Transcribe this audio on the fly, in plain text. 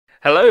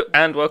Hello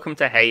and welcome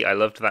to Hey, I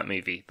Loved That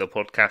Movie, the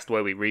podcast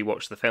where we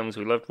rewatch the films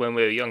we loved when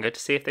we were younger to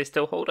see if they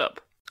still hold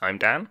up. I'm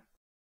Dan.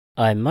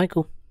 I'm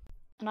Michael.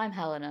 And I'm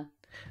Helena.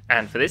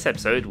 And for this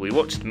episode, we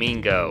watched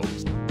Mean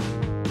Girls.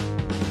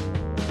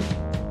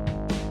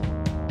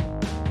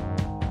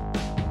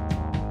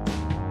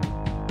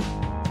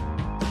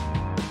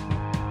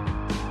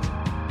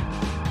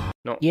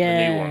 Not the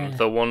new one,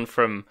 the one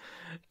from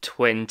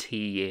 20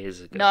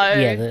 years ago. No.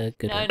 Yeah, the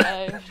good one.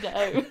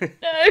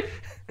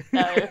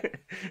 No.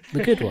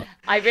 The good one.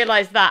 I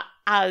realised that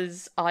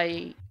as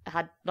I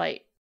had,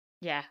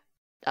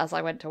 as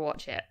I went to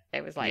watch it.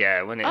 It was like,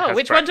 yeah, when it oh, has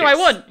which brackets, one do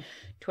I want?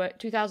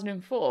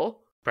 2004?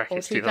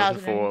 Brackets or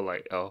 2004,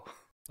 like, oh.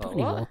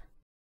 Anymore.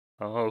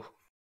 Oh.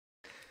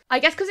 I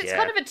guess because it's Yeah.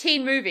 kind of a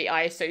teen movie,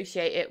 I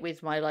associate it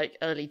with my,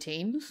 early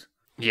teens.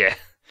 Yeah.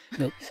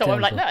 Nope, So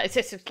I'm like, terrible. no, it's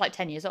just,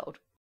 10 years old.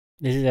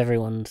 This is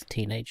everyone's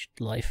teenage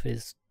life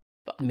is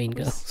But Mean it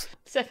was Girls.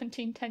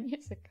 17, 10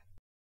 years ago.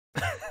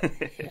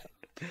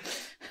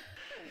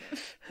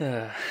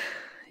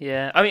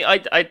 Yeah, I mean,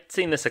 I'd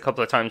seen this a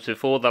couple of times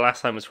before. The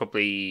last time was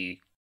probably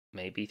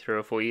maybe 3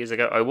 or 4 years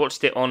ago. I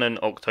watched it on an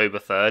October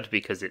 3rd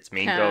because it's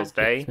Mean Girls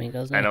Day. It's Mean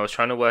Girls And Day. I was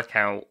trying to work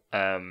out,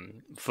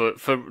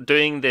 for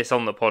doing this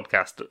on the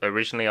podcast,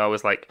 originally I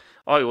was like,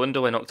 oh, I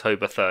wonder when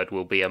October 3rd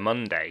will be a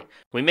Monday.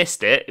 We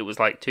missed it. It was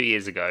 2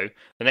 years ago.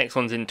 The next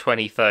one's in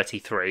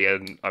 2033,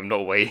 and I'm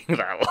not waiting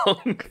that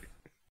long.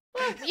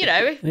 Well,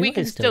 We we might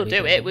can still still be do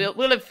doing it. it.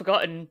 We'll have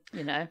forgotten,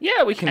 Yeah,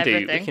 we can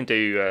everything.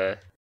 do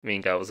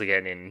Mean Girls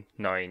again in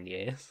 9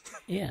 years.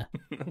 Yeah,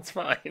 That's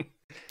fine.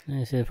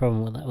 this is the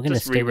problem with that. We're going to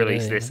Just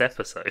re-release this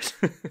episode.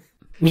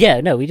 Yeah,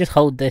 no, we just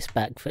hold this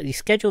back. You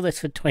schedule this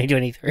for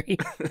 2023.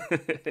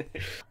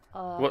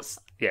 What's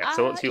your Yeah,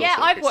 sort of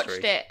I've history?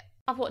 watched it.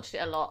 I've watched it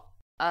a lot.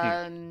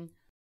 I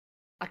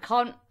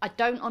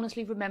don't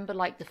honestly remember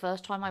the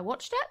first time I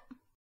watched it.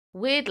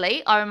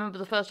 Weirdly, I remember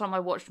the first time I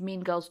watched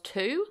Mean Girls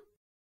 2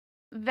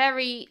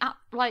 very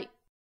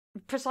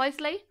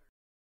precisely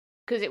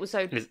because it was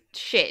so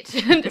shit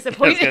and I was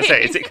disappointing. going to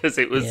say, is it because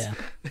it was Yeah.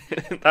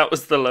 that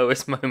was the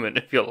lowest moment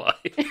of your life?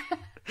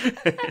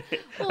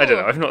 I don't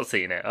know. I've not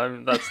seen it.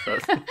 That's. We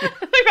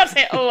got to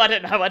say, oh, I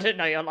don't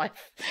know your life.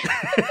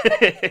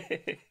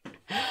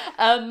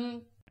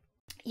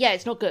 Yeah,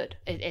 it's not good.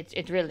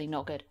 It's really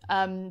not good.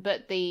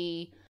 But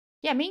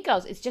Mean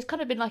Girls, it's just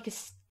kind of been like a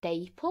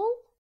staple.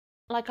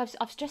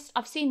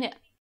 I've seen it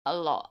a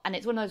lot, and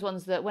it's one of those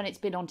ones that when it's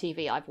been on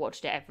TV, I've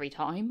watched it every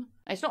time.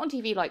 It's not on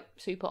TV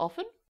super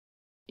often.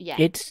 Yeah,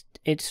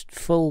 It's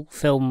full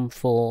film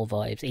 4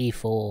 vibes,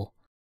 E4.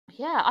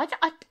 yeah. I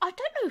don't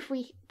know if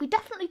we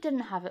definitely didn't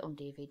have it on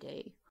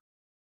DVD,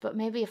 but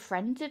maybe a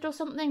friend did or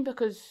something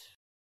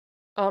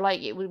or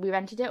we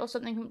rented it or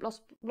something from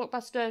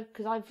Blockbuster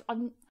because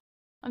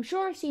I'm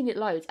sure I've seen it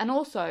loads, and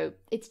also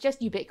it's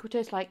just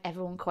ubiquitous.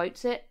 Everyone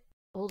quotes it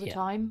all the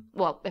time.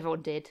 Well,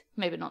 everyone did.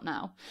 Maybe not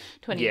now.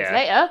 20 years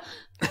later.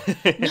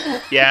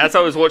 Yeah, as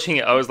I was watching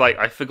it, I was like,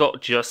 I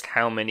forgot just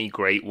how many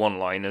great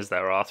one-liners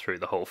there are through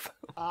the whole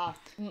film.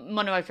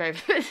 One of my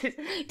favourites is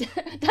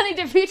Danny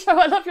DeVito,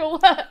 I love your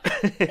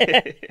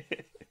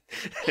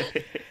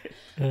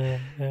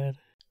work.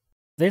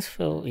 This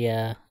film,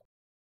 yeah.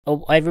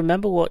 Oh, I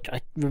remember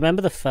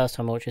the first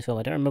time I watched this film.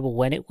 I don't remember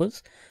when it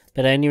was,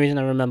 but the only reason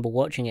I remember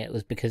watching it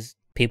was because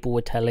people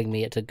were telling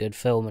me it's a good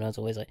film, and I was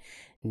always like,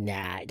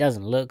 nah, it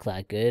doesn't look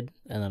that good.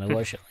 And then I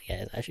watched it,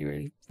 yeah, it's actually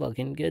really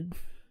fucking good.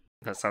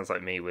 That sounds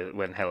like me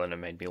when Helena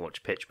made me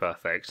watch Pitch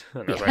Perfect.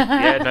 And I was like,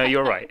 yeah, no,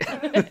 you're right.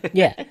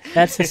 Yeah,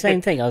 that's the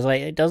same thing. I was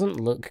like, it doesn't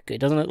look good. It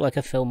doesn't look like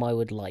a film I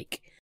would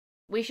like.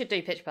 We should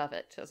do Pitch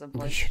Perfect at some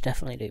We point. should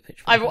definitely do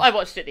Pitch I Perfect.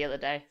 watched it the other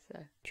day. So.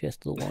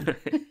 Just the one.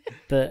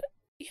 But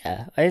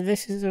yeah, and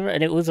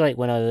it was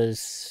when I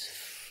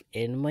was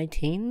in my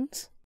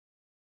teens.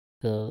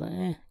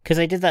 So, because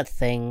I did that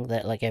thing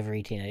that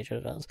every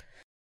teenager does,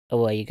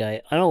 where you go,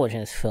 I'm not watching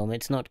this film.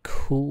 It's not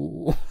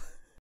cool.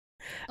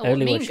 Oh, I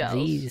only Mean watch Girls?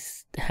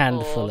 these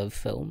handful Or- of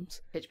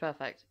films. Pitch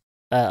Perfect.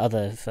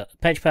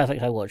 Pitch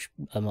Perfect I watched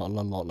a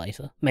lot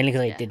later, mainly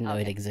because I Yeah, didn't know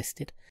it okay.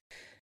 existed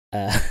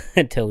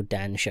until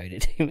Dan showed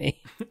it to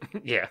me.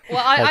 Yeah.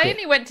 Well, I Okay.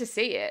 only went to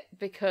see it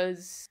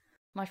because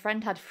my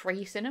friend had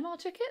free cinema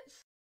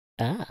tickets.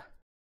 Ah,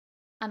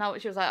 And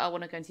she was like, I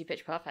want to go and see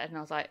Pitch Perfect. And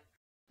I was like,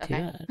 too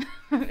okay.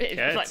 bad. It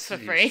Yeah, was it's for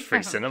free.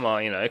 free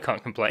cinema,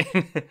 can't complain.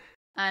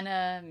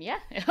 And yeah,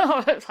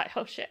 I was like,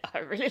 oh shit, I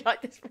really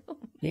like this film.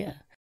 Yeah,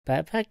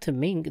 but back to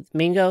Mean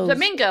Girls. So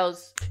Mean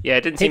Girls. Yeah, I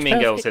didn't see Pitch Mean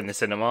Girls Perfect. in the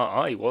cinema.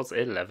 I was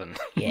 11.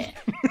 Yeah.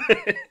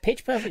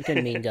 Pitch Perfect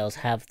and Mean Girls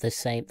have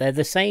they're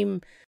the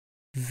same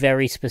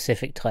very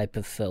specific type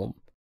of film,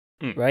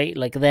 right?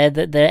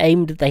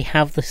 They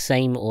have the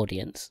same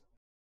audience.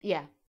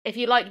 Yeah. If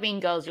you liked Mean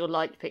Girls, you'll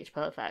like Pitch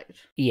Perfect.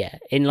 Yeah,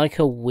 in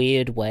a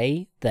weird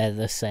way, they're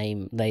the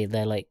same. They're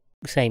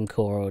same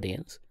core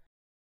audience,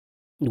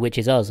 which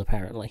is us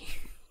apparently.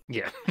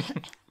 Yeah.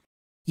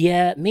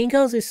 Yeah, Mean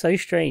Girls is so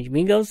strange.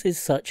 Mean Girls is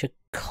such a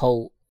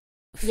cult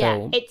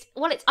film. Yeah,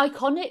 it's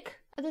iconic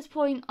at this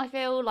point. I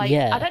feel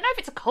Yeah. I don't know if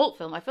it's a cult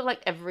film. I feel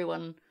like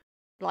everyone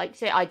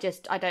liked it. I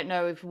don't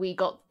know if we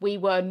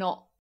were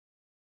not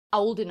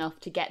old enough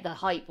to get the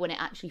hype when it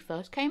actually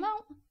first came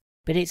out.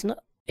 But it's not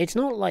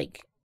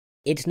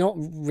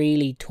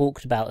really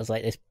talked about as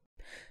like this.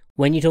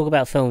 When you talk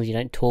about films, you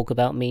don't talk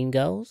about Mean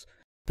Girls.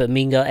 But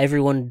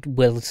everyone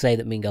will say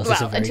that Mean Girls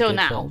is a very until good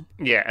now. film.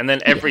 Yeah, and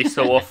then every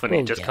so often Well,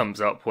 it just yeah. comes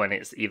up when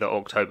it's either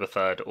October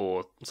 3rd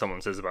or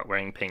someone says about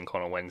wearing pink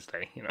on a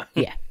Wednesday, you know?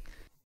 Yeah.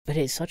 But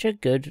it's such a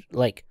good,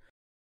 like,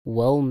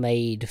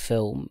 well-made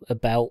film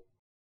about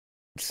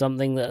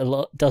something that a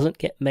lot doesn't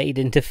get made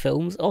into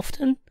films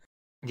often.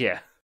 Yeah.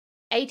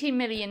 $18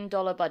 million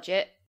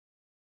budget,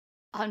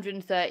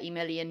 $130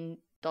 million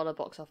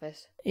box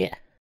office. Yeah.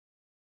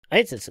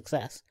 It's a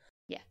success.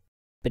 Yeah.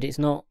 But it's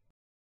not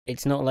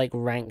like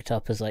ranked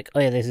up as like, oh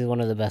yeah, this is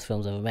one of the best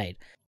films ever made.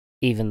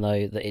 Even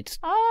though that it's...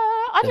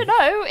 I don't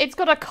know. It's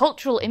got a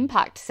cultural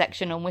impact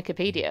section on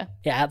Wikipedia.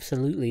 It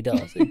absolutely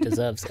does. It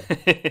deserves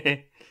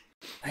it.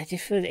 I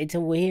just feel it's a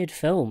weird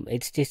film.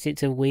 It's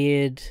a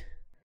weird...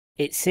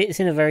 It sits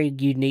in a very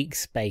unique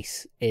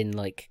space in,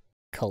 like,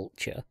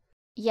 culture.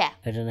 Yeah.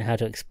 I don't know how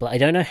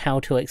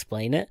to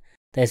explain it.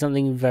 There's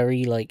something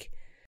very, like,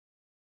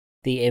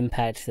 the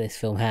impact this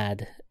film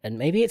had. And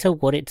maybe it's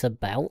what it's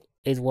about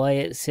is why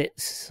it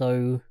sits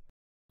so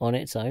on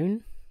its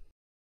own.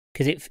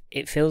 Because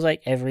it feels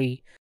like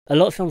a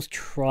lot of films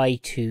try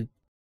to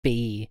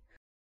be...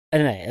 I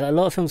don't know, a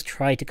lot of films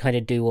try to kind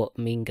of do what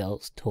Mean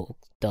Girls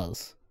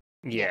does.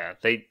 Yeah,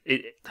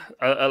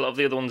 a lot of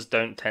the other ones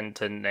don't tend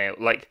to nail...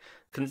 Like,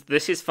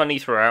 this is funny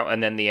throughout,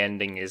 and then the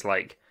ending is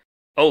like,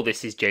 oh,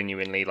 this is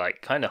genuinely,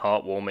 like, kind of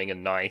heartwarming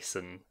and nice,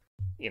 and,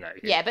 you know...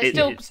 Yeah,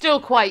 but still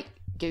quite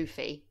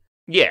goofy.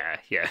 Yeah,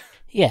 yeah.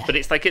 Yeah. But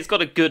it's like, it's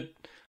got a good,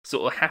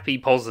 sort of happy,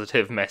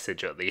 positive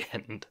message at the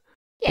end.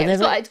 Yeah,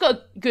 But it's got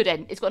a good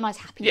end. It's got a nice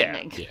happy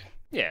ending. Yeah.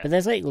 Yeah. But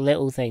there's like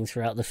little things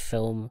throughout the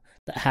film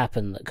that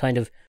happen that kind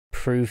of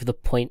prove the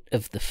point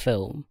of the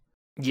film.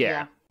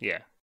 Yeah, yeah.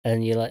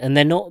 And you're like, and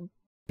they're not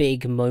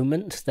big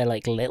moments, they're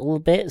like little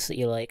bits that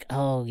you're like,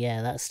 oh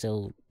yeah, that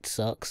still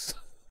sucks.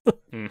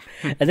 Mm.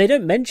 And they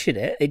don't mention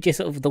it, it's just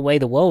sort of the way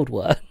the world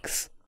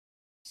works.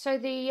 So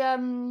the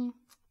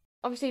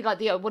obviously like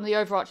one of the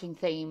overarching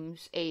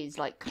themes is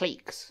like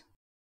cliques.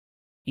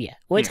 Yeah.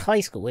 Well, it's high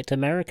school, it's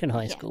American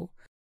high Yeah. school.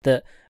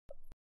 That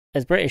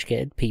as British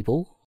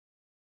people,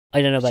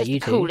 I don't know It's about just you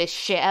the two. coolest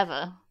shit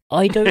ever.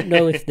 I don't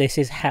know if this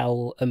is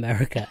how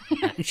America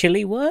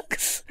actually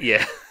works.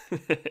 Yeah.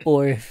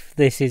 Or if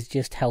this is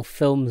just how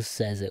film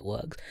says it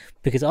works.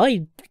 Because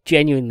I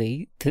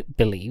genuinely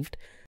believed,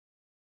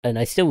 and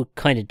I still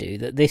kind of do,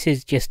 that this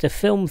is just a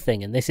film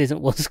thing and this isn't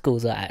what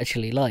schools are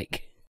actually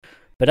like.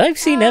 But I've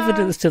seen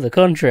evidence to the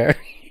contrary.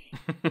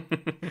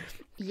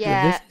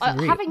 Yeah, this is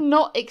real. having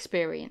not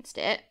experienced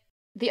it,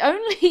 the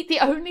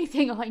only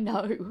thing I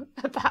know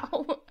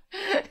about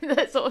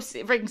that sort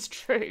of rings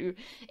true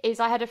is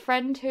I had a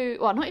friend who,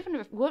 well, not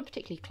even weren't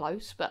particularly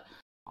close, but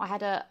I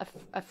had a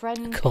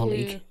friend, A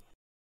colleague.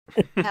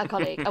 a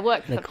colleague. I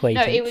worked An for.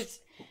 No, acquaintance.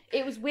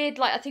 it was weird.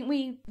 Like I think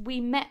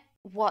we met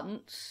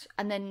once,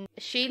 and then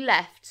she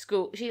left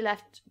school. She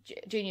left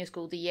junior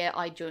school the year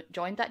I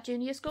joined that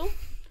junior school.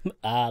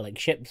 Like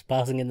ships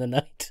passing in the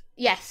night.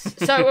 Yes,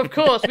 so of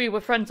course we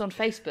were friends on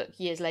Facebook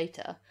years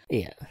later.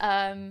 Yeah.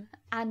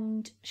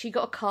 And she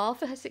got a car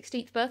for her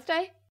 16th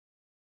birthday,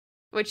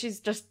 which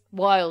is just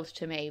wild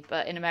to me.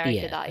 But in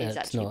America, that is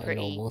that's actually not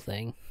pretty. a normal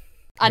thing.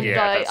 And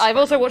Yeah, that's I've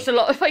also quite watched a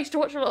lot. I used to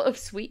watch a lot of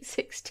Sweet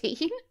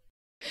 16.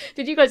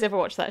 Did you guys ever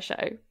watch that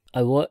show?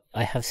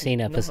 I have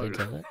seen episodes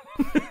of it.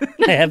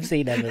 I have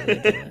seen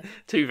episodes of it.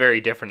 Two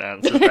very different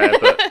answers there,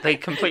 but they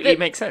completely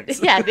make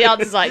sense. Yeah, the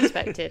answers I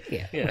expected.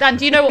 Yeah. Yeah. Dan,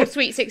 do you know what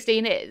Sweet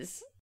 16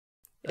 is?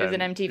 It was an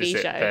MTV is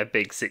it show. their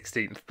big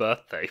 16th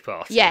birthday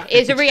party? Yeah,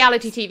 it's a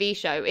reality TV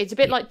show. It's a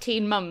bit like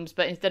Teen Mums,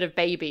 but instead of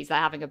babies, they're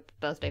having a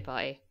birthday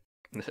party.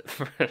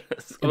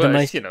 Well,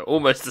 most- it's,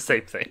 almost the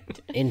same thing.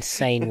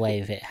 Insane way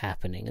of it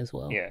happening as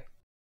well. Yeah.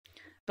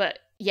 But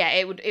yeah,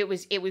 it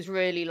was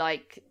really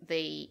like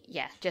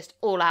just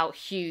all out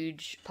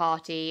huge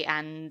party,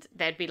 and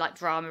there'd be like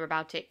drama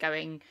about it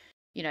going,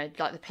 like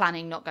the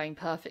planning not going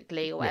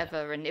perfectly or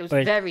whatever, and it was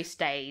Whereas- very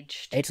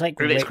staged. It's like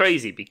But it's rich-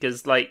 crazy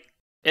because, like,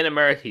 in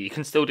America, you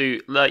can still do,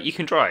 like, you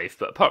can drive,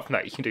 but apart from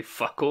that, you can do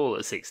fuck all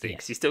at 16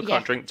 because you still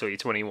can't Yeah. drink till you're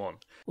 21.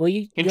 Well,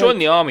 You can join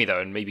the army, though,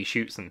 and maybe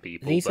shoot some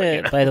people. These but,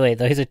 are, by the way,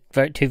 those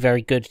are two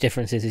very good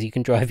differences. Is you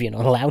can drive, you're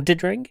not allowed to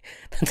drink.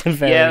 That's a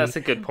very Yeah, that's a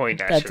good point,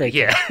 That's actually. okay.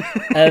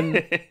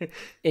 Yeah.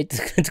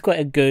 it's quite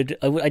a good.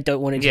 I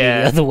don't want it to be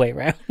Yeah. the other way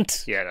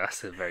around. Yeah,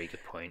 that's a very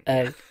good point.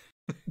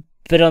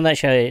 But on that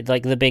show,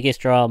 like the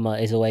biggest drama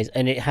is always,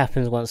 and it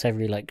happens once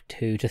every like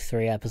 2 to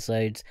 3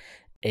 episodes,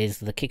 is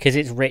the kid, because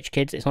it's rich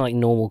kids. It's not like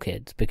normal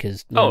kids,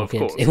 because normal of kids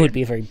course, it would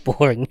be a very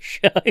boring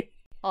show.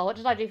 Oh, what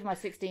did I do for my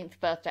 16th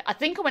birthday? I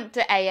think I went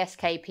to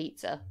ASK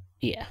Pizza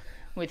Yeah,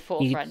 with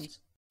 4 You- friends.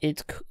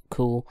 it's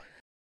cool.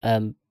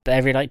 But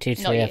every like 2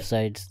 to Not 3 you.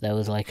 episodes, there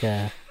was like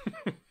a.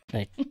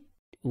 Like,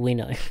 we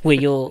know we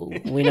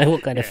know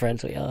what kind of Yeah.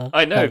 friends we are.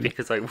 I know,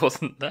 because I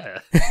wasn't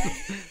there.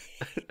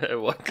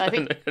 What I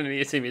kind of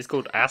assume it's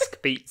called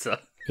Ask Pizza?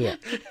 Yeah.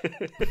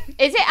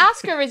 Is it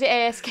Ask or is it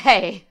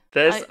ASK?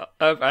 There's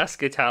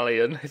Ask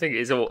Italian. I think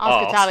it's all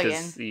Ask Ask.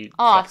 Italian.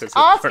 Ask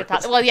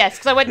Italian. Well, yes,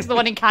 because I went to the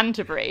one in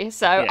Canterbury,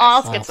 so Yes.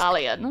 Ask Ask.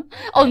 Italian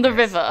on the Yes.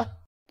 river.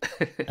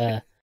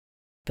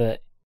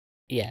 But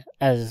yeah,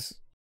 as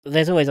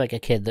there's always like a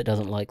kid that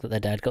doesn't like that their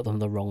dad got them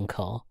the wrong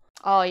car.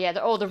 Oh yeah,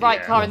 or the right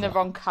Yeah. car in the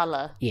wrong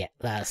colour. Yeah,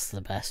 that's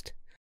the best.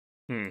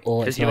 Or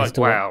Because it's you're nice like,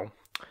 to wow,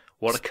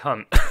 what a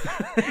cunt.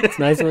 It's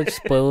nice to watch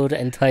spoiled,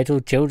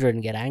 entitled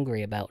children get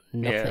angry about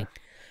nothing,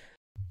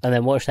 and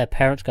then watch their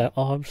parents go,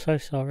 "Oh, I'm so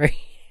sorry."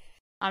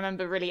 I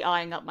remember really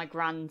eyeing up my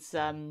grand's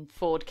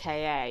Ford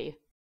KA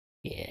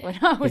Yeah. when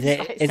I was Is it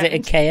like is it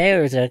a 17. KA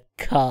or is it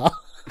a car?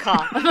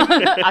 car?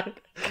 A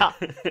car.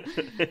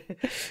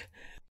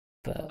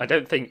 But I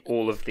don't think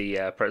all of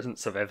the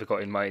presents I've ever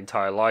got in my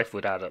entire life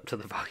would add up to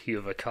the value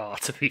of a car,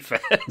 to be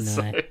fair. No.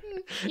 So...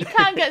 You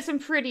can get some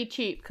pretty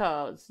cheap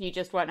cars. You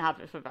just won't have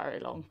it for very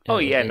long. Oh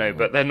yeah, really no, won't.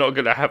 but they're not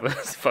going to have a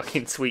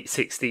fucking Sweet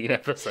 16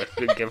 episode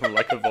and give them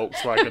like a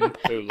Volkswagen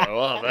Polo,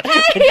 are they?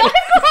 Hey,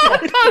 I've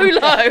got a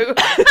Polo.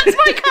 That's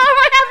my car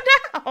I have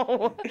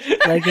now.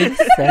 like a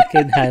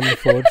second-hand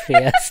Ford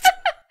Fiesta.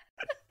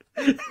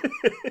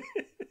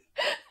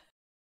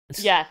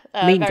 Yeah,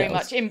 Mean very Girls.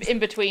 much in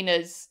between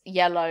us,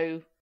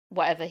 yellow,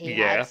 whatever he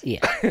Yeah. had.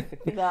 Yeah.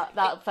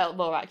 That felt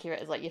more accurate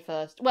as like your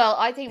first. Well,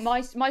 I think my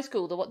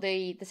school,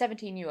 the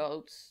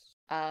 17-year-olds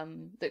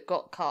that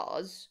got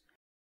cars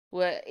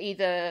were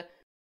either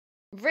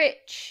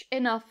rich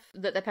enough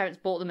that their parents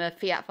bought them a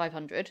Fiat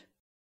 500.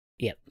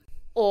 Yep.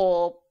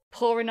 Or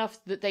poor enough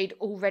that they'd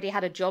already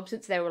had a job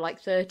since they were like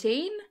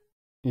 13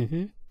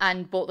 Mm-hmm.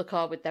 and bought the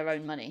car with their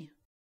own money.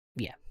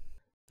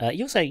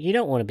 You'll say you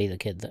don't want to be the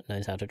kid that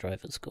knows how to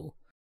drive at school,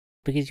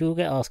 because you will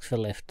get asked for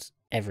lifts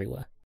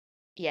everywhere.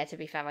 Yeah, to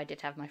be fair, I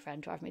did have my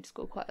friend drive me to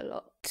school quite a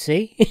lot.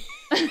 See?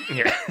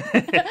 Yeah.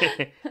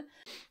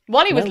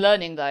 While he was Well-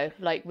 learning though,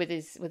 like with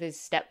his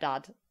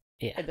stepdad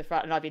Yeah. in the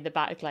front, and I'd be in the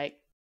back, like.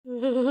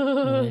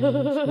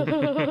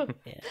 Yeah.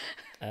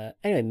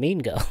 Anyway, Mean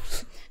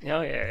Girls.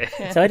 Oh yeah.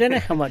 So I don't know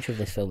how much of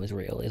this film is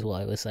real, is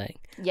what I was saying.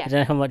 Yeah. I don't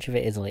know how much of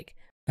it is like,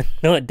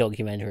 not a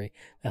documentary,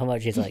 but how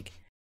much is like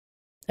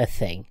a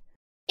thing.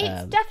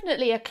 It's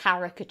definitely a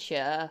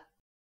caricature.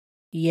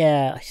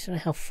 Yeah, I just don't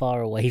know how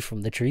far away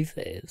from the truth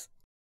it is.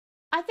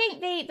 I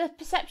think the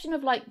perception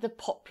of like the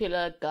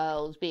popular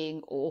girls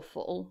being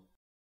awful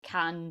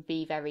can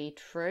be very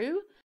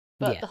true,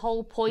 but Yeah. the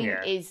whole point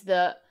Yeah. is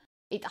that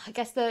I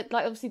guess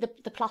obviously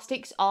the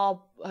plastics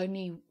are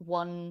only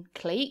one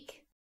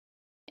clique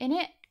in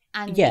it,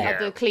 and Yeah.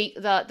 the clique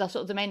the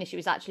sort of the main issue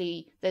is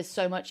actually there's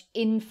so much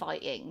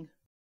infighting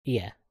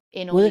Yeah.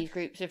 in all Well, these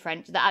groups of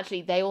friends that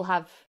actually they all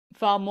have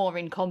far more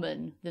in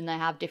common than they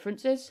have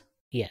differences.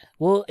 Yeah.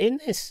 Well, in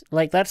this,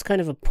 like, that's kind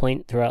of a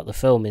point throughout the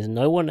film, is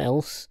no one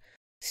else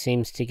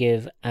seems to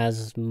give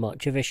as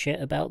much of a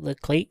shit about the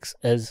cliques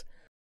as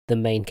the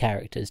main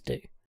characters do.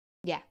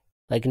 Yeah.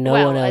 Like, no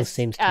Well, one else as-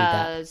 seems to be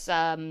that. as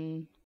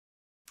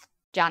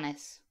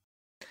Janice.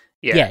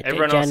 Yeah, Yeah,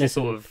 everyone else is Janice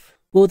sort and- of...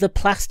 Well, the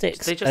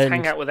plastics. They just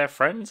hang out with their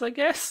friends, I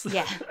guess.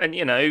 Yeah. And,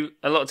 you know,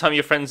 a lot of time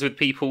you're friends with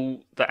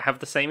people that have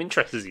the same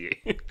interests as you.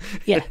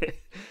 Yeah.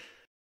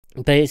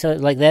 But it's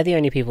like they're the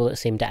only people that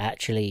seem to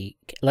actually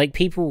like.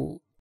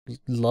 People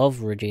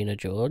love Regina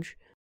George,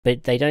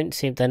 but they don't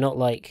seem. They're not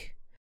like.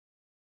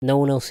 No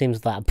one else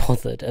seems that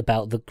bothered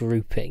about the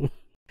grouping.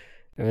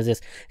 Because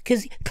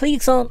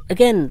cliques aren't.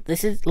 Again,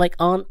 this is like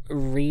aren't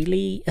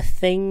really a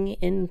thing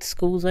in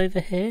schools over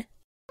here.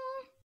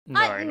 No,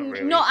 not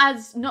really. Not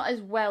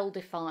as well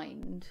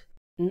defined.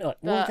 No,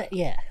 well, But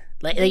yeah.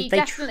 Like We they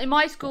definitely,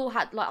 my school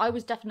had I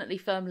was definitely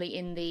firmly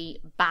in the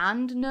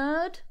band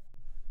nerd.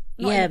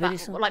 Not Yeah, in the but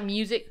it's not- like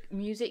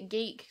music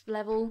geek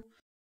level.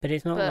 but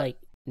it's not but- like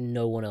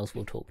no one else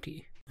will talk to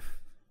you.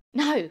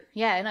 No,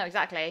 yeah, no,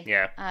 exactly.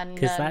 Yeah. And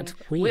Because that's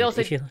weird. we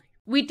also if you-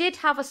 we did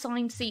have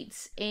assigned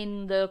seats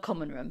in the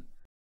common room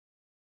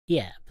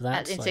yeah, but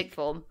that's in like, sixth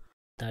form,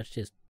 that's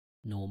just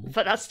normal.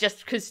 but that's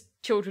just because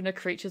children are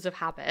creatures of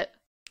habit.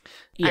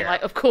 Yeah. And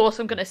like, of course,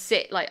 I'm going to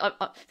sit like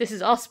this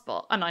is our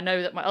spot, and I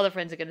know that my other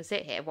friends are going to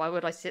sit here. Why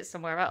would I sit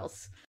somewhere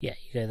else? Yeah,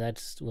 you go.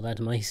 That's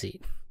my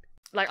seat.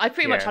 Like, I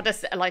pretty much Yeah.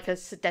 had a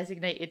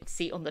designated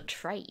seat on the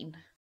train.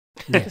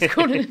 Yeah. It's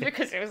called it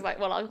because it was like,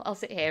 well, I'll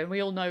sit here, and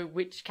we all know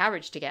which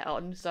carriage to get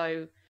on.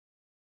 So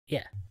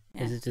Yeah,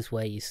 Yeah. this is just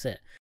where you sit.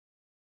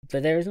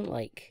 But there isn't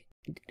like,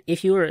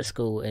 if you were at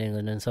school in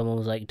England and someone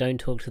was like, "Don't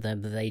talk to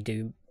them," but they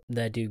do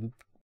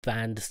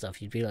band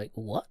stuff, you'd be like,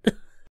 "What?" oh,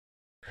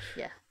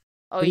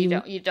 What do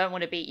you you- don't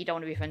want to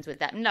be friends with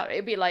them. No,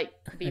 it'd be like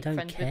be I don't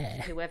friends care.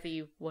 with whoever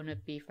you want to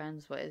be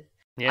friends with.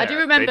 Yeah, do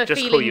remember they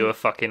just call feeling- you a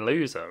fucking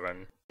loser,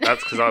 and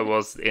that's because I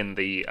was in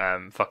the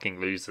fucking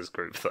losers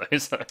group, though.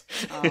 So.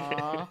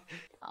 Aww.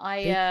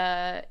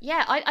 I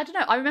don't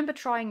know. I remember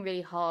trying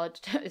really hard.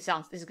 This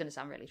is going to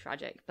sound really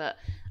tragic, but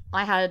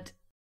I had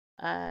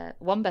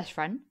one best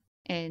friend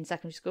in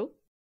secondary school,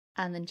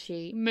 and then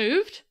she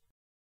moved,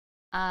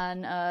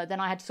 and then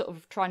I had to sort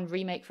of try and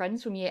remake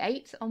friends from year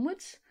 8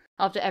 onwards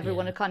after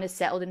everyone Yeah. had kind of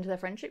settled into their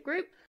friendship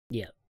group.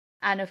 Yeah.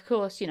 And of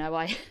course,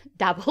 I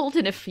dabbled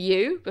in a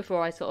few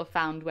before I sort of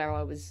found where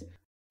I was,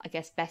 I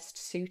guess, best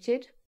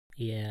suited.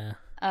 Yeah.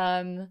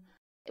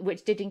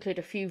 Which did include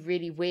a few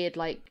really weird,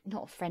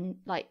 not friend,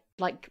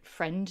 like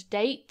friend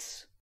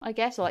dates, I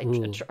guess, or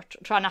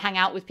trying to hang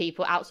out with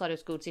people outside of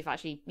school to see if I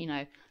actually,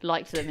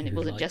 liked them, and it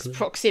wasn't just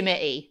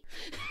proximity.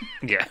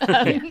 Yeah.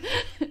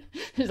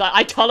 It's like,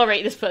 I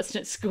tolerate this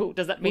person at school.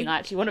 Does that mean I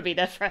actually want to be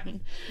their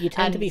friend? You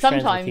tend to be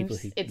sometimes friends with people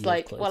who it's live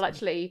like, close well, by.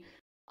 actually,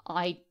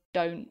 I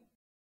don't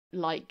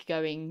like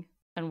going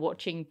and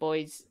watching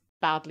boys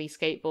badly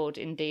skateboard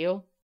in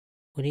Deal.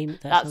 What do you mean?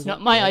 That's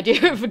not my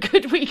idea of a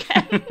good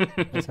weekend.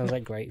 That sounds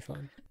like great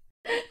fun.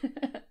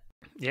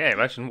 Yeah,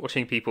 imagine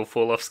watching people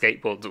fall off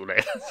skateboards all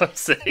day. That sounds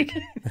sick.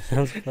 That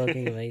sounds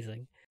fucking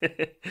amazing.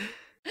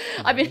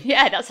 I mean,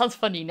 yeah, that sounds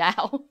funny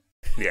now.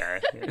 Yeah.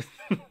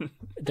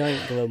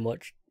 Don't go and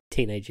watch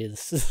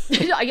teenagers.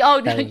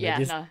 Oh, no, yeah,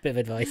 just no. bit of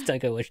advice: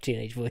 don't go watch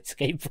teenage boys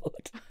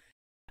skateboard.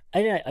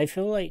 I don't know. I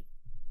feel like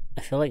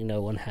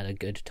no one had a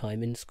good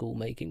time in school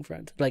making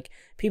friends. Like,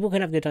 people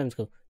can have a good time in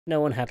school. No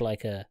one had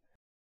like a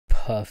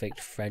perfect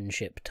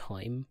friendship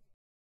time.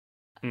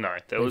 No,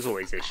 there was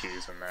always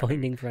issues in that.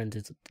 Finding friends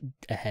is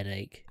a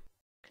headache.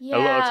 Yeah. A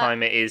lot of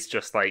time it is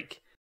just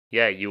like,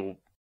 yeah, you're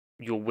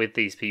with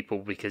these people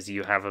because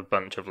you have a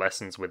bunch of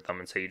lessons with them,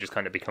 and so you just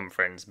kind of become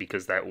friends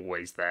because they're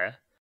always there.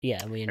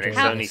 Yeah, and we And enjoy it's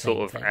the only same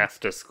sort of things.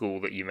 after school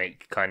that you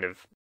make kind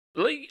of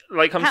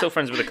like I'm still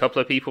friends with a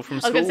couple of people from I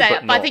was school, going to say,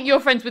 but not... I think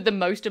you're friends with the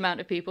most amount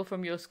of people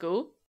from your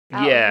school.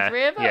 Out of Yeah, the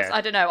three of us. yeah. I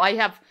don't know. I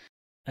have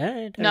I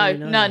don't no, really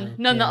know none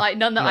now. that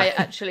No. I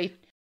actually.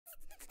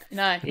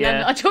 No, Yeah.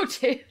 none that I talk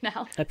to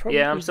now. I probably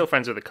Yeah, I'm still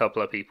friends with a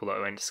couple of people that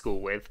I went to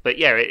school with, but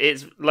yeah,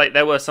 it's like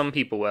there were some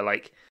people where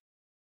like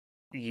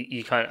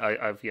you kind of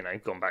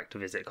I've gone back to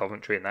visit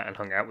Coventry and that and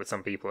hung out with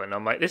some people, and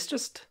I'm like, it's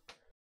just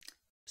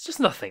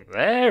nothing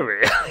there,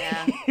 really.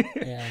 Yeah.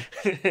 Yeah.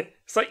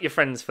 It's like you're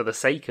friends for the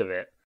sake of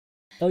it.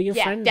 Oh, you're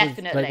Yeah, friends with, like,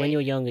 definitely. when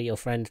you're younger, you're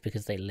friends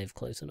because they live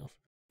close enough.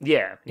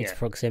 Yeah, It's yeah.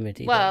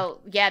 proximity.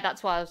 Well, yeah,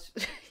 that's why I was.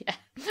 Yeah.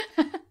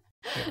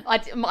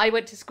 I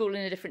went to school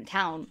in a different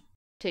town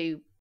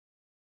to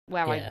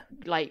where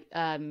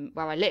Yeah.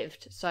 where I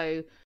lived,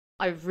 so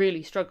I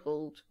really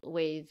struggled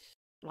with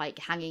like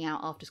hanging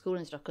out after school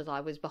and stuff because I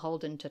was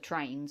beholden to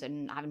trains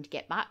and having to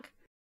get back.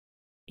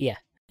 Yeah.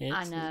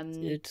 It's, and,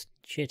 it's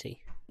shitty.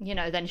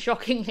 Then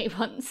shockingly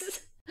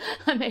once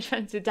I made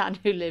friends with Dan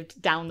who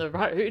lived down the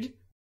road,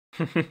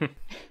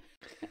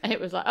 and it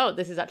was like, oh,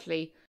 this is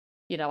actually,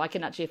 I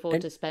can actually afford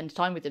And- to spend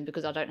time with him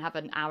because I don't have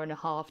an hour and a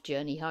half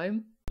journey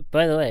home.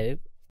 By the way,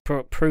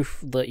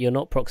 proof that you're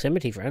not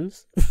proximity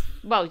friends.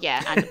 Well,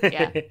 yeah, and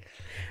yeah,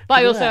 but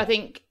I Look at also that. I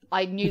think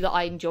I knew that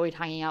I enjoyed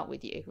hanging out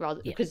with you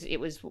rather Yeah. because it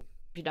was,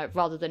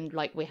 rather than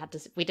like we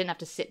didn't have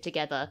to sit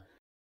together,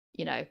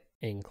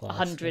 In class.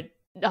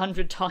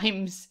 100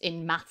 times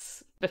in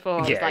maths before I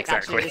was Yeah, like,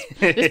 exactly.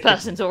 actually, this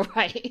person's all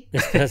right.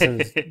 This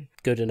person's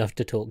good enough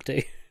to talk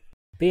to.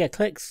 But yeah,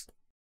 clicks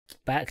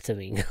back to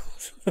me.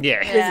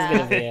 Yeah. Yeah.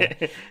 This is going to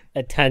be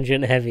a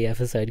tangent-heavy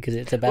episode because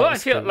it's about Well, I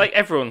feel school. like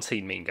everyone's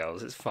seen Mean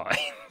Girls. It's fine.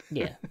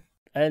 Yeah.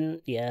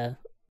 And yeah,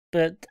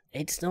 but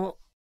it's not.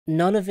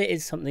 None of it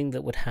is something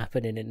that would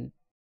happen in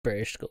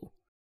British school.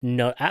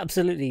 No,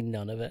 absolutely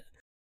none of it.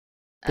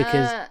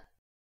 Because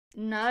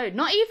no,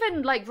 not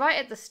even like right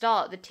at the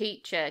start. The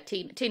teacher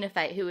Tina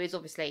Fey, who is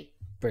obviously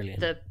brilliant.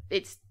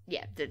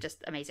 they're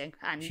just amazing,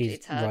 and She's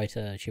it's her.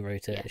 writer. She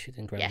wrote it. Yeah. She's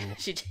incredible. Yeah,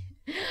 she did.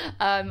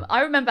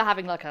 I remember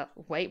having like a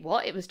wait,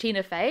 what? It was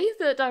Tina Fey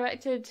that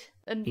directed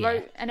and Yeah.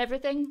 wrote and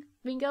everything.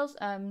 Mean Girls.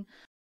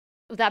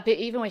 That bit,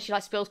 even when she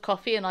like spills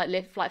coffee and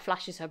like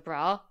flashes her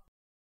bra.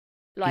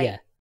 Like, Yeah.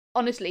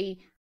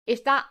 honestly,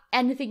 if that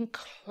anything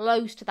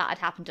close to that had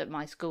happened at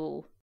my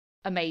school,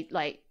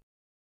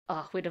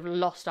 we'd have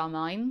lost our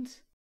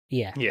minds.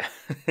 Yeah. Yeah.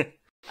 is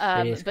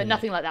But kinda-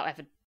 nothing like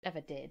that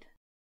ever did.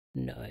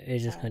 No, it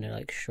just kind of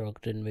like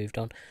shrugged and moved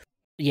on.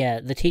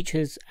 Yeah, the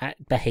teachers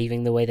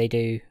behaving the way they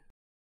do.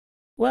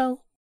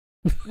 Well,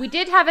 We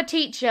did have a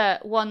teacher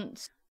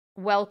once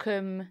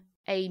welcome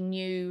a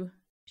new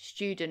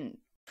student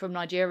from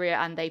Nigeria,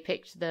 and they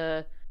picked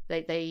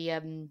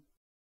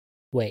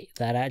wait,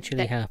 that actually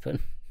They- happened.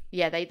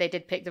 they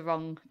did pick the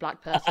wrong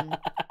black person,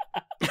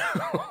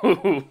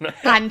 Oh, no.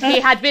 and he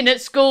had been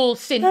at school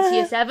since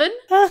year 7,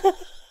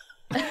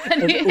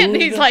 and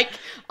he's like,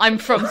 "I'm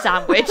from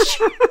Sandwich."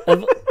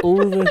 Of all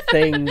the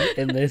things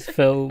in this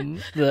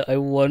film that I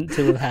want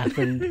to have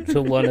happened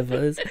to one of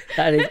us,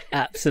 that is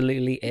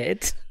absolutely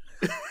it.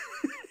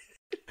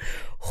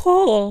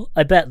 Oh,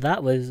 I bet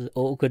that was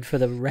awkward for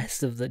the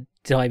rest of the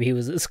time he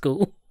was at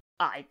school.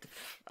 I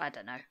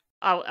don't know.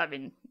 I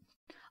mean,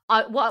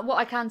 what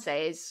I can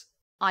say is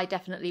I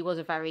definitely was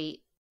a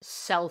very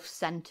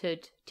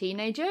self-centered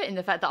teenager in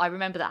the fact that I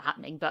remember that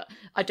happening, but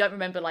I don't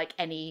remember like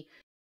anyone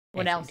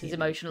Every else's teenager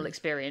emotional is.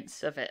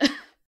 experience of it.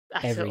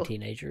 at Every all.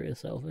 teenager is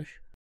selfish.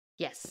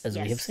 Yes, as we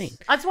have yes. seen.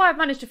 That's why I've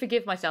managed to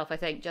forgive myself, I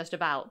think, just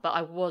about. But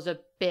I was a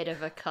bit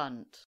of a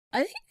cunt.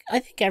 I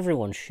think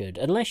everyone should,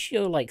 unless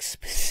you're like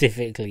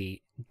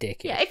specifically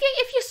dickish. Yeah,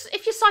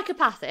 if you're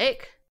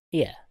psychopathic,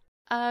 Yeah.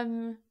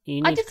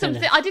 You I need did to kind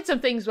of- I did some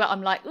things where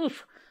I'm like,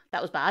 oof,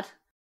 that was bad,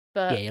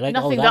 but Yeah, you're like,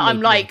 oh, nothing that that I'm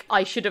made me- like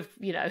I should have,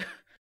 gone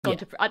Yeah.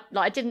 to.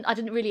 I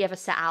didn't really ever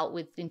set out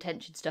with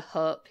intentions to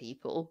hurt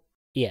people.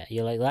 Yeah,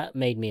 you're like, that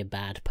made me a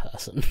bad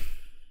person.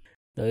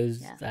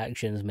 Those Yeah.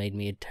 actions made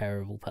me a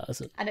terrible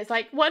person. And it's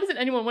like, why doesn't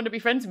anyone want to be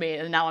friends with me?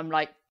 And now I'm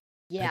like,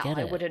 yeah, get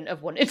I it. wouldn't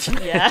have wanted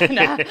to. Yeah,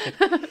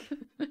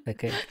 no.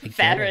 Okay, I get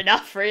Fair it.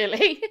 enough,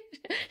 really.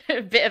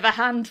 A bit of a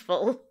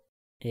handful.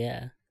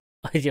 Yeah.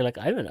 You're like,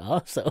 I'm an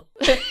arsehole.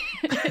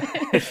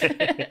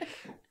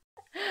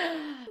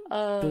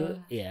 But,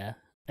 yeah.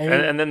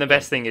 And then the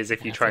best thing is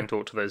if you try and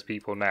talk to those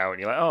people now and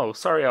you're like, oh,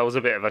 sorry, I was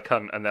a bit of a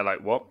cunt. And they're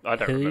like, what? I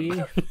don't Who are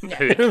remember. you?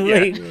 Who-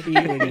 Like,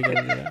 yeah. what are you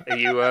talking about? Are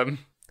you,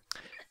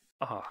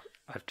 oh,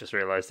 I've just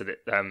realised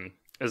that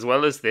as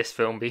well as this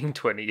film being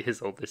 20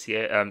 years old this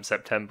year,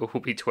 September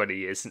will be 20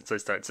 years since I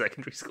started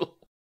secondary school.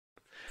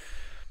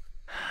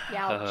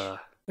 Ouch.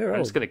 We're I'm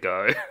old. just going to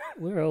go.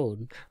 We're old.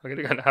 I'm going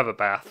to go and have a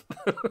bath.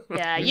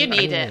 Yeah, you We're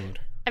need it. old.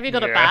 Have you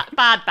got Yeah. a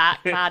bad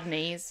back, bad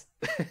knees?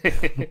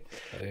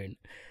 Don't.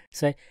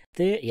 So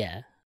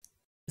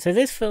so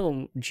this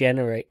film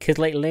because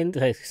like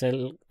Lindsay,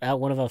 so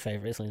one of our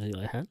favorites, Lindsay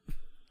Lohan,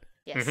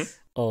 Yes.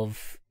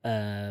 of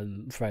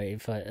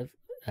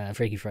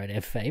Freaky Friday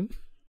fame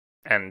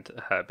And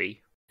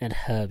Herbie. and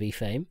Herbie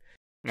fame.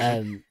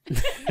 Mhm.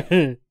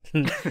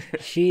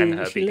 She And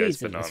Herbie she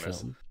goes leads in this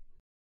bananas. film,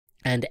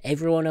 and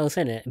everyone else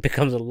in it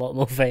becomes a lot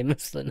more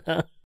famous than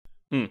her.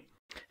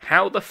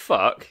 How the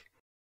fuck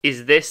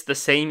is this the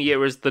same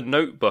year as The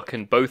Notebook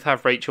and both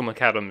have Rachel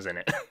McAdams in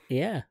it?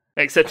 Yeah,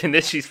 Except in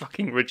this, she's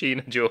fucking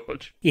Regina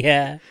George.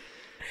 yeah.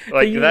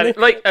 Like you that. look-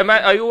 Like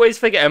I always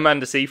forget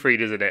Amanda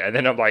Seyfried is in it, and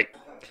then I'm like,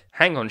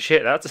 hang on,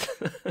 shit, that's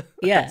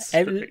Yeah, that's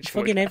fucking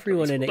Rachel McAdams,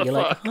 everyone in it. what the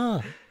You're like, fuck?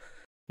 oh,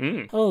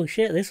 Mm. oh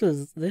shit, this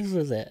was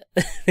it.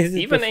 This is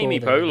Even before Amy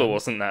the- Poehler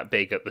wasn't that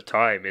big at the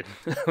time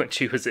when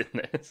she was in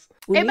this.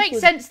 Well, It this makes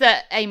was- sense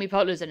that Amy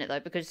Poehler's in it,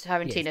 though, because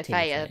her and Yes, Tina Tina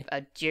Fey Fey. are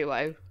a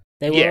duo.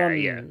 They were Yeah, on,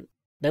 yeah.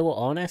 They were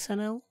on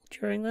SNL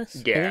during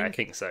this. Yeah, I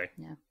think so.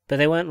 But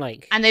they weren't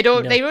like. And they'd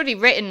already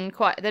written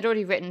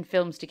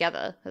films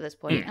together at this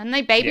point. And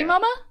they Baby Yeah.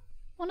 Mama,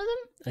 one of them.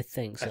 I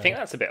think so. I think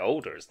that's a bit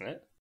older, isn't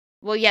it?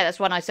 Well, yeah, that's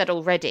one I said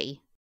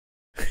already.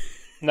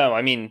 No,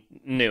 I mean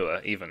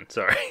newer. Even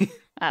sorry,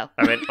 Oh,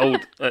 I meant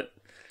old.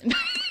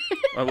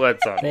 My words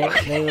aren't. They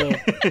working.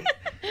 were.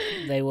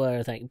 They were,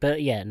 I think.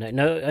 But yeah,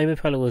 no, Amy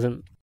Poehler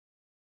wasn't.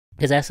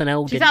 Because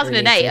SNL didn't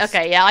 2008. Really exist.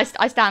 Okay, yeah,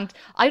 I stand.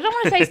 I don't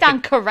want to say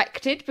stand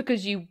corrected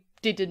because you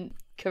didn't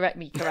correct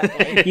me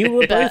correctly. You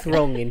were both But-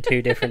 wrong in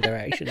two different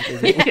directions.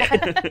 Isn't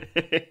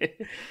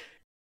it?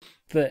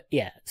 But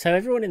yeah, so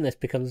everyone in this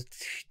becomes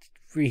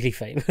really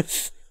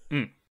famous.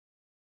 Mm.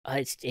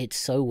 It's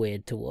so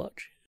weird to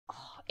watch.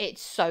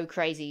 It's so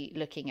crazy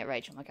looking at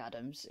Rachel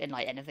McAdams in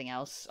like anything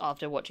else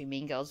after watching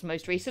Mean Girls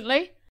most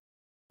recently.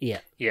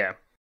 Yeah. Yeah.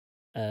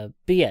 But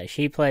yeah,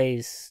 she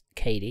plays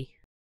Katie.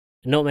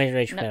 Not Major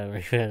Rachel No. McAdams.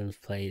 Rachel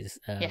McAdams plays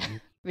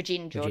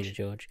Regina George. Regina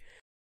George.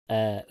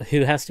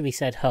 Who has to be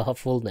said her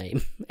full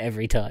name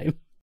every time.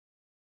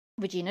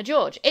 Regina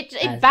George. It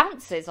As-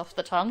 bounces off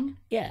the tongue.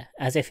 Yeah,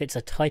 as if it's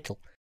a title.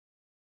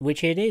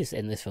 Which it is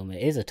in this film.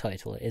 It is a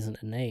title, it isn't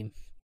a name.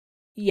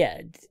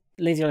 Yeah,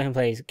 Lindsay Lohan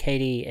plays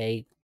Katie,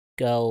 a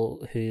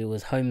girl who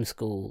was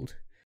homeschooled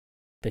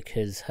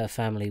because her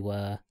family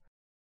were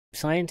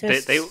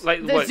scientists. They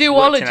like The worked in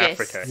zoologists.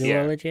 Africa.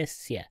 Yeah.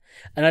 Zoologists, yeah.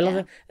 And I love Yeah.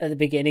 it at the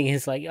beginning,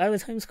 he's like, I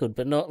was homeschooled,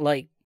 but not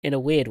like in a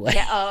weird way.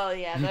 Yeah. Oh,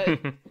 yeah.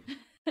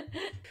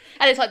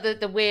 And it's like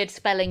the weird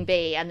spelling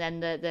bee, and then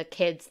the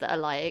kids that are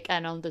like,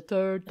 and on the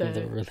third And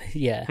day.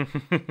 yeah.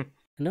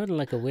 Not in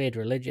like a weird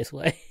religious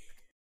way.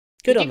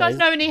 Good Did on you guys those.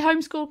 know any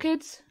homeschool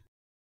kids?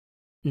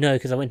 No,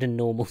 because I went to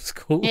normal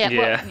school. Yeah. Yeah.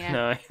 well, yeah.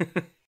 No.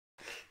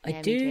 I Yeah,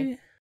 me do. too.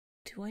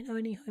 Do I know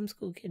any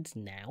homeschool kids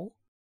now?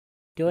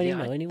 Do I Yeah,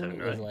 know I anyone don't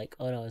that was know. like,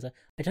 oh no,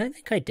 I don't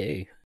think I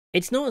do.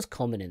 It's not as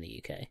common in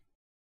the UK.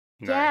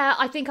 No. Yeah,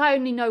 I think I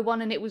only know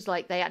one, and it was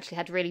like they actually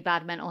had really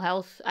bad mental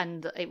health,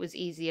 and it was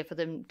easier for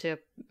them to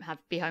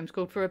be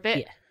homeschooled for a bit.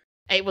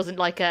 Yeah. It wasn't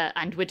like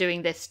and we're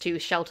doing this to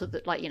shelter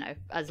that, like,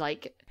 as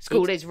like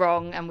school is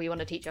wrong and we want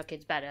to teach our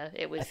kids better.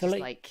 It was I just feel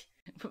like, like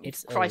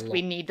it's a Christ,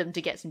 we lot- need them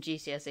to get some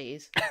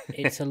GCSEs.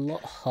 It's a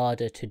lot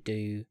harder to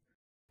do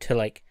to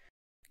like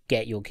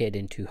get your kid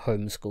into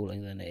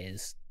homeschooling than it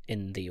is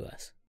in the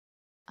US.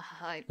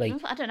 I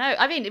Like- don't know.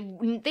 I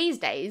mean, these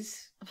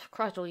days,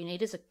 Christ, all you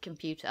need is a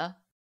computer.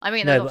 I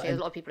mean, No, there's but obviously a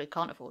lot of people who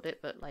can't afford it,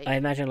 but like, I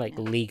imagine like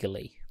yeah.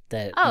 legally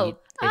that oh,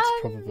 it's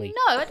probably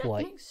no, I don't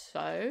quite. think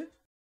so.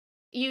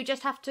 You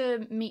just have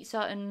to meet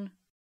certain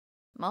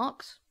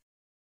marks.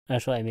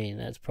 That's what I mean.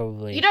 That's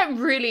probably You don't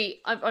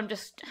really. I'm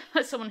just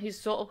as someone who's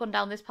sort of gone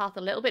down this path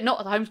a little bit,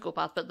 not the homeschool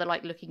path, but the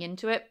like looking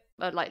into it,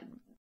 like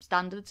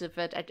standards of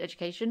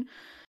education.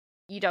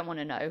 You don't want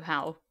to know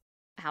how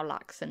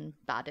lax and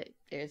bad it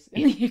is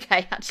in the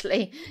UK.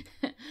 Actually,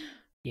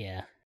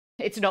 yeah.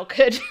 it's not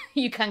good.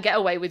 You can get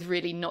away with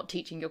really not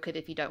teaching your kid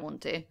if you don't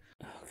want to,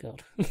 Oh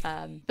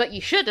god. but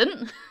you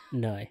shouldn't.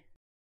 No.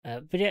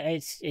 But yeah,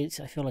 it's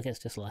I feel like it's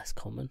just less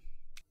common.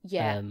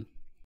 Yeah,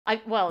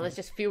 Well, there's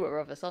just fewer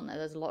of us, aren't there?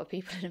 There's a lot of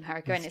people in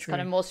America, That's and it's true.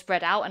 kind of more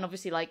spread out. And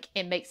obviously, like,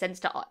 it makes sense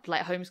to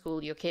like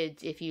homeschool your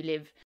kids if you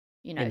live,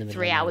 In the middle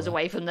 3 of hours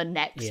nowhere. away from the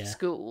next Yeah.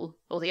 school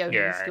or the only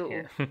Yeah, school.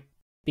 yeah. But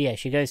yeah,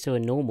 she goes to a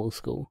normal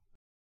school.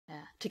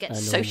 Yeah, to get A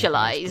normal high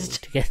socialized.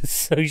 school To get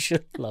social.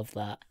 Love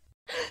that.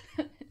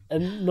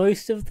 And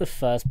most of the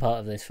first part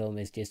of this film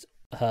is just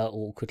her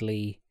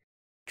awkwardly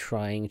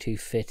trying to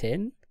fit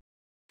in.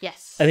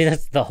 Yes. I mean,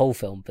 that's the whole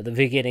film, but the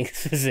beginning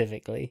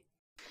specifically.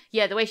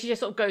 Yeah, the way she just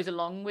sort of goes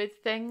along with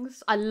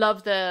things. I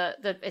love the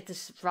at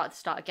the right at the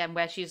start again,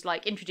 where she's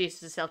like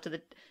introduces herself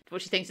to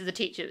what she thinks is the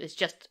teacher is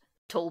just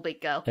tall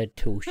big girl A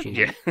tall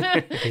student.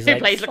 Yeah. He's who like,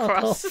 plays "Fuck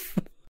lacrosse, off."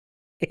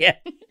 Yeah.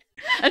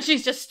 and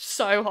she's just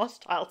so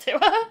hostile to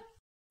her.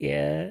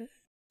 Yeah.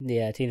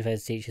 Yeah, Tina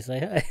Fey's teacher's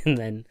like, and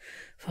then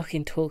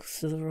fucking talks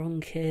to the wrong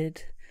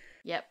kid.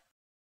 Yep.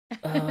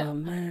 Oh,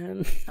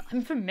 man.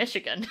 I'm from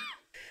Michigan.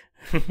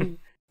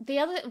 The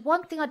other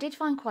one thing I did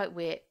find quite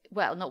weird,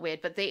 well, not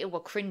weird, but they were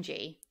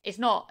cringy. It's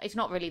not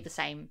really the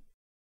same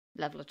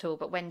level at all.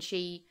 But when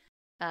she's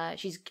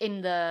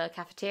in the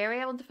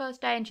cafeteria on the first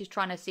day and she's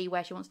trying to see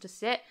where she wants to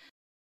sit,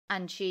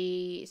 and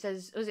she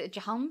says, "Was it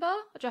Jahamba?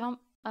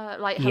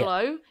 Like Yeah.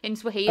 hello in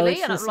Swahili?" Oh,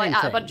 it's and the it's like same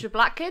at a bunch thing. of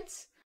black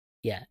kids.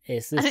 Yeah,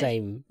 it's the And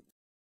same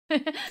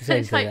It's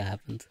thing like, that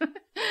happened.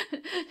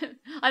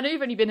 I know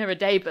you've only been here a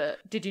day, but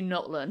did you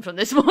not learn from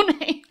this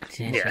morning?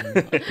 Yeah.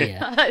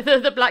 Yeah.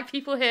 the black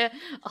people here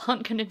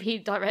aren't going to be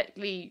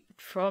directly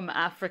from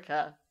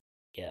Africa.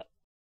 Yeah.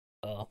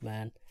 Oh,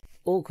 man.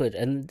 Awkward.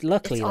 And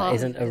luckily It's that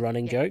isn't a awkward,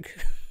 running yeah. joke.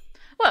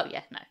 Well,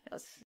 yeah, no,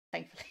 that's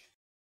thankfully.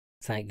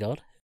 Thank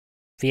God.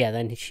 But yeah,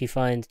 then she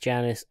finds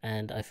Janice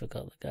and I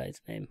forgot the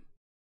guy's name.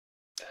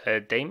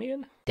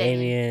 Damien?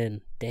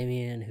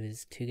 Damien, who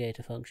is too gay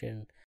to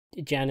function.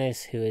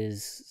 Janice, who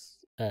is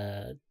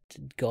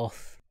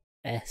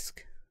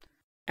goth-esque.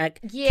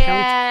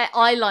 Yeah,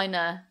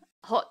 eyeliner,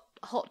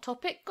 hot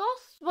topic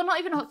goth. Well, not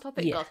even hot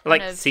topic Yeah. goth.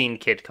 Like kind of, scene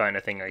kid kind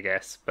of thing, I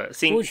guess. But Well,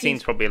 scene's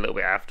she's- probably a little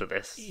bit after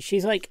this.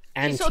 She's like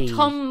she's sort of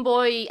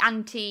tomboy,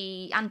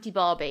 anti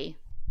Barbie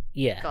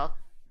Yeah. goth.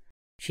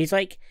 She's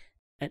like...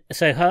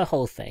 So her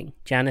whole thing,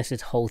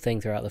 Janice's whole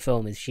thing throughout the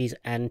film is she's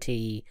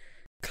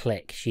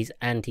anti-clique. She's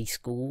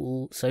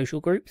anti-school social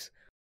groups.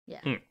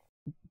 Yeah. Mm.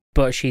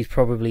 But she's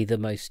probably the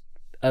most...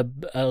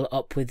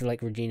 up with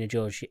like Regina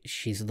George,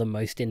 she's the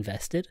most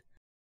invested.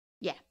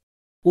 Yeah.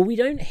 Well, we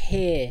don't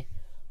hear...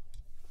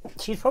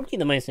 She's probably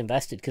the most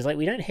invested, because like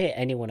we don't hear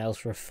anyone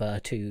else refer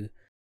to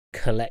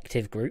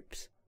collective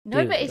groups.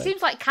 No, do but we? it Like,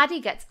 seems like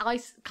Katie gets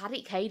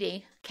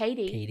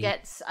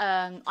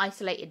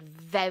isolated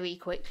very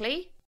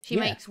quickly. She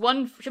Yeah.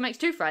 makes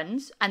two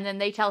friends, and then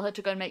they tell her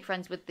to go and make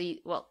friends with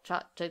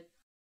to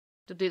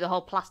do the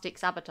whole plastic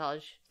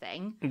sabotage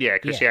thing. Yeah,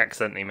 because Yeah. she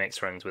accidentally makes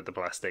friends with the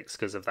plastics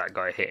because of that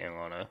guy hitting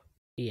on her.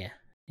 Yeah.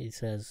 He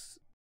says,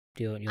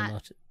 "Do you want your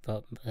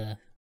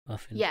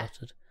muffin Yeah.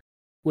 buttered?"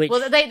 Which...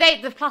 Well,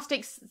 the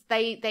plastics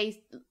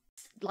they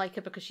like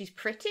her because she's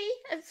pretty.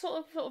 It's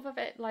sort of a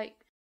bit like,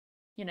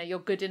 you're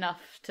good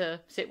enough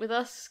to sit with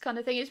us kind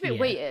of thing. It's a bit Yeah.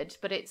 weird,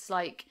 but it's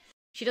like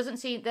she doesn't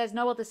see. There's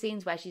no other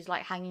scenes where she's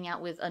like hanging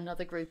out with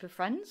another group of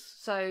friends.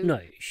 So No,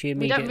 she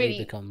we don't immediately really-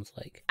 becomes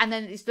like... And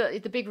then it's the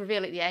big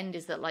reveal at the end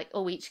is that like,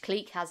 each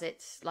clique has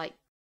its like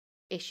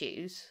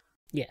issues.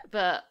 Yeah.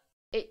 But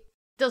it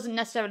doesn't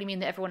necessarily mean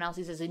that everyone else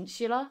is as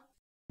insular.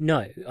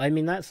 No, I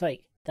mean, that's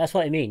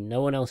what I mean.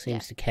 No one else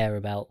seems Yeah. to care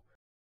about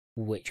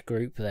which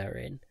group they're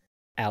in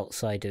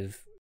outside of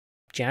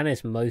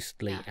Janice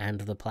mostly Yeah.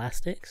 and the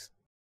plastics.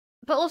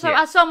 But also,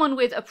 Yeah. as someone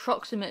with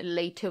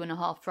approximately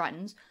 2.5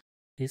 friends,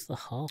 Who's the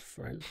half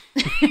friend?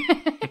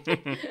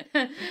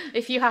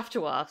 if you have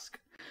to ask,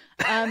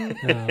 Oh.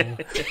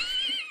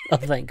 Oh,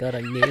 thank God,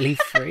 I'm nearly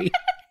free.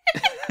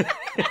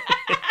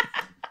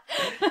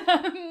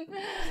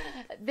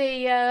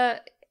 the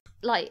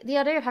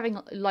idea of having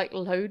like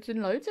loads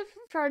and loads of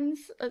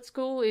friends at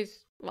school is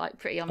like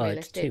pretty Oh, it's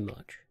unrealistic. too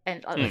much.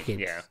 And Mm,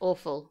 Kids. yeah.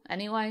 awful.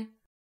 Anyway,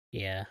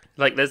 Yeah,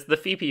 Like, there's the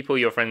few people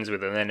you're friends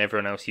with, and then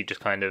everyone else you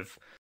just kind of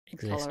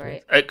exist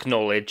tolerate. with.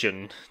 acknowledge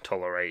and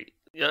tolerate.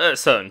 At a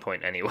certain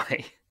point,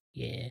 anyway.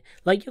 Yeah,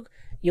 like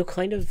you're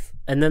kind of,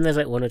 and then there's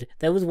like one or two.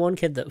 There was one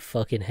kid that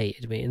fucking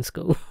hated me in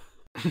school,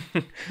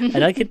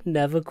 and I could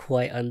never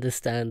quite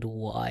understand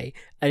why.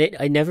 And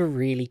I never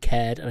really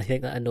cared, and I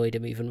think that annoyed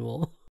him even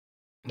more.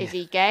 Is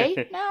he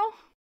gay now?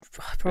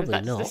 Probably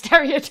That's the not.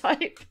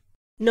 stereotype.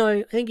 No,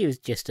 I think he was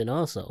just an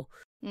arsehole.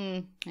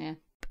 Yeah.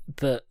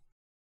 But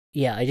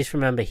yeah, I just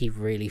remember he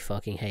really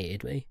fucking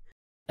hated me,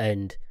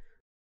 and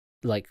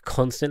like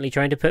constantly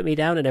trying to put me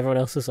down, and everyone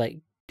else was like,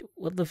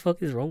 "What the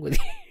fuck is wrong with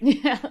you?"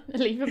 Yeah.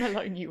 Leave him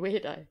alone, you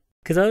weirdo.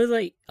 Because I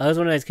was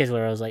one of those kids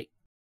where I was like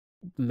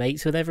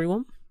mates with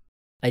everyone.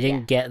 I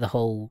didn't get the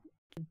whole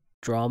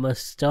drama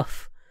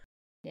stuff.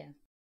 Yeah.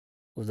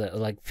 That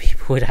like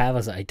people would have. I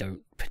was like, I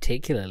don't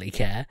particularly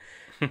care,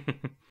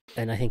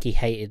 and I think he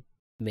hated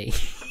me.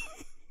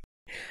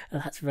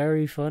 And that's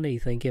very funny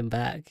thinking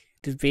back.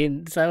 Just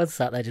being someone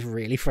sat there just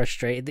really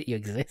frustrated that you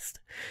exist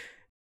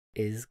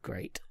is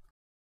great.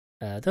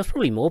 There's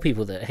probably more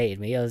people that hated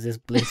me. I was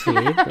just bliss for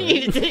you. But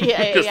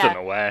Just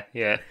unaware,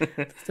 yeah.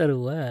 just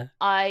unaware.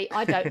 I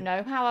don't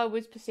know how I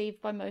was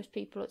perceived by most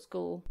people at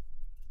school.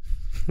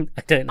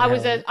 I don't know.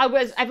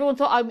 Everyone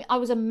thought I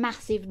was a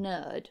massive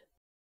nerd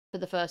for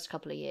the first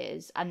couple of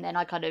years, and then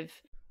I kind of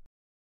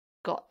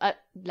got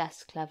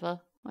less clever,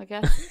 I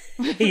guess.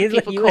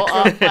 People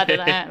caught up. I don't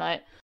know,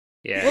 like.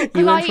 Yeah,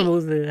 You went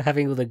from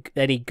having all the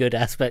any good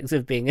aspects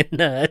of being a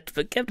nerd,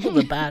 but kept all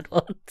the bad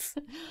ones.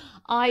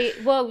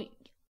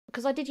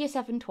 Because I did year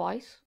 7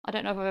 twice. I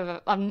don't know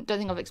if I don't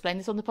think I've explained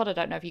this on the pod. I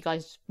don't know if you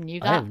guys knew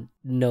that. I have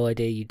no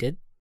idea you did.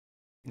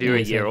 you're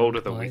a year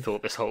older than we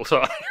thought this whole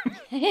time.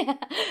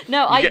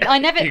 No, I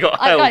never. You got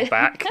held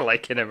back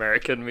like in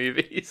American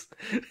movies.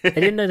 I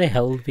didn't know they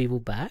held people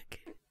back.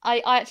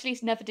 I actually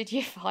never did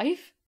year 5.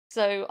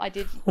 So I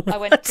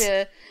went What?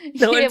 to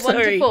No, year I'm 1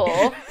 sorry. to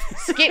 4,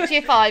 skipped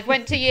year 5,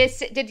 went to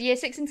did year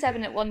 6 and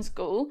 7 at one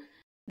school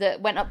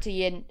that went up to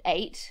year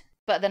 8,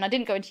 but then I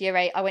didn't go into year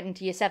 8, I went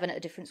into year 7 at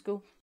a different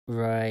school.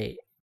 Right.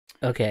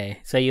 Okay.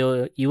 So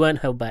you weren't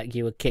held back.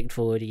 You were kicked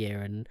forward a year,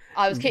 and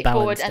I was kicked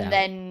forward balanced and out.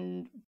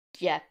 then,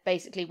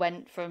 basically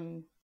went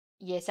from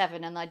year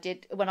 7, and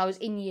when I was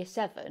in year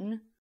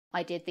 7,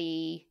 I did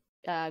the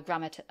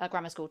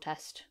grammar school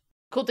test,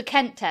 called the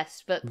Kent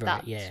test, but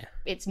Right, yeah.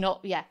 it's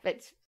not,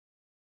 it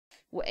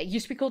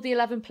used to be called the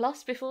 11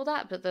 plus before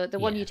that, but the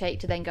one Yeah. you take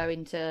to then go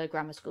into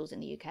grammar schools in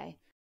the UK,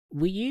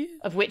 Were you?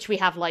 of which we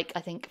have I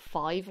think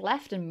 5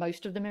 left, and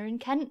most of them are in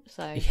Kent.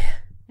 So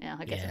Yeah.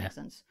 I guess it Yeah. makes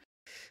sense.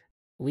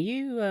 Were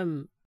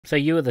you? So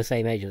you were the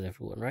same age as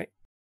everyone, right?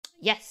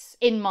 Yes,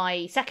 in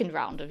my second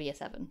round of year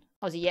 7,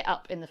 I was a year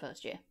up in the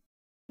first year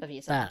of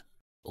year 7. That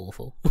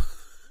awful.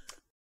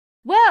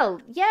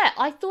 Well, yeah,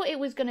 I thought it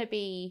was going to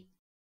be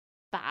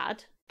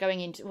bad going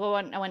into. Well,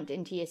 I went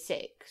into year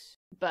 6,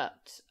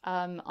 but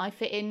I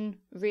fit in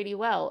really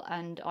well,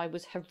 and I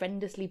was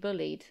horrendously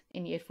bullied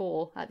in year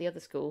 4 at the other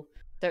school.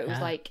 So it was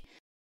like,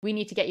 we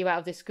need to get you out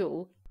of this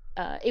school.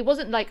 It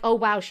wasn't like, oh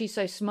wow, she's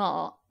so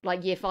smart,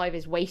 like year 5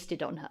 is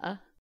wasted on her.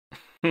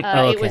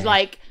 It was Okay.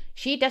 like,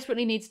 she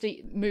desperately needs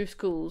to move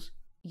schools.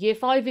 Year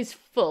 5 is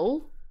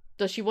full.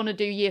 Does she want to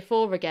do year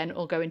 4 again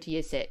or go into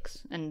year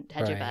 6 and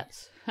hedge your Right.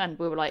 bets? And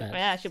we were like, That's-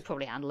 yeah, she'll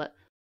probably handle it.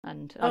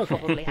 And I Okay.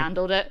 probably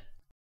handled it.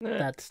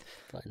 That's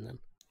fine then.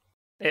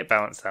 It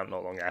balanced out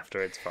not long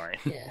after. It's fine.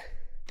 Yeah.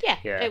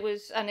 Yeah, it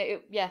was, and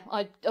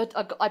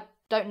I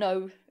don't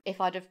know if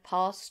I'd have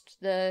passed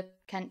the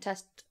Kent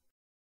test.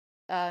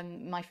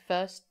 My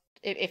first,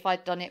 if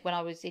I'd done it when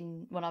I was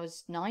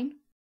 9,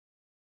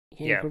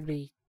 Yeah. Yeah.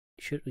 Probably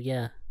should.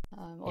 Yeah.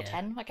 or Yeah,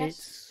 10, I guess.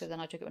 it's- So then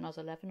I took it when I was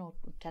 11 or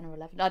 10 or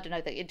 11. I don't know.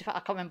 In fact, I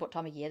can't remember what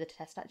time of year the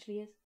test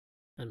actually is.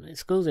 I don't know,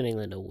 schools in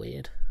England are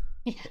weird.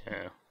 Yeah.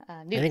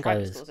 New I think private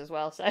I was- schools as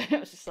well, so it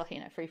was just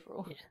like, free for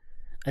all. Yeah.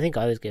 I think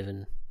I was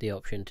given the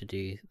option to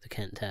do the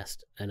Kent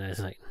test, and I was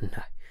like,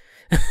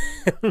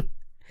 no.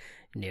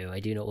 No, I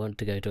do not want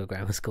to go to a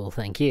grammar school,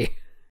 thank you.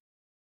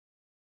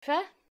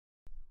 Fair.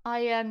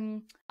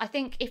 I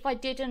think if I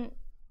didn't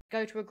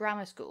go to a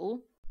grammar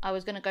school, I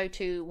was going to go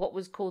to what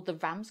was called the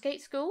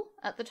Ramsgate School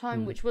at the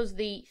time, which was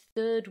the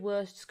 3rd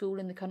worst school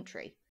in the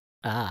country.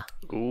 Ah,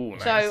 Ooh,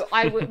 nice. So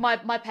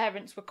my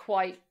parents were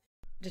quite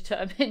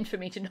determined for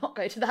me to not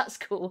go to that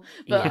school,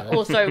 but Yeah, that's-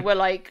 also were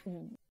like,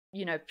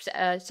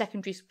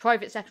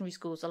 private secondary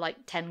schools are like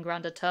 10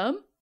 grand a term,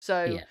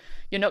 so Yeah.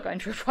 you're not going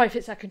to a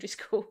private secondary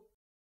school.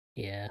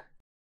 yeah.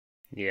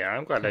 Yeah,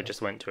 I'm glad I Cool.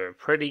 just went to a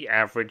pretty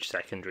average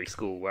secondary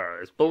school where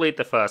I was bullied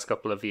the first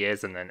couple of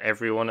years, and then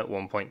everyone at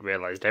one point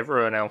realised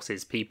everyone else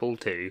is people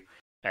too,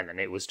 and then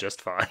it was just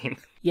fine.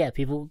 Yeah,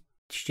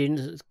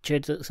 students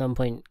should at some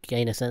point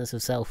gain a sense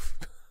of self.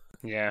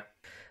 Yeah,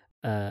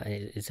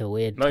 It's a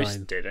weird most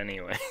time. did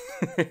anyway.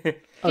 Oh, Did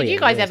yeah, you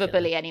guys always ever get that.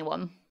 bully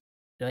anyone?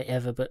 Did I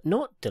ever, but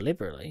not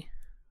deliberately.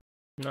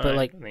 No, But I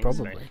like, don't think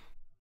so. probably.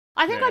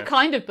 I think I Yeah.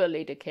 kind of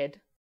bullied a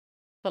kid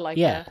for like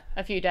Yeah.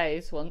 a few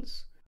days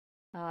once.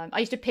 I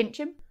used to pinch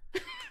him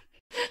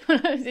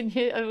when I was in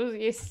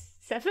year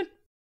 7.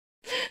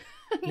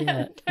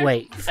 Yeah.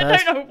 Wait, I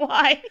first, don't know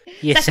why.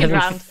 year Second 7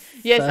 round.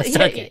 Yes, first,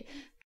 okay.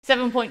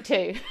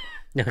 7.2.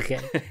 Okay.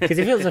 Because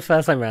if it was the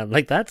first time round,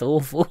 like, that's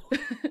awful.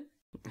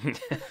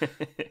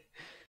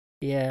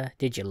 Yeah.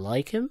 Did you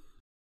like him?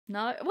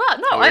 No, well,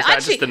 no, Or I is that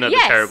actually just another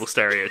yes. terrible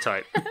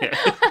stereotype? Yeah.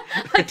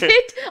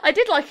 I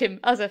did like him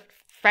as a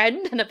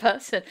friend and a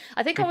person.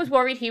 I think I was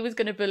worried he was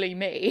going to bully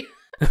me.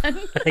 And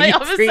You I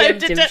was so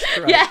preemptive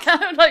strike. yeah,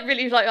 I'm like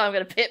really like, oh, I'm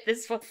going to pip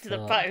this one to the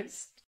God.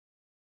 post.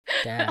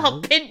 Damn.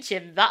 I'll pinch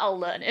him. That'll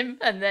learn him.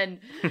 And then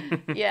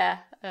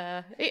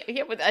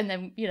and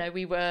then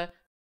we were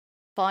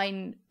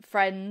fine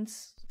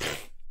friends,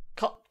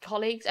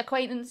 colleagues,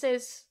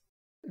 acquaintances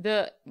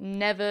that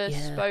never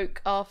Yeah.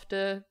 spoke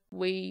after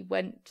we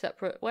went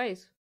separate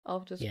ways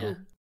after Yeah. school.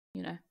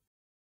 Yeah.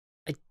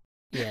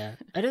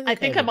 I don't I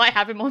think I ever- might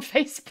have him on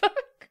Facebook.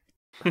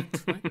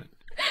 It's fine, man.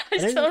 I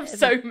don't still have think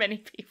so many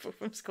people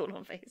from school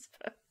on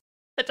Facebook.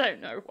 I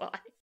don't know why.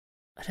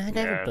 I don't think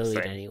I ever Yeah,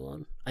 bullied same.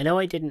 anyone. I know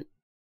I didn't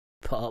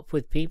put up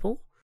with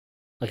people.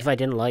 Like, if I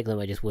didn't like them,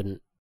 I just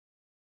wouldn't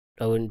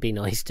wouldn't be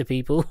nice to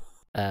people.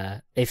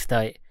 If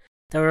there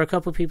were a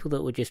couple of people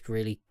that were just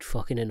really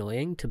fucking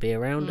annoying to be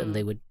around, and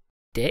they were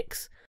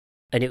dicks,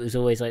 and it was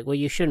always like, well,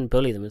 you shouldn't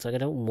bully them. It's like, I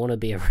don't want to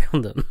be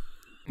around them.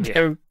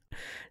 Yeah.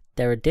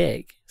 They're a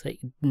dick. It's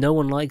like, no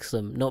one likes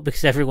them, not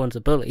because everyone's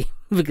a bully,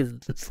 because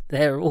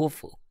they're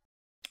awful.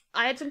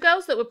 I had some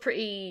girls that were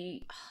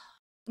pretty...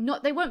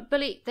 They weren't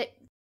bully.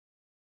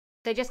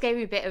 They just gave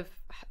me a bit of...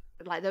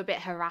 Like, they were a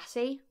bit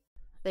harassy.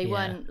 They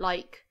weren't,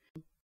 like...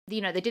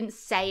 You know, they didn't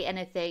say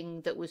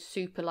anything that was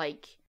super,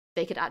 like,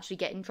 they could actually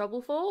get in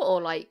trouble for,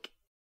 or, like,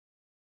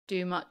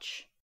 do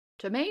much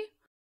to me.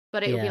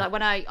 But it would be like,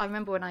 when I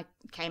remember when I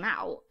came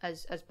out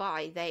as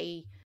bi,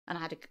 and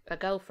I had a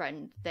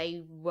girlfriend,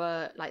 they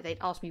were like, they'd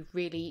ask me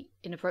really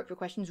inappropriate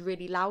questions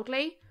really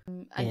loudly,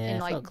 in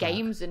like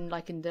games that. And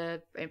like in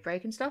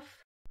break and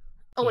stuff.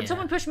 Oh, and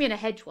someone pushed me in a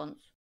hedge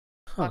once.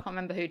 I can't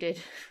remember who did.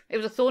 It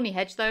was a thorny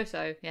hedge though,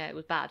 so yeah, it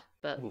was bad.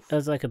 But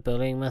as like a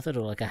bullying method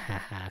or like a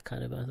ha-ha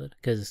kind of method?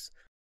 Because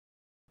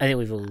I think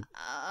we've all...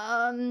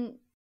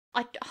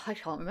 I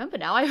can't remember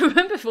now. I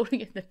remember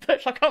falling in the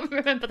bush. I can't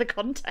remember the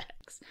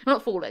context.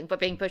 Not falling,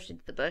 but being pushed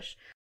into the bush.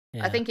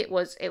 Yeah. I think it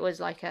was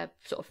like a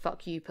sort of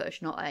fuck you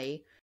push, not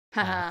a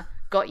haha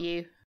got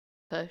you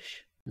push.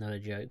 Not a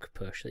joke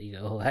push that you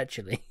go, oh,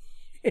 actually.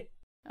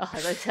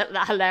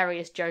 That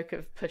hilarious joke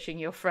of pushing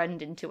your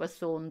friend into a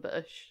thorn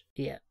bush.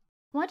 Yeah.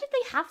 Why did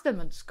they have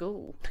them in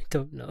school? I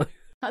don't know.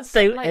 That's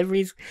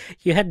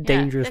you had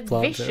dangerous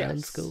plants vicious.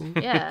 around school.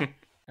 Yeah.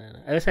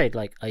 I would say,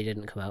 like, I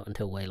didn't come out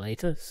until way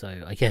later,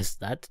 so I guess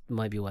that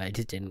might be why I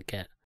just didn't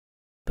get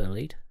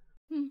bullied.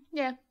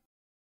 Yeah.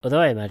 Although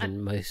I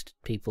imagine most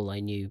people I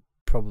knew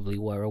probably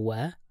were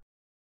aware.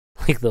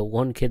 Like the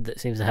one kid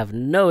that seems to have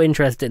no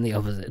interest in the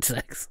opposite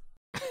sex.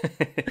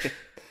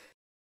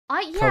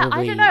 I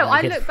don't know.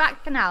 I look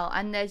back now,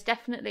 and there's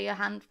definitely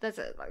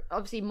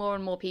obviously more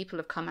and more people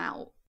have come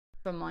out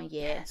from my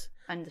year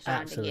and the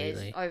surrounding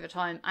years over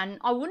time, and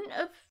I wouldn't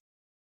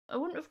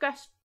have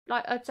guessed.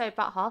 Like, I'd say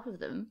about half of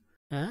them.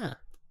 Ah.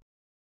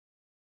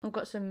 I've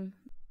got some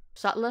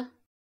subtler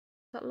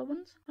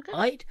ones, I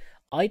guess.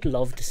 I'd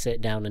love to sit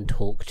down and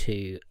talk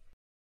to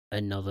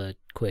another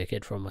queer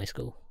kid from my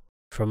school.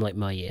 From, like,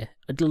 my year.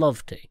 I'd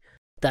love to.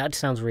 That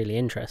sounds really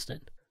interesting.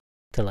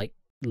 To, like,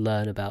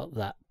 learn about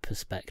that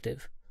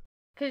perspective.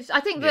 Because I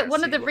think that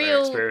one of the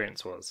real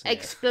experience was,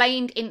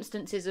 explained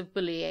instances of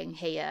bullying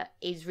here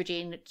is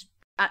Regina...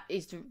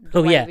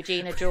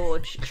 Regina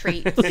George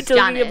treats We're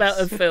talking about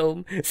a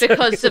film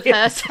because of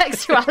her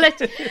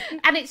sexuality,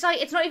 and it's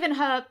like it's not even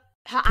her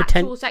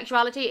actual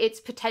sexuality; it's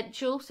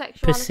potential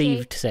sexuality,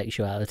 perceived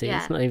sexuality.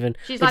 Yeah. It's not even.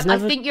 She's like, I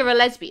think you're a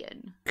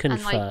lesbian.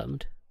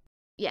 Confirmed.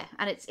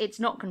 And it's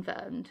not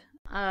confirmed.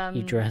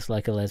 You dress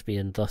like a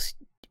lesbian, thus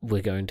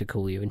we're going to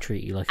call you and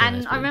treat you like a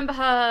lesbian. And I remember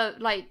her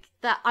like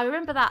that. I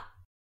remember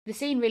the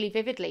scene really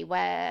vividly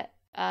where.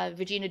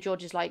 Regina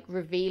George is like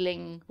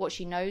revealing what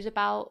she knows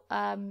about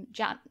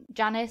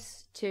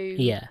Janice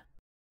to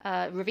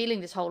revealing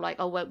this whole like,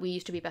 oh, well, we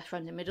used to be best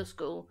friends in middle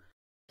school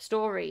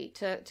story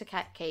to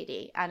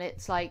Katie, and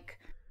it's like,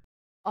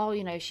 oh,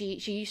 you know, she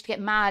used to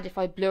get mad if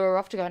I blew her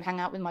off to go and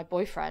hang out with my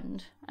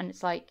boyfriend, and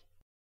it's like,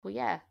 well,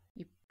 yeah,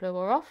 you blew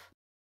her off,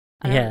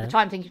 and at the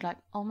time thinking like,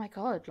 oh my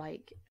god,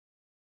 like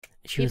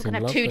people can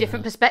have two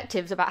different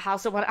perspectives about how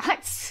someone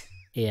acts.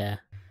 Yeah,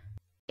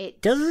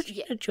 does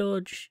Regina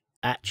George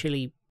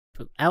actually,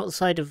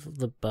 outside of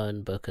the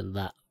burn book and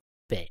that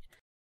bit,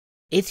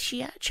 is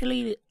she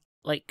actually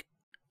like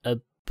a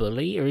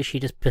bully, or is she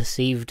just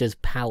perceived as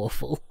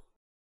powerful?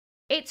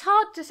 It's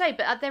hard to say,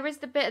 but there is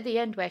the bit at the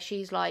end where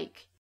she's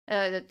like,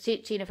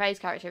 Tina Fey's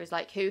character is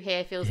like, who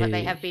here feels like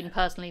they have been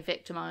personally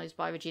victimised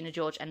by Regina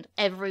George, and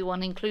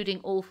everyone, including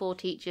all 4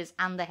 teachers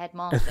and the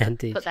headmaster,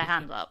 put their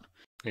hands up.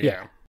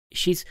 Yeah.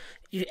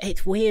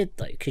 It's weird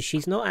though, because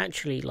she's not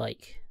actually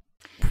like...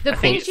 The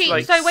thing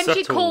when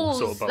she calls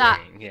sort of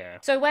bullying,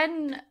 that, so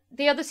when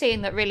the other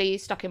scene that really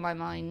stuck in my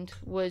mind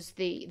was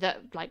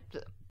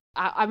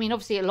I mean,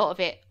 obviously a lot of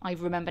it I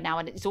remember now,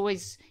 and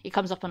it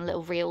comes up on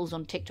little reels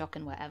on TikTok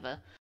and whatever.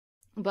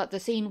 But the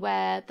scene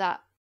where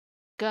that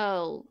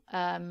girl,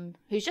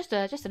 who's just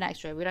an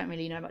extra, we don't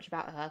really know much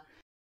about her,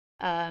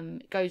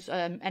 goes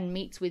and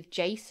meets with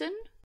Jason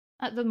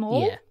at the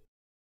mall,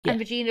 and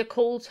Regina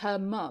calls her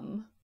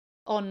mum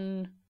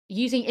on.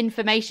 Using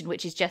information,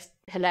 which is just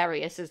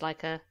hilarious, as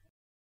like a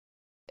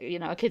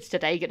kids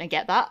today gonna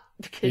get that,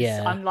 because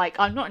I'm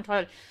not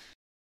entirely.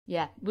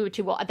 Yeah, we were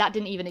too. That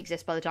didn't even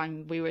exist by the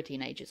time we were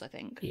teenagers, I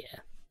think. Yeah,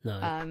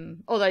 no.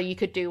 Although you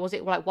could do, was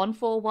it like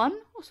 141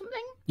 or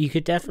something? You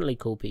could definitely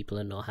call people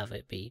and not have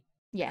it be.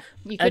 Yeah,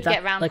 you could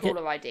get around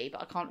caller ID,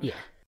 but I can't.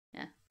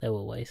 Yeah, there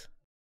were ways.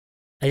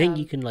 I think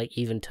you can like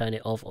even turn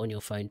it off on your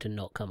phone to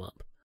not come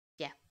up.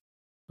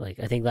 Like,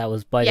 I think that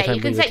was by the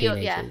time we were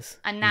teenagers.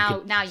 And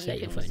now you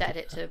can set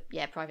it to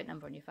private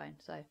number on your phone.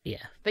 So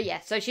but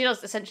so she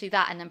does essentially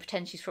that, and then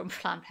pretends she's from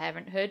Planned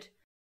Parenthood.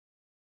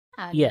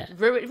 And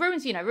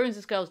ruins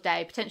this girl's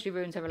day, potentially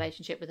ruins her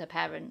relationship with her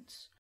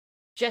parents.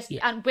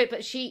 But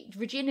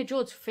Regina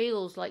George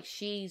feels like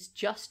she's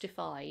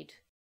justified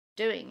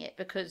doing it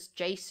because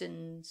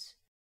Jason's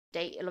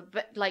date,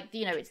 like,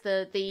 you know, it's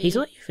the He's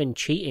not even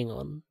cheating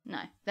on.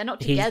 No, they're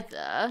not He's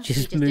together. Just He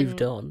just moved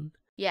didn't- on.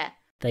 Yeah.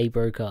 They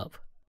broke up.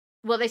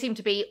 Well, they seem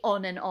to be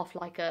on and off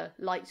like a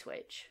light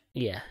switch.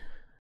 Yeah.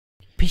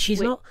 But she's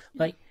Wait. not,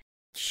 like,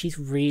 she's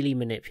really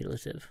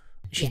manipulative.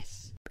 She's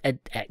Yes. an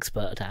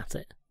expert at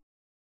it.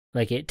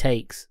 Like, it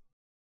takes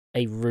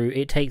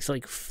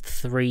like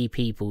 3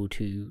 people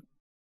to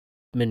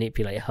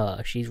manipulate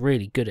her. She's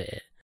really good at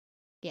it.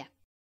 Yeah.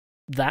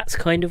 That's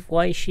kind of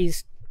why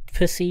she's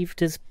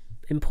perceived as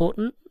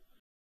important,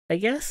 I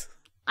guess.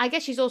 I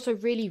guess she's also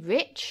really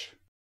rich,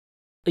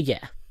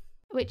 Yeah.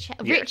 which Yeah,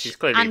 rich she's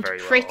clearly and very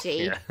well off,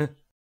 pretty. yeah.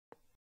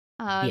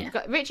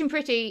 Yeah. Rich and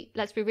pretty,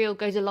 let's be real,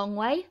 goes a long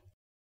way.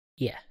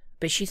 Yeah.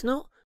 But she's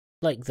not,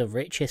 like, the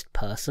richest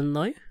person,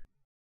 though.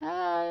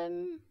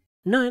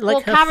 No, like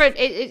Well, her... Karen,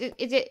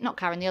 is it not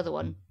Karen, the other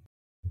one?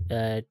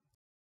 I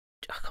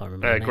can't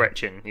remember her name.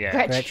 Gretchen, yeah.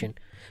 Gretchen.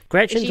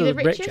 Gretchen's Is she the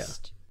richer.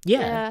 richest?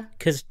 Yeah,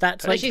 because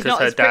that's But like... she's Because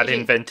not her as dad pretty.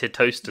 invented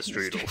toaster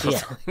strudels. or Yeah.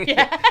 something.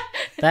 Yeah.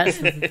 That's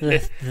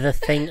the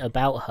thing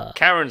about her.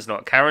 Karen's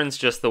not. Karen's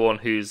just the one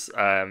who's,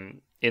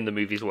 in the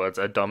movie's words,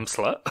 a dumb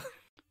slut.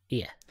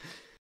 Yeah.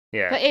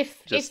 Yeah. But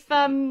if just-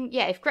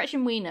 if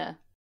Gretchen Wiener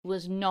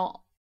was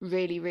not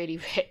really, really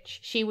rich,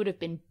 she would have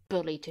been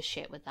bullied to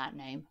shit with that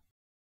name.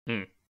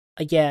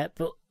 Yeah,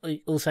 but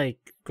also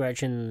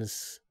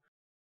Gretchen's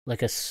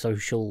like a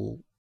social...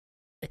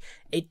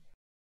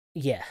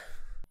 Yeah.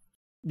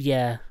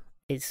 Yeah.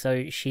 It's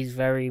so... She's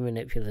very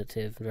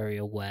manipulative, very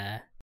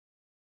aware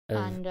of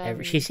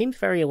And, She seems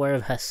very aware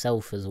of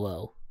herself as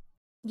well.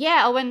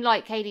 Yeah, or when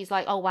like Katie's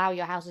like, "Oh wow,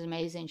 your house is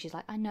amazing," she's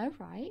like, "I know,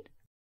 right?"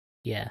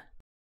 Yeah.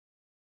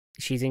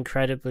 She's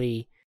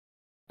incredibly...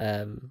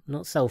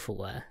 not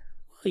self-aware.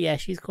 Well, yeah,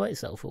 she's quite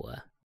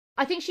self-aware.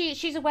 I think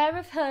she's aware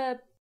of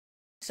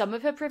some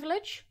of her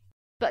privilege,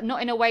 but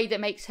not in a way that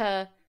makes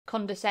her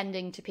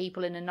condescending to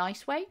people in a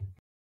nice way.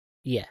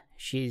 Yeah,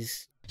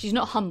 she's She's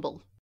not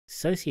humble.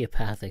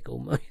 sociopathic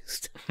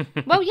almost.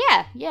 Well,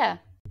 yeah. Yeah.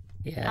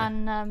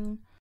 And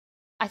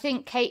I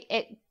think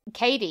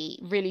Katie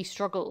really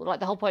struggled. Like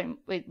the whole point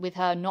with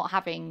her not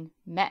having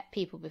met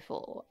people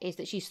before is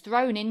that she's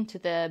thrown into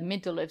the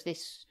middle of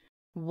this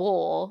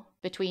war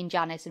between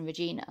Janice and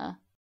Regina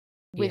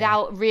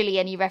without really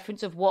any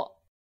reference of what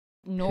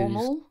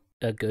normal.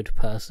 A good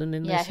person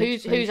in this Yeah,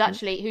 who's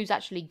situation. who's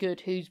actually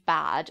good, who's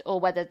bad, or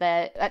whether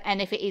they're, and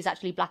if it is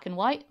actually black and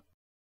white,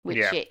 which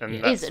yeah, it and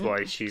isn't. that's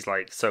why she's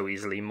like so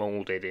easily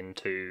molded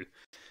into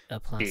a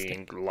plastic.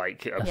 being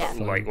like Yeah.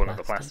 like one of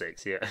the Plastic.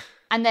 plastics. Yeah.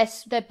 And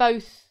they're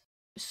both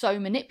so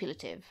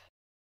manipulative.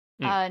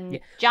 Mm. And Yeah.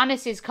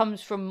 Janice's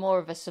comes from more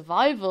of a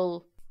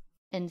survival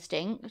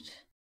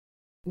instinct.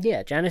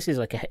 Yeah, Janice is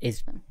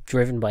is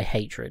driven by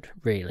hatred,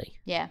 really.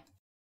 Yeah.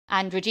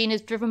 And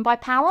Regina's driven by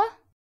power.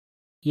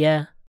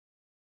 Yeah.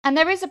 And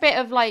there is a bit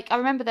of like, I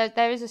remember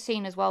there is a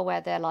scene as well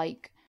where they're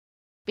like,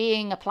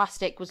 being a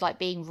plastic was like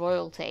being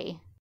royalty.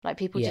 Like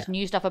people just Yeah.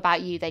 knew stuff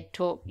about you. They'd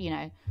talk,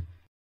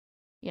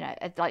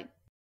 like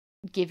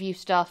give you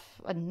stuff.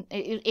 And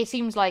it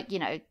seems like,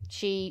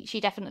 she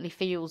definitely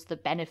feels the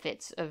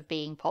benefits of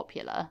being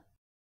popular.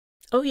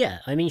 Oh yeah,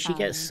 I mean she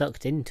gets Um,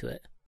 sucked into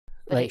it.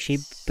 but Like she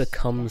it's-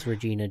 becomes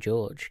Regina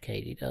George,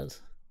 Katie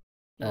does.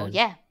 Well, And-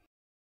 yeah.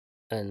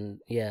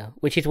 And yeah,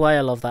 which is why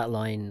I love that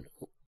line,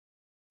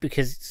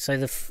 because so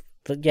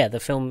the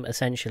film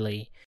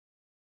essentially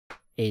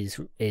is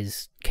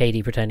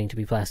Katie pretending to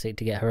be plastic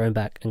to get her own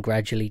back and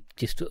gradually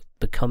just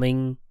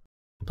becoming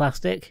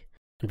plastic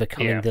and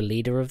becoming Yeah. the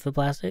leader of the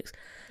plastics.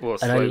 Well,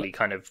 And I- slowly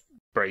kind of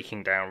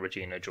breaking down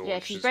Regina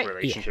George's she's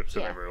relationships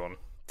with yeah. everyone.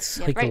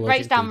 Yeah,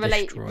 breaks down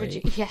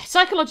Psychologically destroying.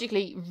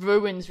 psychologically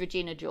ruins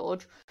Regina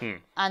George, Hmm.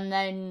 and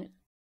then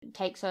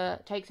takes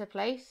her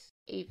place,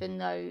 even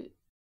though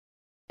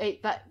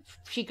but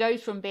she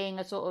goes from being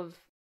a sort of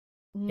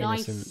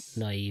nice, Innocent,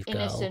 naive girl.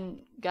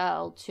 innocent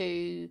girl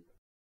to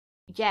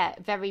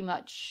very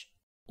much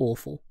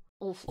Awful.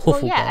 awful. Awful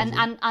Well, yeah,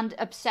 person. and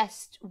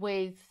obsessed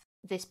with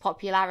this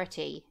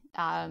popularity,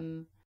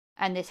 and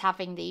this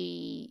having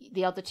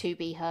the other two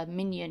be her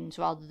minions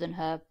rather than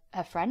her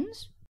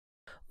friends.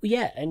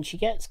 Yeah, and she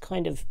gets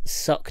kind of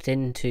sucked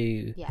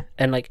into Yeah.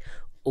 and like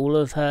all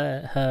of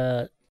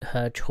her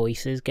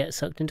choices get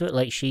sucked into it.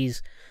 Like she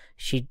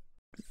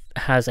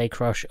has a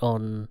crush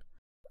on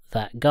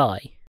that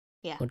guy.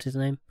 Yeah. What's his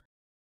name?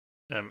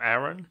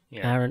 Aaron?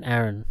 Yeah.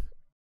 Aaron.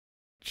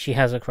 She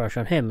has a crush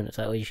on him, and it's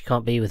like, well, she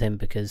can't be with him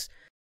because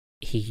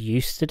he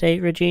used to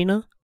date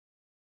Regina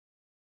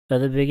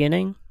at the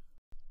beginning.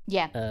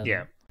 Yeah.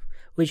 Yeah.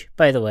 Which,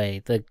 by the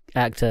way, the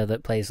actor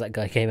that plays that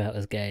guy came out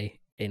as gay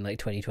in like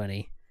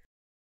 2020.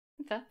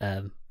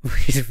 Okay.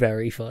 Which is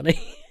very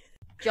funny.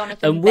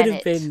 Jonathan And would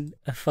Bennett. have been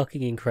a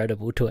fucking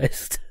incredible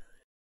twist.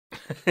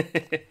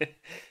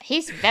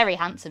 He's very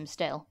handsome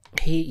still.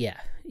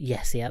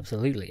 Yes, he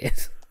absolutely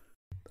is.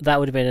 That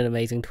would have been an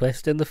amazing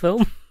twist in the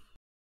film.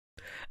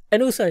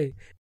 And also,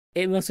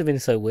 it must have been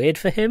so weird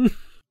for him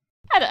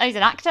I don't know, he's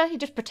an actor. You're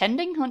just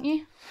pretending, aren't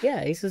you?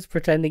 Yeah, he's just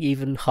pretending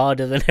even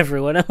harder than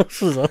everyone else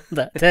was on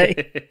that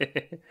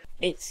day.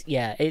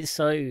 It's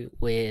so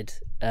weird.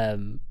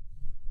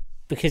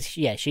 Because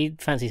she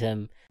fancies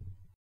him.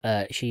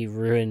 She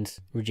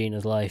ruins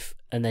Regina's life,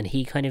 and then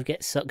he kind of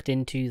gets sucked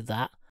into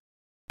that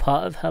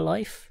part of her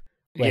life.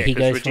 Where he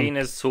goes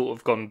Regina's sort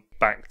of gone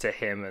back to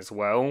him as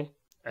well,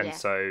 and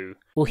so.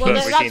 Well,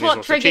 that's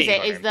what triggers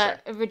it. Is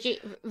that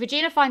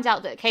Regina finds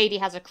out that Cady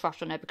has a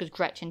crush on her because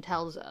Gretchen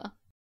tells her.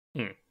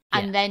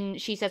 And then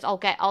she says,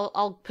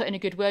 I'll put in a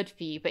good word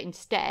for you, but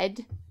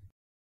instead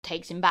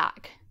takes him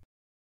back.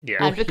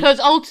 Yeah. And because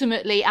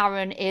ultimately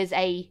Aaron is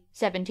a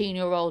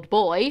 17-year-old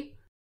boy,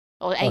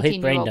 or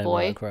 18-year-old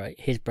boy.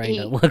 His brain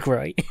don't work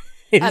right.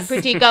 A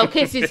pretty girl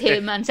kisses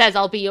him and says,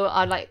 I'll be your,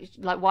 like,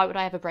 why would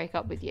I ever break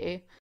up with you?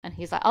 And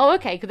he's like, oh,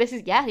 okay, because this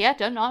is,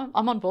 don't know,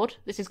 I'm on board.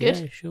 This is good.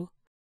 Yeah, sure.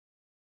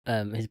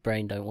 His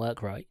brain don't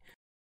work right.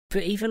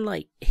 But even,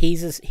 like,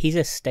 he's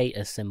a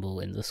status symbol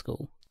in the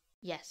school.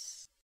 Yes.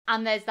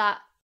 And there's that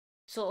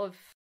sort of,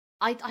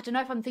 I don't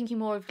know if I'm thinking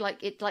more of like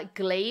it's like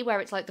Glee, where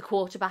it's like the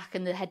quarterback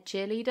and the head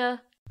cheerleader,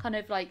 kind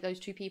of like those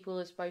two people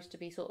are supposed to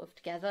be sort of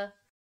together.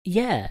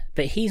 Yeah,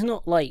 but he's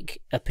not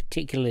like a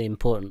particularly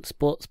important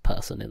sports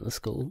person in the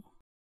school.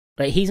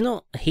 Like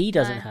he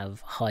doesn't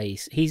have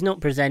he's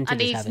not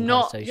presented as having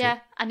high social. Yeah,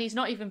 and he's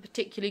not even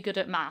particularly good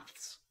at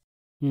maths.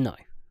 No.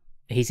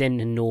 He's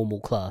in a normal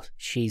class.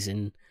 She's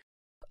in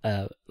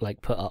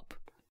like put up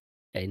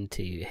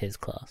into his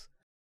class.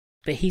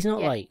 But he's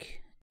not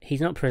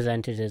he's not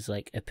presented as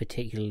like a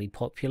particularly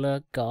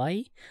popular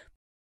guy.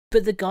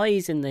 But the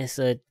guys in this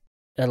are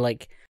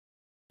like,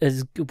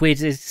 as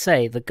weird as to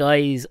say, the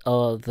guys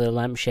are the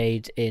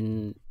lampshade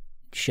in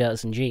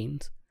shirts and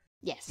jeans.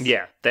 Yes.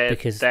 Yeah, they're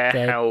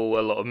how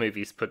a lot of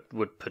movies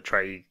would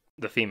portray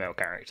the female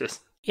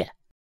characters. Yeah.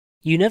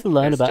 You never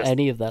learn about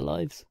any of their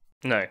lives.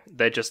 No,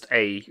 they're just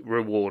a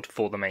reward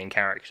for the main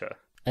character.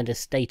 And a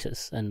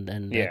status and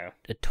a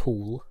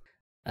tool.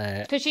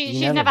 Because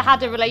she's never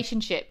had a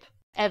relationship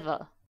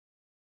ever.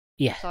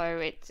 Yeah.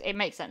 So it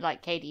makes sense.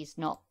 Like Cady's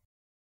not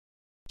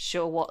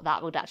sure what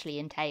that would actually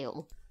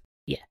entail.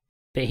 Yeah,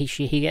 but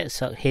he gets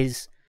sucked.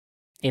 His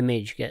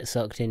image gets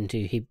sucked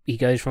into. He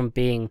goes from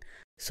being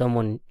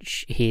someone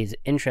she's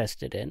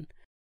interested in,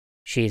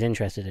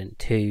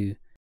 to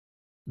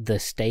the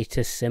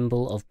status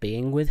symbol of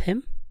being with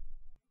him.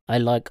 I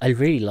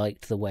really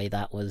liked the way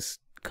that was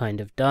kind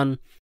of done.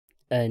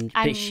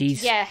 But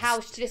she's how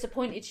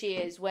disappointed she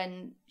is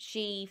when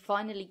she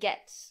finally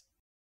gets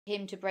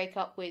him to break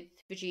up with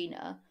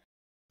Regina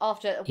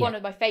after one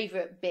of my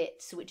favourite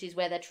bits, which is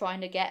where they're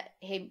trying to get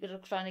Aaron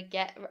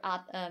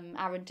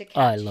to catch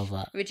I love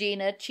that.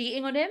 Regina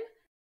cheating on him.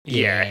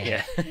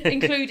 Yeah.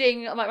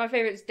 Including my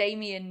favourite is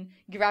Damien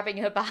grabbing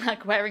her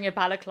bag, wearing a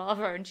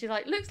balaclava, and she's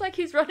like, "Looks like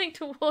he's running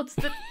towards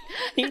the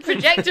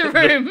projector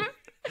room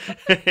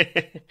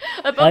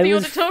above the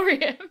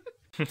auditorium."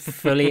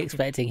 Fully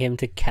expecting him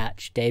to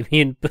catch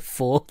Damien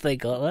before they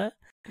got there.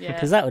 Yeah.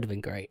 Because that would have been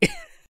great.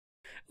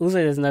 Also,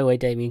 there's no way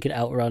Damien could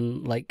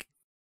outrun, like,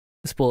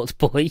 Sports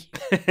Boy.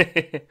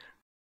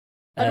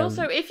 And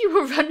also, if you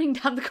were running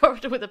down the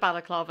corridor with a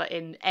balaclava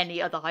in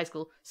any other high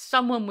school,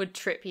 someone would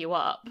trip you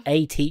up.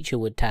 A teacher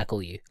would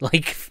tackle you.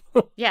 Like,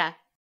 yeah.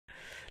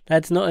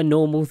 That's not a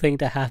normal thing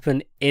to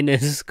happen in a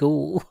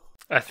school.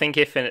 I think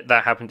if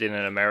that happened in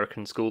an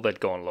American school, they'd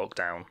go on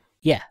lockdown.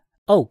 Yeah.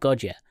 Oh,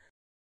 God, yeah.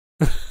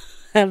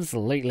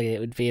 Absolutely, it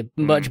would be a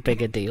much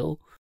bigger deal.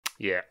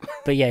 Yeah.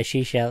 But yeah,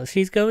 she shouts,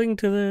 she's going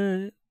to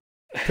the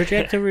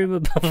projector room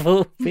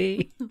above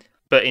B.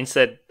 But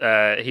instead,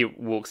 he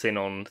walks in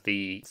on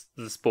the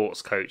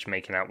sports coach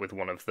making out with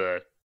one of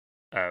the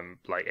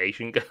like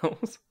Asian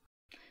girls.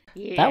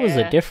 Yeah. That was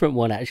a different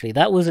one, actually.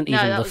 That wasn't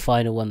even the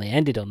final one they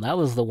ended on. That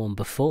was the one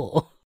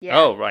before. Yeah.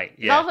 Oh right,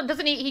 yeah.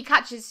 Doesn't he? He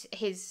catches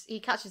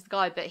the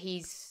guy, but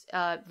he's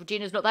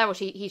Regina's not there, or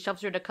he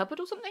shoves her in a cupboard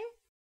or something.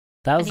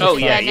 That was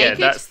yeah.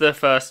 That's the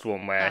first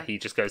one where he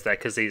just goes there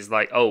because he's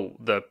like, oh,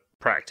 the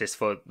practice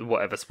for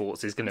whatever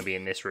sports is going to be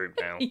in this room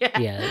now.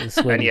 Yeah,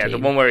 the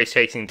one where he's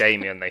chasing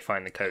Damien, they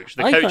find the coach.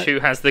 The coach who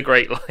has the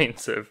great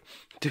lines of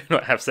 "Do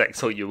not have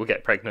sex, or you will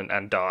get pregnant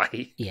and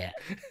die." Yeah,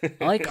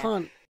 I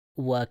can't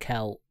work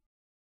out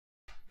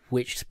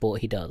which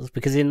sport he does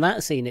because in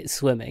that scene it's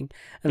swimming,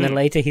 and then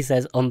later he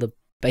says on the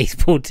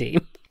baseball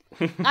team.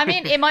 I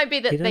mean, it might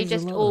be that they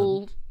just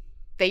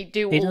they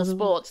do all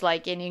sports,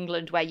 like in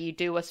England, where you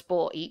do a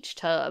sport each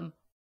term.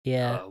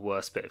 Yeah.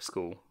 Worst bit of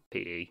school,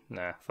 PE.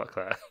 Nah, fuck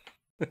that.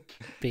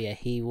 But yeah,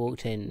 he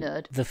walked in.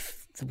 Nerd.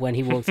 When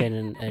he walked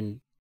in and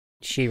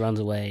she runs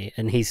away,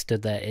 and he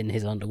stood there in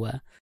his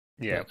underwear.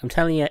 Yeah. Look, I'm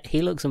telling you,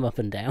 he looks him up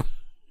and down.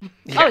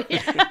 Oh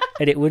yeah.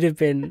 And it would have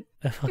been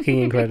a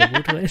fucking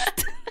incredible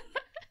twist.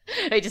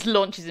 He just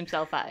launches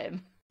himself at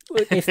him.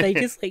 If they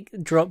just like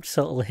dropped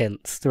subtle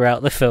hints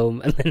throughout the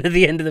film, and then at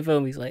the end of the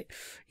film, he's like,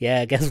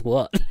 "Yeah, guess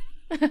what."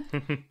 What?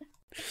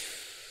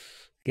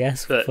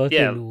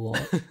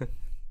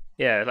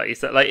 Yeah, like you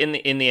said, like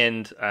in the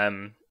end,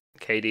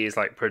 Cady is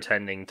like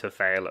pretending to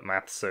fail at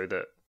maths so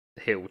that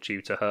he'll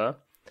tutor her,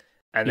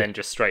 and then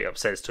just straight up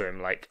says to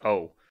him like,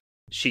 "Oh,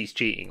 she's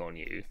cheating on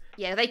you."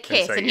 Yeah, they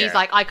kiss, so, and he's yeah.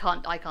 like, I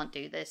can't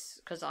do this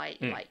because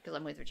because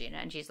I'm with Regina,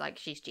 and she's like,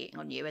 she's cheating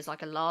on you as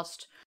like a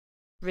last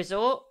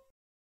resort.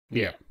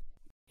 Yeah.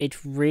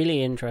 It's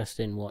really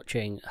interesting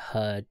watching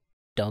her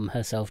dumb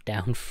herself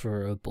down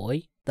for a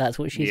boy. That's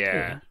what she's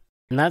doing.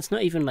 And that's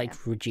not even like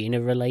Regina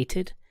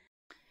related.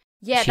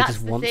 Yeah, She that's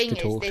just the wants thing. to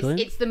talk Is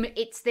to him.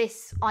 it's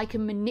this. I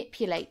can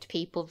manipulate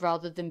people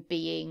rather than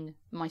being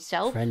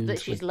myself. Friends that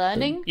she's with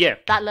learning. them. Yeah.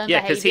 That learned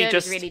Yeah, 'cause he behavior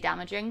just- is really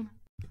damaging.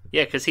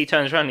 Yeah, because he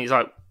turns around and he's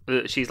like,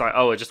 she's like,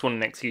 "Oh, I just want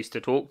an excuse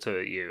to talk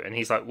to you," and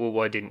he's like, "Well,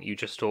 why didn't you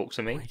just talk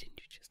to me?" Why didn't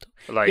you just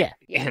talk? Like, Yeah.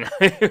 you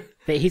know.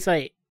 But he's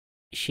like,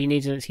 she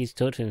needs an excuse to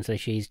talk to him, so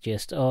she's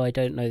just, oh, I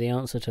don't know the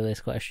answer to this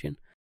question.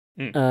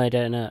 Mm. Oh, I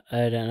don't know.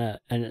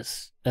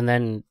 And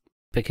then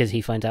because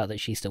he finds out that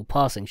she's still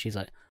passing, she's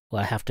like,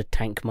 well, I have to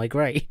tank my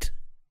grade.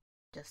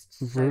 Just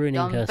so Ruining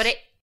dumb. her But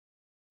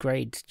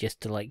grades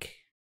just to like,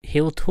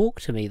 he'll talk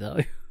to me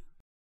though.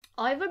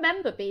 I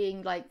remember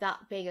being like that,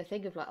 being a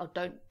thing of like, oh,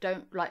 don't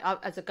like.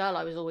 As a girl,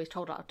 I was always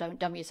told like, oh, don't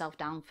dumb yourself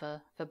down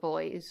for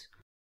boys.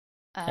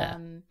 Yeah.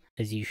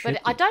 As you should.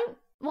 But I don't.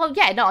 Well,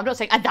 yeah, no, I'm not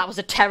saying, and that was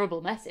a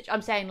terrible message.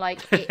 I'm saying like,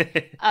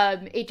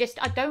 it just,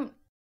 I don't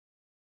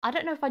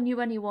know if I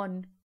knew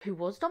anyone who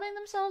was dumbing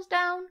themselves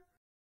down.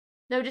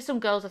 There were just some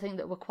girls I think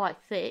that were quite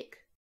thick.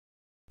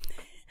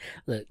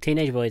 Look,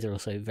 teenage boys are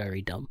also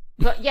very dumb.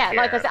 But yeah,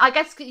 like I Yeah. said, I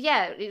guess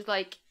yeah, it was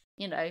like,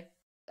 you know,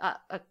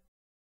 a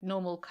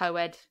normal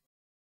co-ed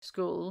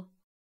school,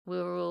 we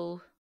were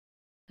all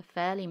a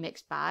fairly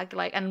mixed bag.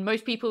 Like, and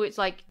most people, it's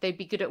like they'd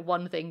be good at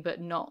one thing but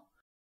not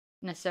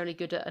necessarily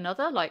good at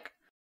another. Like,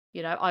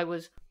 you know, I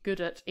was good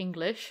at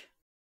English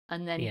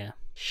and then Yeah.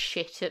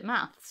 shit at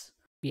maths.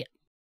 Yeah.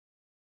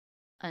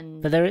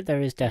 And But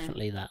there is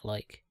definitely that,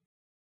 like,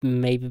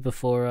 maybe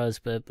before us,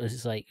 but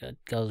it's like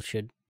girls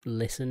should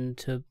listen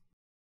to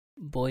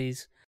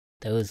boys.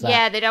 There was that.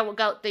 yeah, they don't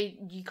go.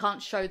 You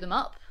can't show them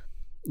up.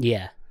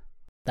 Yeah.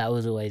 That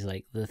was always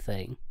like the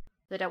thing.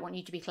 They don't want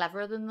you to be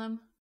cleverer than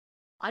them.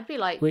 I'd be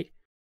like Which,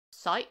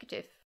 psyched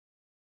if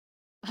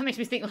that makes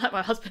me think like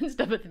my husband's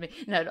dumber than me.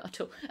 No, not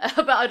at all.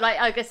 But I'd like,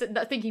 I guess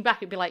thinking back,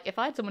 it'd be like if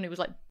I had someone who was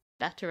like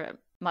better at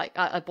my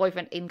a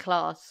boyfriend in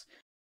class,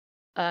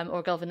 or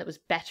a girlfriend that was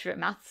better at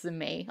maths than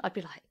me, I'd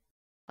be like,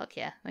 fuck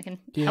yeah, they can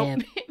Yeah,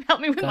 help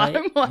me with my guy-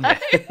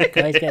 homework.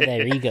 guys get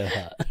their ego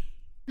hurt.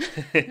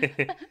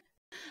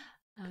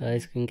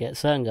 Guys can get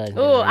certain guys.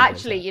 Oh,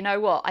 actually, you know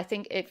what? I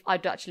think if I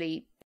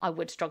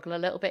would struggle a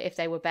little bit if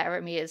they were better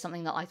at me at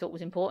something that I thought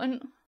was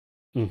important.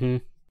 Mm-hmm.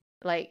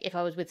 Like if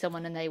I was with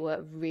someone and they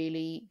were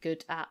really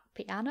good at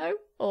piano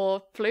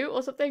or flute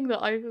or something that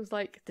I was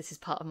like, this is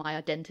part of my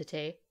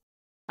identity,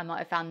 I might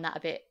have found that a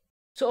bit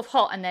sort of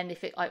hot. And then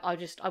if I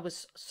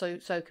was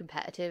so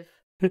competitive.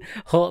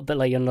 Hot, but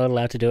like you're not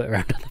allowed to do it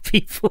around other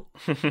people.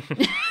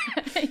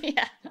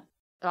 Yeah.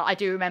 I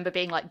do remember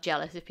being like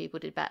jealous if people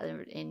did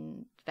better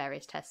in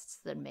various tests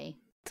than me.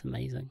 It's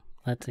amazing.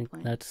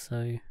 That's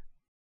so.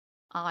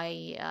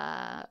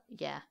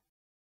 Yeah.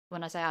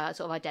 When I say I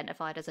sort of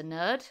identified as a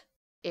nerd,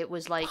 it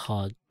was like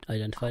Hard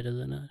identified as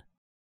a nerd.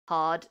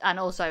 hard, and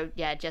also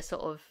just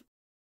sort of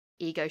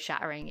ego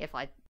shattering if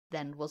I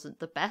then wasn't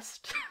the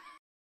best.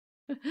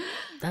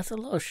 That's a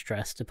lot of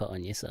stress to put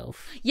on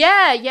yourself.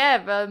 Yeah.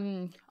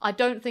 I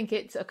don't think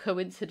it's a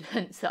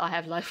coincidence that I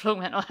have lifelong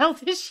mental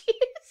health issues.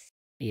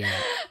 Yeah.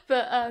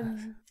 But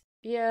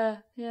yeah,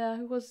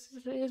 it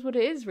is what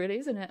it is, really,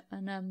 isn't it?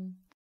 And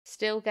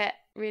still get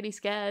really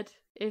scared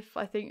if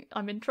I think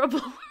I'm in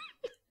trouble.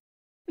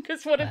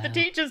 Because what if the Wow.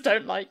 teachers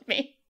don't like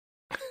me?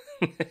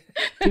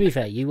 To be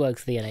fair, you work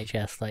for the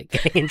NHS, like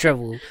getting in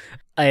trouble.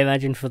 I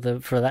imagine for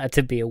that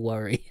to be a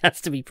worry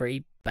has to be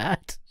pretty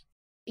bad.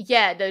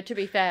 Yeah, no, to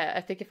be fair,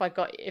 I think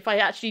if I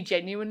actually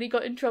genuinely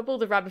got in trouble,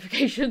 the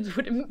ramifications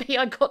wouldn't be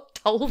I got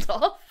told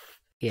off.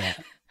 Yeah.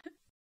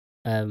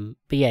 But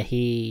yeah,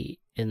 he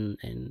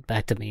in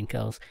Back to Mean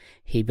Girls,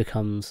 he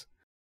becomes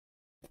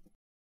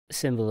a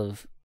symbol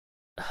of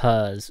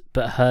hers,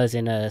 but hers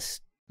in a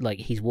like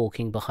he's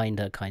walking behind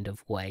her kind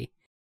of way.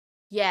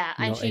 Yeah,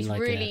 and Not in, she's like,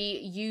 really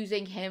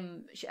using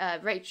him.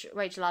 Rachel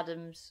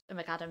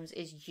McAdams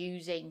is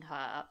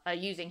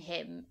using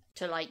him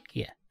to like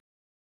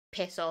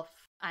piss off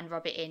and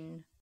rub it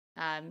in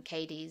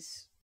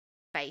Katie's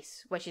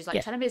face, where she's like,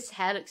 Yeah. tell him his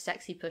hair looks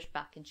sexy pushed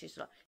back, and she's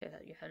like, yeah,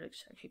 your hair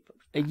looks sexy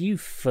pushed back. You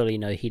fully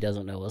know he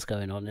doesn't know what's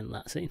going on in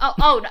that scene.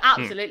 Oh, no,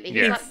 absolutely.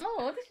 He's Yeah. like,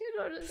 oh,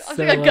 I So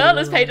think a girl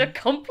has paid a unaware.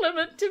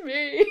 compliment to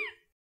me.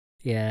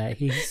 Yeah,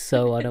 he's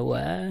so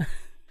unaware.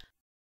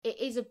 It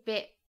is a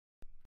bit.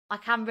 I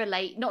can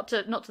relate, not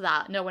to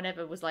that. No one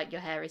ever was like,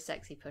 your hair is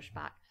sexy pushed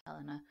back,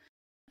 Helena.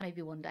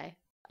 Maybe one day.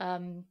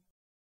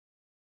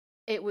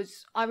 It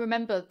was. I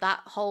remember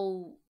that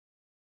whole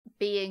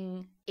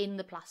being in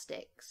the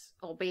plastics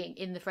or being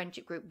in the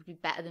friendship group would be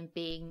better than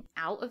being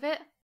out of it.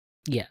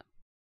 Yeah.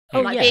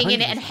 Like yeah, being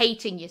in it and 100%.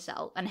 hating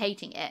yourself and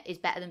hating it is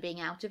better than being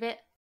out of it.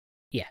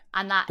 Yeah.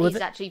 And that Well, is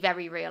actually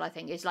very real, I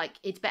think. It's like,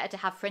 it's better to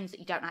have friends that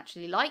you don't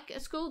actually like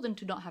at school than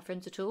to not have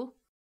friends at all.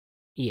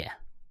 Yeah.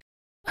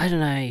 I don't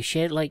know.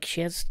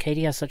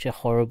 Katie has such a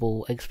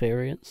horrible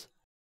experience.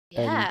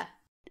 Yeah.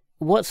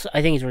 What's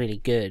I think is really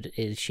good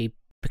is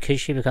because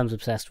she becomes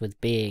obsessed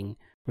with being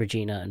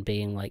Regina and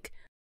being like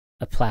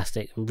a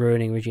plastic and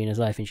ruining Regina's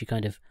life, and she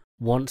kind of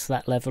wants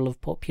that level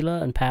of popular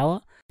and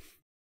power.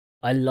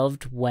 I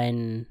loved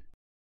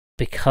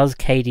because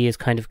Katie has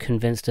kind of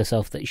convinced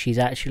herself that she's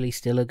actually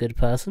still a good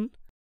person.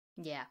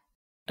 Yeah.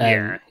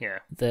 Yeah.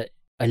 That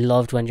I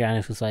loved when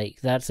Janice was like,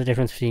 "That's the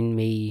difference between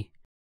me."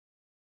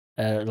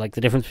 Like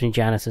the difference between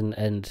Janice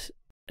and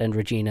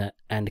Regina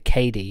and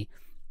Katie.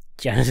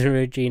 Janice and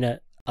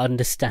Regina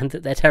understand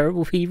that they're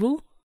terrible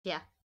people. Yeah.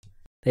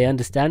 They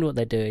understand what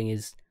they're doing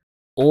is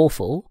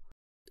awful.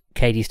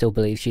 Katie still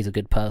believes she's a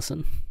good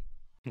person.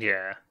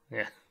 Yeah.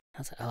 I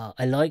was like,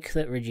 I like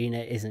that Regina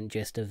isn't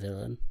just a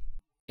villain.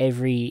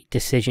 Every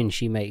decision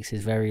she makes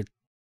is very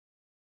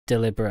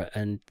deliberate,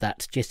 and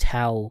that's just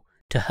how,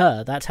 to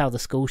her, that's how the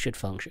school should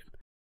function.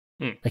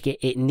 Like,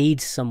 it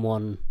needs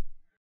someone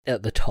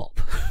at the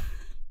top.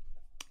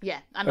 Yeah,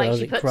 and like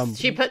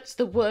she puts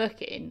the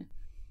work in.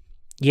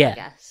 Yeah. I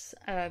guess.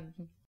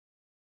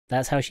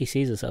 That's how she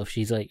sees herself.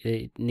 She's like,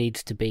 it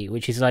needs to be,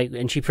 which is like,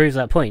 and she proves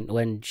that point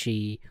when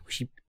she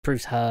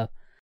proves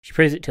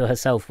it to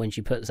herself when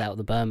she puts out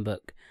the burn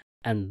book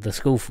and the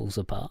school falls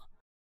apart.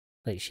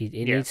 Like she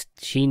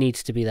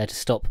needs to be there to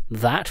stop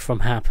that from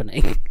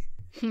happening.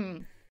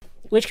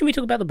 Which, can we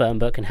talk about the burn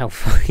book and how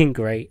fucking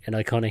great and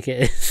iconic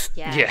it is?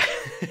 Yeah.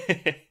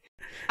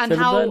 And so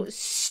how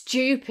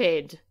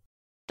stupid.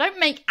 Don't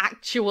make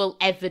actual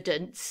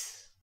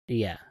evidence.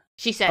 Yeah.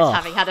 She says,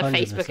 having had a 100%.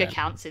 Facebook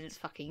account since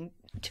fucking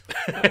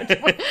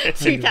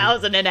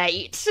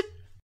 2008.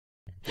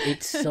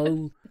 It's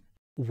so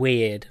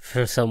weird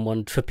for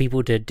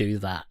people to do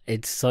that.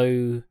 It's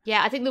so...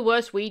 Yeah, I think the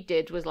worst we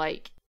did was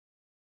like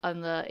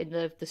in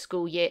the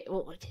school year...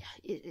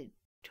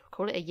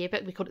 call it a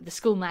yearbook? We called it the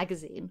school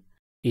magazine.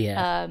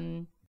 Yeah.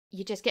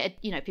 You just get,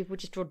 people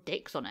just draw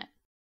dicks on it.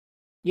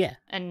 Yeah.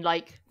 And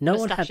like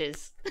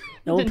mustaches.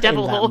 No one and put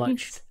devil that horns.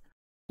 Much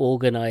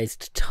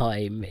organised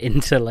time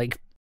into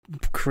like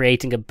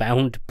creating a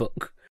bound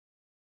book.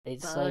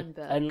 It's Burn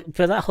book. And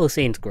but that whole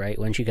scene's great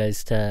when she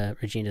goes to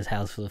Regina's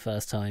house for the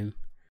first time.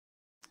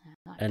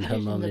 And her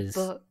mum is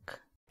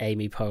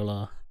Amy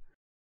Poehler.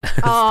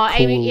 Oh,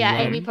 cool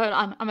Amy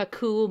Poehler. I'm a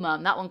cool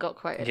mum. That one got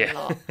quoted a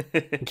lot.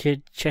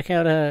 Check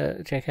out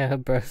her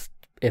breast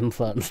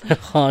implants. They're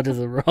hard as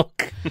a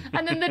rock.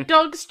 And then the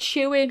dog's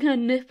chewing her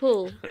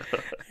nipple.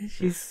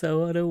 She's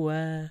so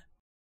unaware.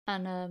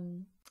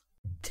 And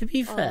to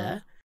be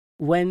fair,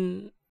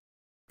 when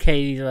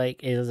Katie's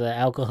like, is there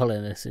alcohol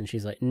in this? And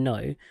she's like,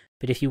 no.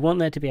 But if you want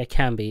there to be, I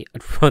can be.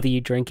 I'd rather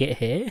you drink it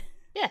here.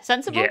 Yeah,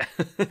 sensible. Yeah.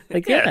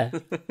 Like, yeah.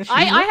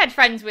 I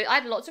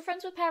had lots of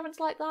friends with parents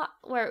like that,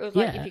 where it was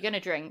like, if you're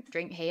going to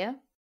drink here.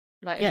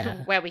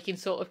 Like, where we can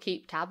sort of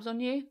keep tabs on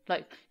you.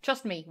 Like,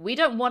 trust me, we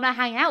don't want to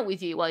hang out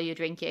with you while you're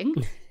drinking.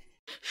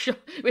 Sure.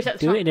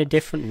 Do it in a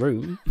different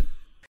room.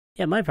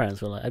 Yeah, my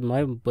parents were like,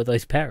 mine were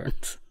those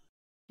parents.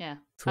 Yeah.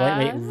 So it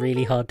made it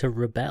really hard to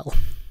rebel.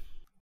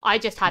 I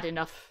just had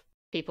enough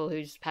people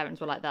whose parents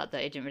were like that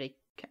it didn't really,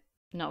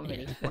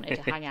 wanted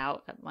to hang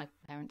out at my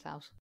parents'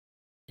 house.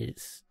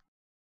 It's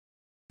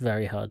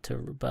very hard to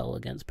rebel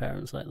against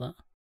parents like that.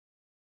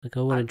 Like,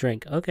 I want to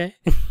drink. Okay.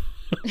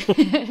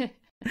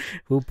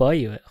 We'll buy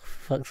you it.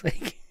 For fuck's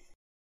sake.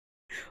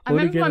 I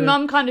remember my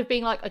mum kind of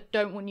being like, I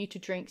don't want you to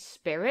drink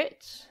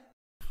spirits.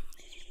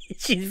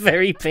 She's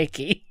very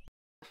picky.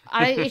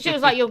 She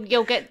was like,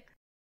 you'll get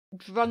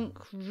drunk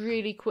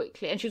really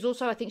quickly. And she was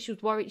also, I think she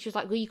was worried. She was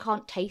like, well, you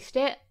can't taste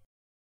it.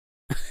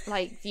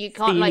 Like, you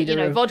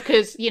can't,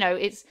 vodka's,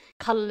 it's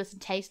colourless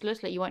and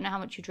tasteless. Like, you won't know how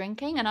much you're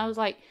drinking. And I was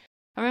like,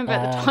 I remember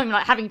at the time,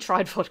 like, having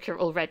tried vodka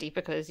already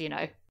because,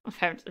 my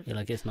parents... You're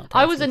like, it's not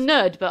tasteless. I was a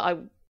nerd, but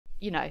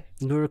You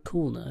were a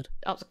cool nerd.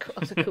 I was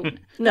a cool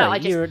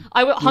nerd.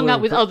 I hung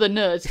out with other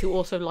nerds who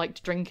also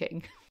liked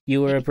drinking.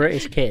 You were a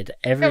British kid.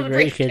 Every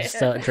British kid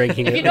started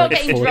drinking if at you're not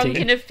like getting 40. drunk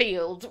in a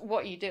field,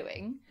 what are you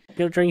doing?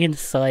 You're drinking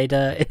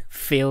cider in a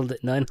field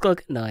at 9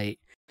 o'clock at night.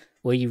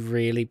 Were you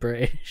really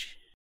British?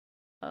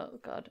 Oh,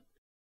 God.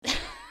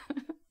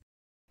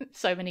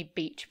 So many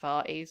beach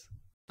parties.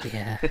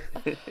 Yeah.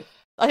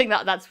 I think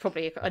that's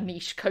probably a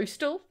niche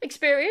coastal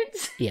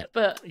experience. Yeah.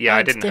 But yeah,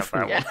 I didn't have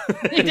that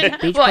one. You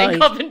didn't have in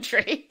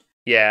Coventry?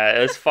 Yeah,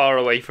 as far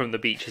away from the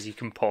beach as you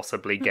can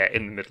possibly get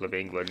in the middle of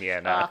England. Yeah,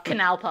 no.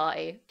 Canal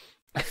party.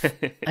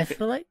 I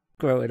feel like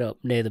growing up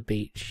near the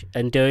beach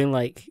and doing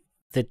like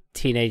the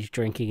teenage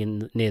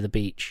drinking near the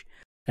beach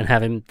and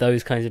having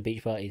those kinds of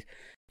beach parties,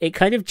 it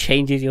kind of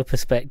changes your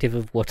perspective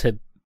of what a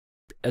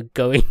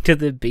going to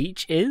the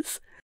beach is.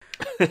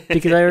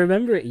 Because I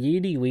remember at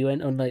uni we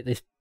went on like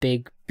this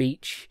big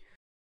beach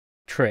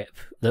trip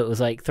that was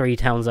like 3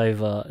 towns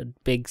over,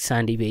 big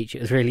sandy beach.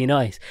 It was really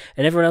nice,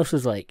 and everyone else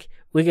was like,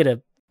 we're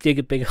gonna dig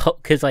a big hole,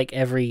 because like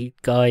every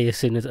guy,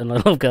 and a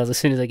lot of girls, as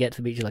soon as they get to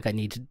the beach, are like, I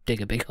need to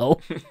dig a big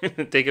hole.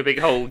 Dig a big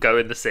hole, go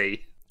in the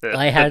sea.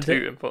 I had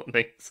 2 important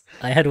things.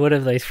 I had one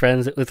of those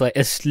friends that was like,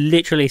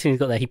 literally as soon as he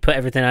got there, he put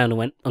everything down and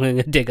went, I'm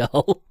gonna dig a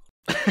hole.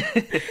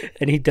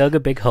 And he dug a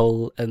big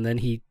hole, and then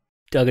he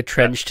dug a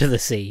trench to the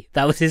sea.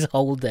 That was his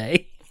whole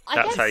day.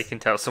 That's how you can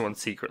tell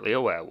someone's secretly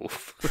a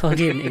werewolf.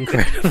 Fucking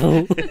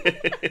incredible.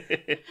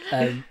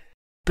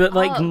 But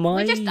like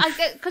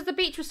because the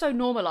beach was so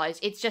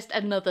normalized, it's just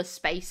another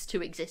space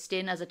to exist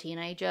in as a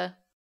teenager.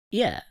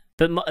 Yeah,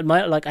 but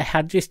my like I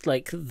had just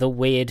like the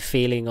weird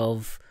feeling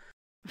of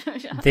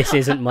this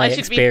isn't my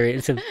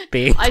experience of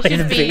being.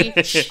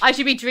 I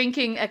should be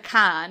drinking a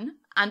can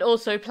and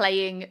also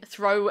playing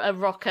throw a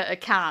rock at a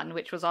can,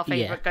 which was our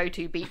favorite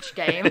go-to beach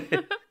game.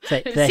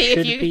 So See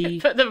if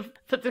you put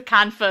the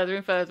can further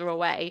and further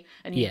away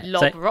and you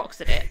lob rocks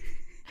at it.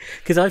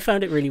 Because I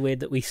found it really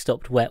weird that we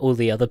stopped where all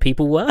the other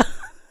people were.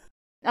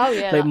 Oh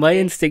yeah. Like my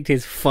instinct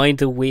is find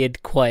a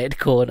weird quiet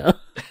corner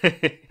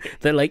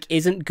that like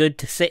isn't good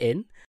to sit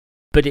in,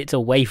 but it's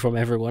away from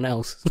everyone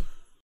else.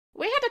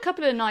 We had a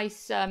couple of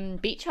nice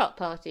beach hut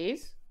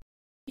parties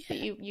that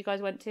you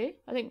guys went to.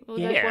 I think there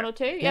was one or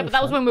two. Yeah, but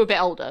that was when we were a bit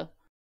older.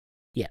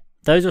 Yeah,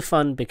 those were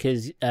fun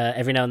because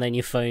every now and then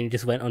your phone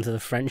just went onto the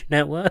French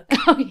network.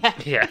 Oh yeah,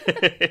 yeah.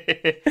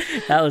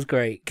 That was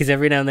great because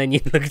every now and then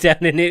you'd look down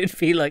and it would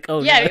be like,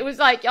 oh yeah, no. It was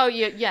like, oh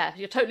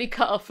you're totally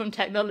cut off from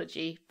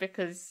technology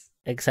because.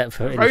 Except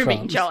for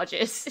roaming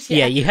charges.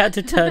 Yeah, you had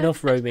to turn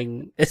off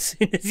roaming as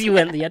soon as you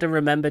went. You had to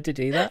remember to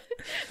do that.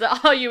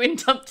 Are you in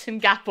Dumpton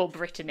Gap or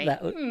Brittany?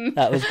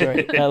 That was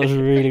great. That was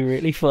really,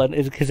 really fun.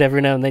 It's because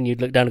every now and then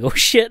you'd look down and go,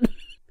 shit,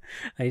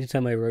 I need to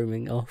turn my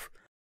roaming off.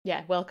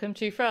 Yeah, welcome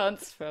to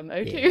France from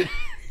O2.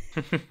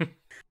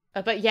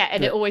 Yeah. But yeah,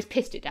 and it always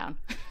pissed it down.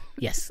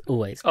 Yes,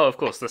 always. Oh, of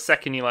course, the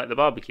second you like the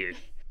barbecue.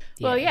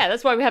 Well, yeah,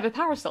 that's why we have a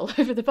parasol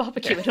over the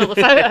barbecue and all the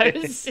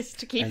photos, is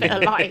to keep it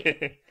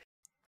alight.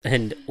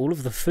 And all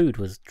of the food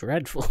was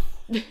dreadful.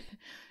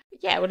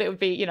 Yeah, well, it would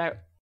be,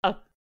 a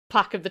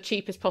pack of the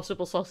cheapest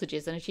possible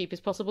sausages and the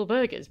cheapest possible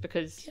burgers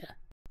because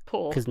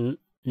poor. Because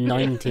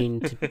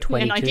 19 to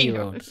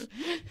 22-year-olds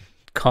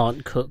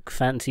can't cook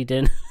fancy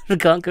dinner.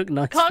 Can't cook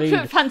nice food. Can't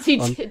cook fancy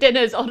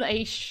dinners on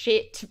a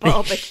shit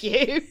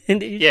barbecue.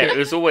 Yeah, it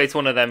was always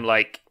one of them,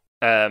 like,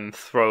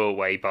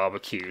 throwaway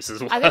barbecues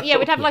as well. I think,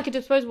 we'd have, like, a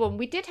disposable one.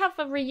 We did have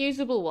a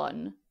reusable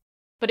one,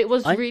 but it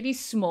was really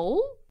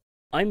small.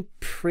 I'm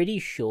pretty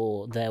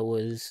sure there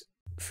was,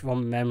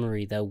 from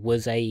memory, there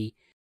was a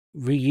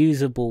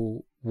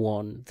reusable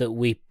one that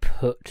we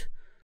put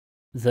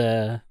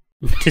the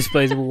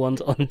disposable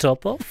ones on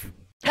top of.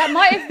 That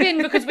might have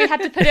been because we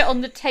had to put it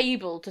on the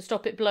table to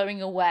stop it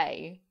blowing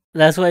away.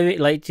 That's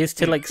why, just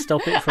to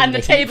stop it from. And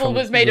the table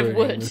was made of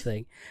wood.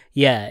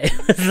 Yeah,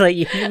 it was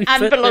like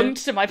and belonged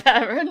to my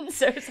parents.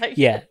 So it's like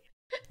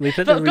we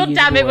put. But god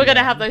damn it, we're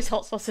gonna have those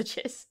hot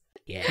sausages.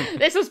 Yeah,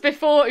 this was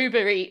before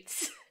Uber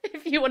Eats.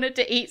 If you wanted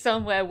to eat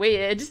somewhere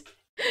weird,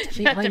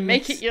 you had to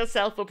make it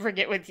yourself or bring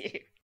it with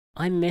you.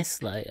 I miss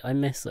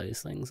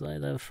those things.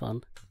 Like they're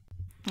fun.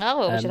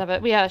 Oh, we should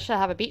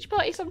have a beach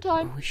party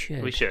sometime. We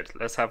should. We should.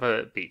 Let's have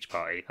a beach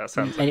party. That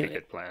sounds like a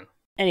good plan.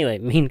 Anyway,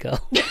 Mean Girl.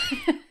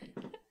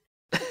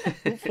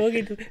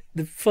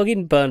 the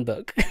fucking burn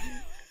book.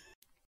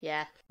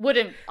 Yeah,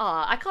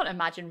 I can't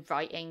imagine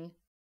writing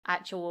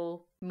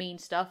actual mean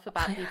stuff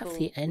about people. I have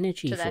the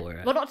energy for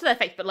it. Well, not to their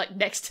face, but like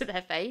next to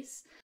their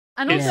face.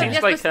 And also,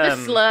 the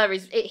slur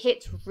it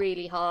hits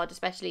really hard,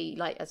 especially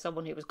like as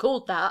someone who was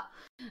called that.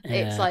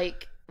 Yeah. It's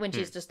like when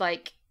she's just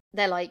like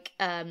they're like,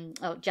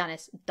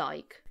 Janice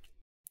Dyke.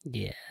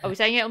 Yeah. Are we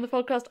saying it on the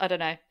podcast? I don't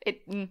know.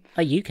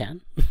 Oh, you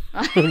can.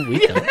 We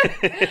can't.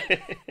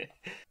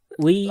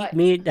 Me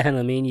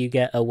and you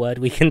get a word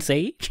we can say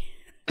each.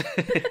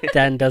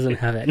 Dan doesn't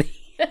have any.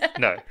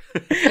 No.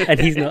 And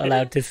he's not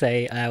allowed to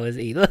say ours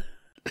either.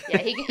 Yeah,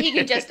 he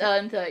can just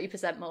earn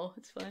 30% more.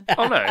 It's fine.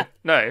 Oh,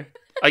 no.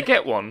 I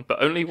get one,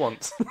 but only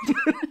once.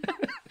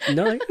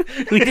 No,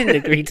 we didn't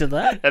agree to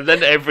that. And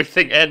then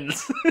everything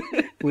ends.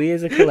 We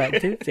as a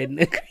collective didn't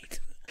agree to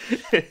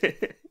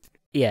that.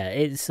 Yeah,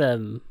 it's,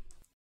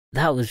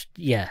 that was,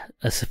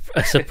 a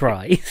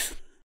surprise.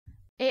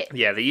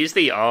 Yeah, they use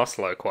the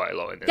arsler quite a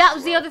lot in this. That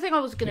was the other thing I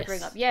was going to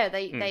bring up. Yeah,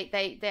 they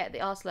the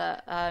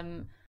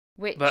arsler,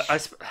 which... But,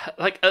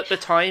 at the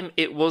time,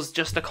 it was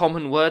just a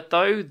common word,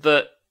 though,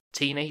 that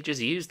teenagers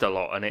used a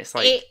lot, and it's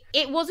like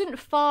it wasn't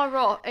far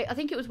off. I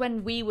think it was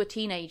when we were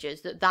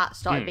teenagers that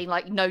started being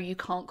like, no, you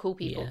can't call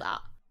people that.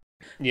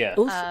 Yeah.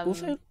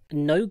 Also,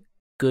 no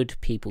good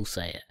people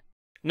say it.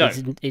 No,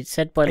 it's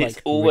said by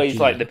it's always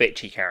Regina. Like the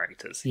bitchy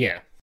characters. Yeah.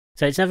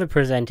 So it's never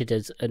presented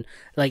as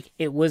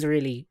it was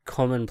really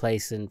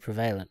commonplace and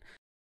prevalent.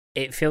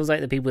 It feels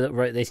like the people that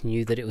wrote this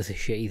knew that it was a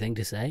shitty thing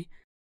to say.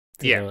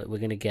 So they're like, we're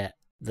gonna get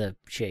the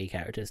shitty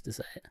characters to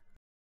say it.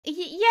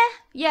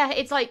 Yeah.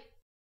 It's like.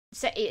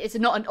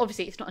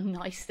 Obviously it's not a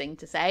nice thing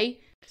to say.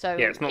 So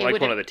yeah, it's not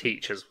like one of the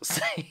teachers was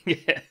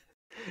saying.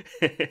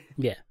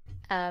 Yeah.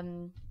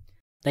 And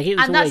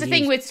that's the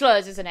thing with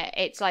slurs, isn't it?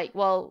 It's like,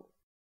 well,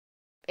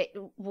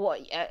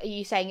 what are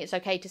you saying? It's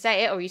okay to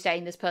say it, or are you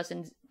saying this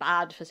person's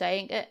bad for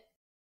saying it?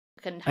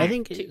 I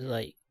think it's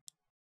like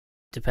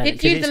depends.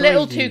 It's used a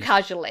little too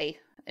casually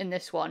in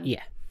this one.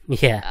 Yeah,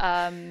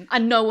 Yeah.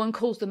 And no one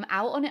calls them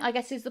out on it, I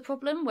guess, is the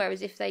problem.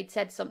 Whereas if they'd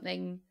said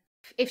something,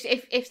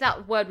 if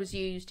that word was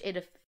used in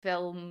a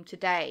film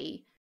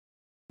today,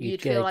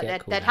 you'd feel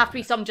like there'd have to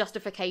be some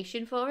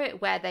justification for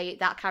it, where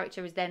that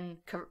character is then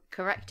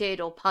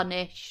corrected or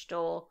punished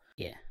or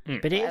yeah.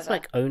 But it's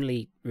like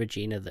only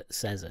Regina that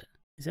says it.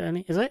 Is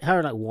it her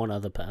and like one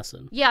other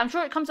person? Yeah, I'm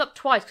sure it comes up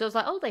twice because I was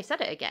like, oh, they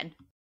said it again.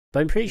 But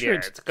I'm pretty sure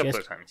it's a couple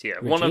of times. Yeah,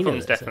 one of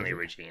them's definitely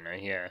Regina.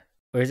 Yeah.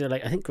 Or is it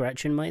like I think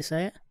Gretchen might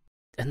say it,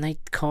 and they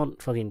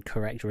can't fucking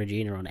correct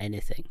Regina on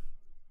anything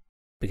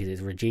because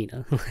it's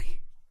Regina.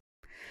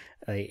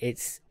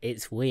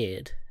 It's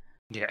weird.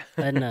 Yeah.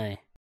 I don't know.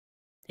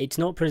 It's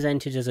not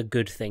presented as a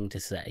good thing to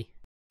say.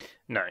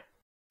 No.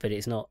 But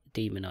it's not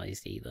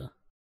demonized either.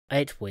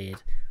 It's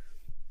weird.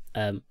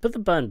 But the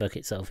burn book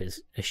itself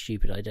is a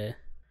stupid idea.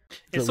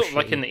 It's sort of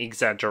like an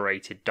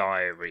exaggerated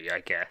diary, I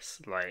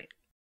guess. Like,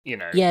 you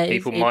know, yeah,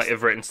 people might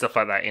have written stuff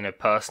like that in a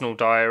personal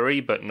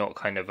diary, but not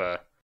kind of a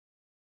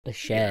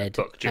shared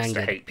book just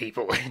anger. to hate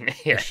people in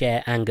it. Yeah. A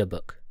shared anger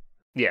book.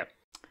 Yeah.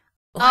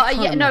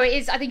 Yeah, no, it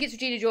is. I think it's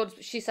Regina George.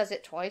 She says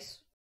it twice.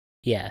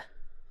 Yeah.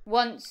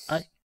 Once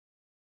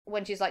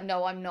when she's like,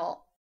 "No, I'm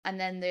not," and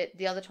then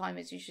the other time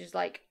is she's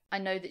like, "I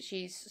know that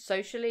she's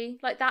socially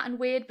like that and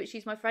weird, but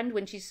she's my friend."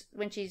 When she's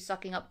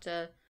sucking up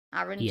to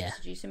Aaron to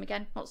seduce him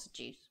again, not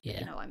seduce. Yeah,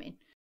 you know what I mean.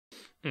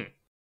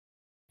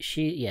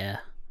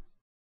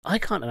 I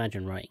can't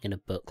imagine writing in a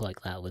book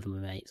like that with my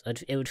mates.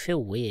 It would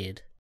feel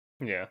weird.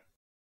 Yeah.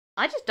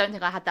 I just don't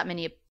think I had that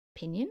many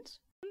opinions.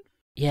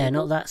 Yeah,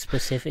 not that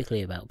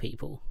specifically about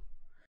people.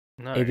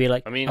 No. It'd be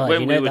like, I mean, oh,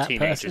 when you we know were that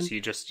teenagers, person?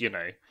 you just, do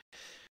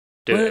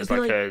it as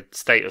like a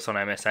status on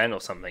MSN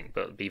or something,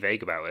 but be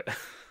vague about it.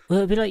 Well,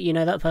 it'd be like, you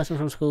know that person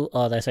from school?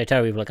 Oh, they're so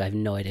terrible. Like, I have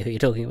no idea who you're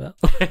talking about.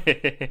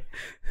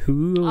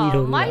 Who are you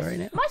talking about right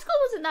now? My school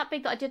wasn't that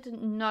big that I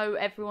didn't know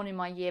everyone in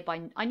my year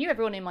I knew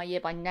everyone in my year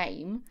by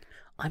name.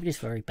 I'm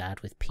just very bad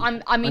with people.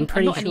 I'm not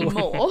sure.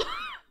 anymore.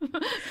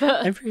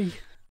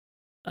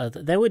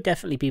 But there were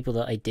definitely people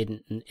that I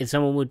didn't. If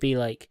someone would be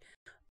like,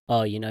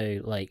 oh, you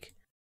know, like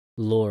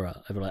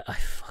Laura, I'd be like, I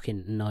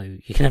fucking know.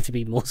 You're gonna have to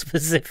be more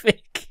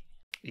specific.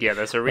 Yeah,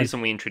 there's a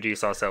reason we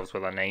introduce ourselves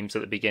with our names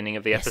at the beginning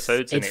of the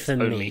episodes, and it's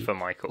only for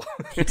Michael.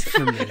 It's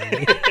for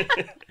me.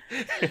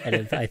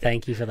 And I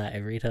thank you for that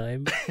every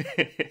time.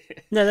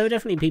 No, there were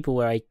definitely people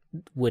where I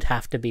would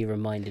have to be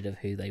reminded of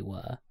who they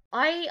were.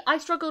 I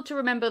struggled to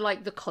remember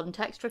like the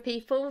context for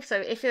people. So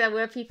if there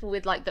were people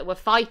with like that were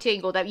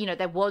fighting, or that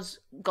there was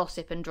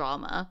gossip and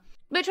drama,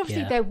 which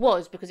obviously there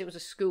was because it was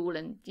a school,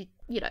 and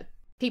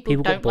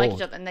people don't like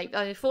each other and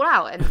they fall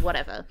out and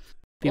whatever.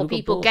 Or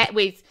people get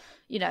with,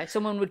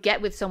 someone would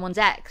get with someone's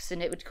ex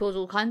and it would cause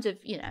all kinds of,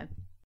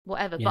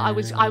 whatever. Yeah, but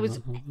I was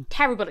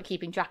terrible at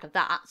keeping track of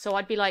that. So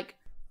I'd be like,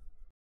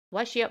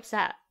 why is she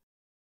upset?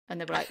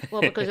 And they'd be like,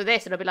 well, because of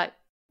this. And I'd be like,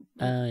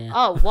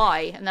 oh,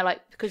 why? And they're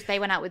like, because they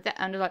went out with that.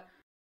 And they're like,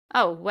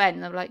 oh, when?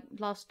 And they're like,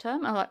 last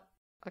term. I'm like,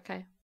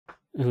 okay.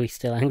 Are we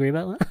still angry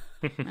about that?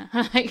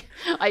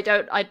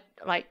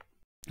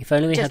 If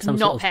only we had some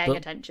not sort of paying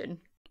attention.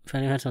 If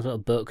only we had some sort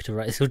of book to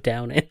write this all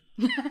down in.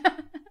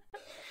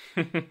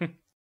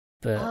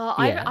 But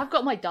I've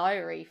got my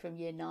diary from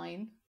year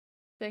 9. I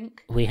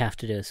think we have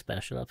to do a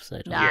special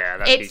episode.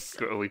 Yeah,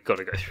 we've got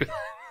to go through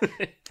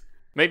that.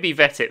 Maybe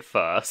vet it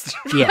first.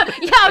 Yeah.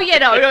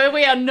 No,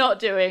 we are not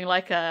doing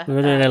like a.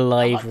 We're doing a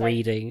live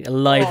reading, a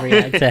live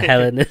react to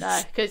Helena's.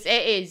 No, because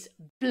it is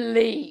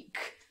bleak.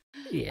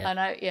 Yeah. I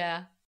know.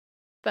 Yeah,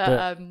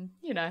 but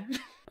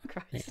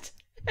Christ.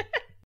 Yeah.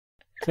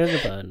 So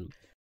the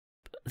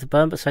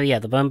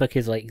burn book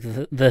is like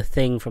the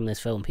thing from this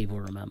film people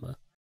remember.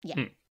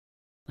 Yeah.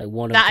 Like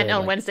one of that, and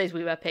on Wednesdays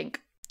we wear pink.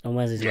 On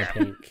Wednesdays we wear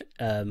pink.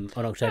 On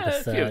October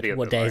 3rd.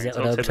 What day is it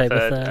on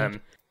October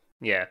 3rd?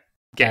 Yeah.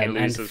 Getting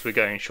loose as we're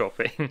going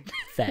shopping.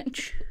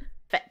 Fetch.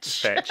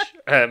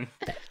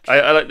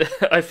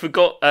 I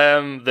forgot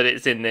that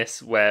it's in this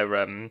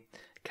where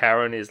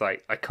Karen is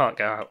like, I can't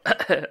go out.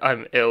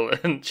 I'm ill,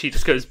 and she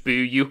just goes, "Boo,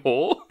 you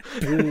whore."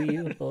 Boo,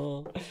 you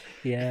whore.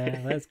 Yeah,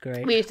 that's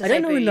great. We used to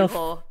say, "Boo, you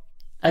whore."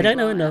 I don't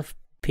know enough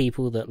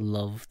people that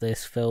love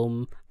this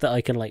film that I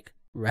can like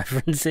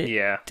reference it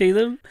to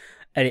them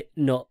and it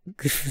not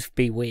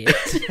be weird.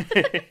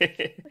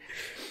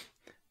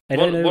 I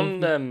don't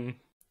know.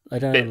 I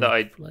don't bit know that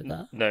I like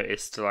that.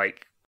 noticed,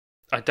 like,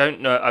 I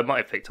don't know, I might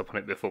have picked up on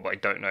it before, but I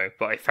don't know.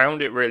 But I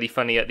found it really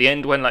funny at the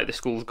end when like the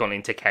school's gone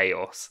into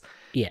chaos.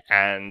 Yeah.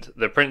 And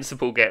the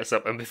principal gets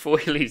up, and before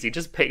he leaves, he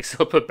just picks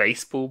up a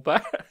baseball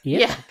bat.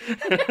 Yeah.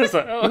 I was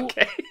like, oh,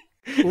 okay.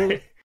 Well,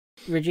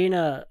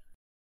 Regina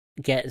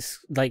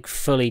gets like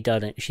fully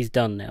done it. She's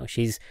done now.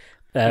 She's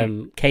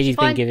Katie's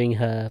been giving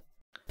her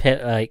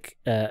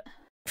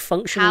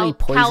functionally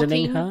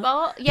poisoning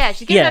her. Yeah,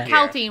 she's giving her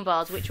caltine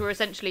bars, which were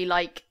essentially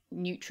like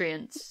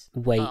nutrients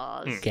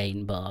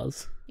gain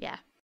bars. Yeah.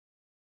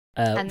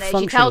 And then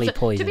she tells her,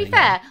 to be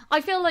fair, I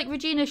feel like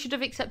Regina should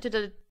have accepted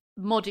a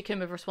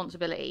modicum of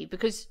responsibility,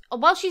 because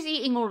while she's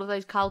eating all of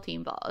those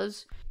caltine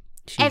bars,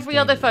 every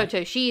other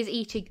photo she is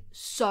eating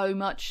so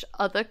much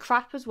other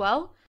crap as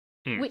well.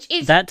 which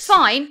is That's-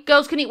 fine.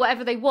 Girls can eat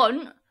whatever they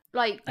want.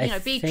 Like, I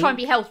try and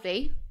be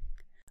healthy.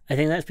 I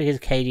think that's because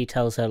Katie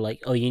tells her,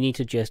 like, oh, you need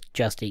to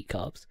just eat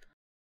carbs.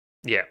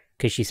 Yeah.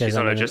 Because she says She's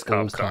I'm on a on just an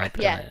carbs all-carb diet.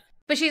 Yeah. diet.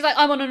 But she's like,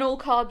 I'm on an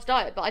all-carbs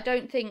diet, but I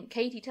don't think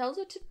Katie tells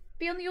her to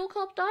be on the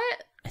all-carb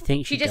diet. I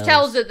think She she just does.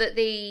 tells her that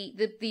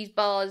these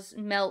bars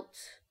melt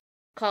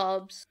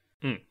carbs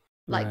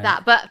like Right.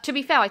 that. But to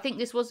be fair, I think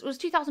this was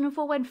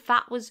 2004 when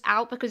fat was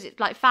out, because it's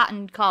like fat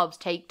and carbs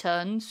take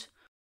turns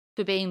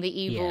for being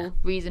the evil Yeah.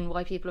 reason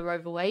why people are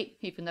overweight,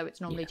 even though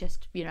it's normally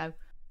just,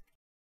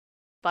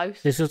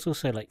 both. This was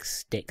also like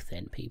stick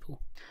thin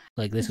people.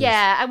 Like this was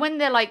Yeah, and when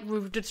they're like,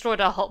 we've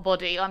destroyed our hot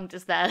body, I'm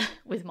just there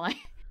with my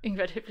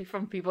incredibly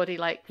frumpy body,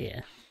 like,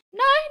 yeah.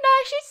 no,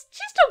 she's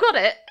still got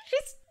it.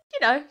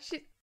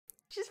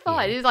 She's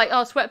fine. Yeah. It's like,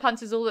 oh,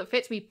 sweatpants is all that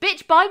fits me.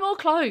 Bitch, buy more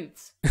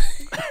clothes.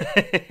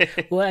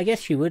 Well, I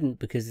guess she wouldn't,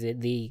 because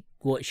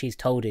what she's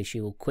told is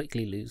she will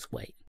quickly lose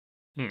weight.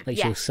 Like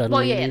she'll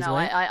suddenly lose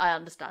weight. I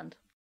understand.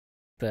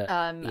 But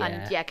And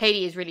yeah,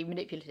 Katie is really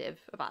manipulative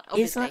about it,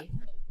 is obviously.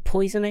 that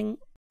poisoning?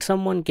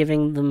 Someone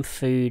giving them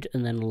food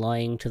and then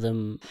lying to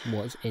them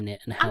what's in it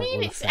and how I mean, it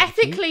will it's affect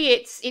you? ethically,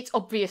 it's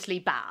obviously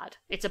bad.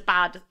 It's a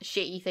bad,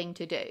 shitty thing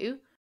to do.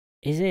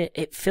 Is it?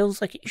 It feels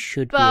like it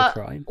should But be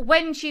a crime.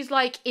 when she's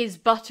like, "Is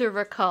butter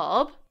a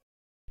carb?"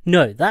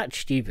 No, that's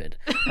stupid.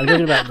 I'm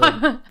talking about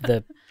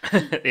the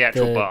the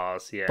actual the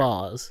bars, yeah.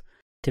 bars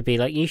to be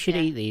like, you should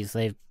Yeah. eat these.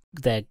 They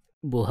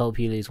will help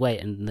you lose weight,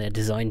 and they're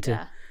designed to.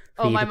 Yeah.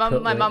 for Oh, you my to mum,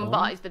 put my weight mum on.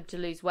 buys them to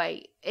lose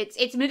weight.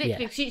 It's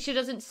manipulative. She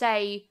doesn't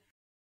say.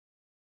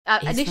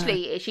 Is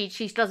Initially,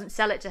 she doesn't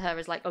sell it to her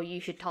as like, oh,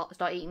 you should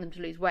start eating them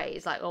to lose weight.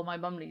 It's like, oh, my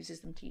mum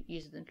uses them to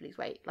lose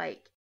weight.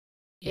 Like,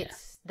 Yeah.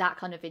 it's that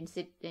kind of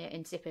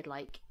insipid.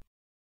 Like,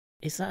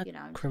 Is that a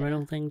yeah.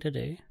 criminal thing to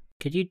do?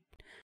 Could you?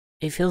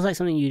 It feels like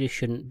something you just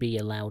shouldn't be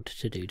allowed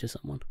to do to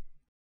someone.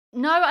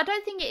 No, I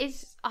don't think it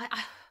is.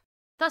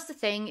 That's the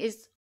thing,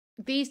 is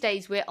these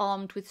days we're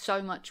armed with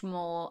so much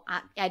more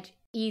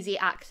easy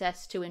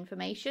access to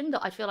information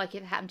that I feel like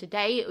if it happened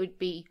today, it would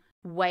be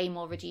way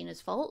more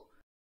Regina's fault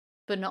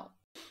for not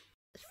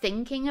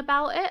thinking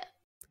about it.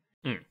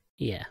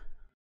 Yeah.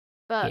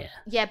 But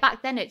yeah,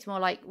 back then it's more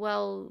like,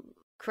 well,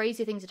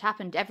 crazy things had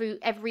happened.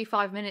 Every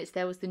 5 minutes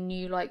there was the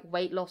new like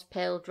weight loss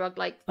pill drug.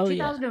 Like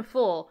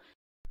 2004,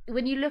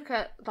 when you look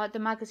at like the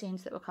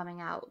magazines that were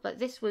coming out, like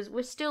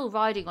we're still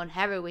riding on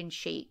heroin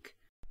chic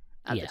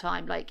at the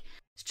time. Like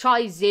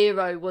try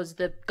zero was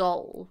the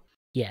goal.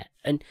 Yeah,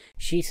 and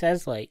she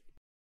says like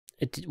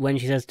when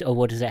she says, "Oh,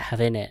 what does it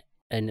have in it?"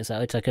 and it's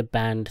like a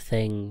banned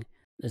thing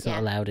that's not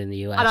allowed in the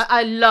US. And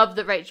I love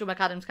that Rachel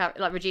McAdams'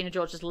 character, like Regina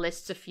George, just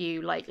lists a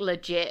few like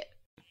legit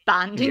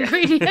banned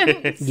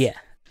ingredients. Yeah,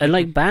 and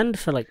like banned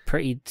for like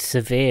pretty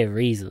severe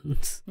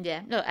reasons.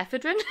 Yeah, no,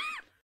 ephedrine.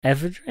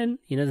 Ephedrine,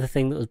 the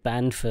thing that was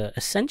banned for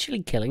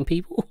essentially killing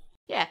people.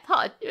 Yeah,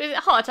 heart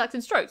attacks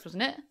and strokes,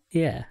 wasn't it?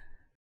 Yeah,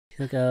 she's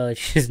like, oh, it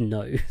just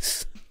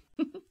knows.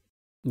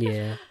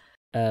 Yeah.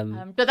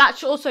 But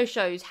that also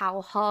shows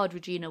how hard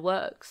Regina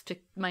works to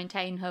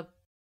maintain her.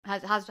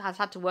 Has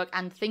had to work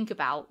and think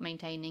about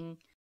maintaining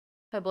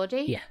her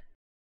body. Yeah,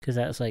 because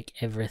that's like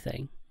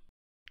everything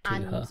to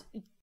and her.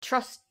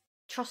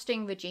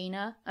 Trusting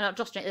Regina,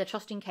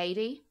 trusting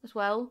Katie as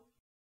well.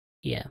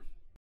 Yeah.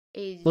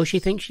 Is Well, she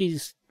thinks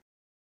she's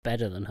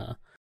better than her.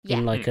 Yeah.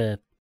 In like a.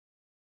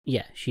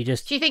 Yeah, she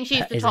thinks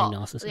she's the is top. a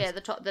narcissist. Yeah, the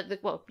top.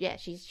 Well, yeah,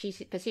 she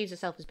perceives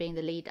herself as being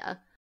the leader.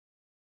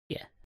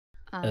 Yeah.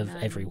 And, Of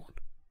everyone.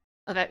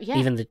 Yeah.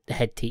 Even the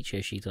head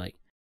teacher, she's like.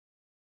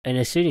 And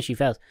as soon as she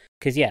fails,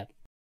 because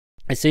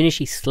as soon as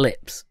she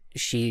slips,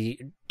 she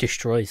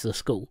destroys the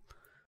school.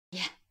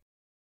 Yeah.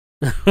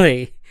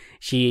 Like,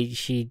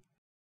 she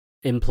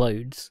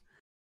implodes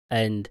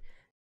and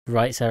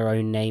writes her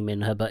own name in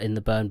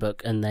the burn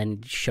book, and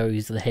then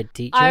shows the head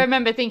teacher. I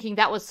remember thinking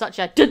that was such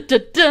a da da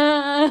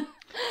da.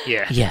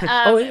 Yeah.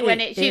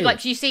 Yeah.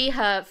 You see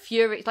her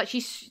fury, like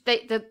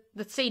the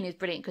scene is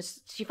brilliant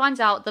because she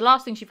finds out, the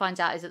last thing she finds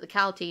out is that the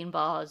Caltine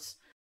bars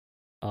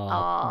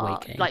are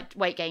weight gain. like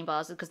weight gain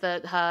bars, because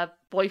her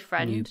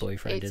boyfriend, New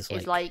boyfriend is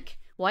is like,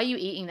 why are you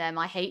eating them?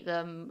 I hate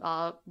them.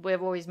 We're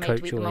always made Coach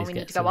to eat them when always we need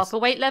gets to go us. up a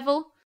weight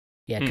level.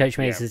 Yeah, Coach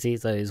makes us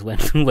eat those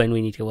when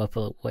we need to go up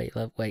a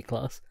weight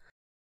class.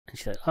 And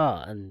she's like,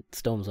 and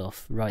storms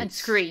off, right? And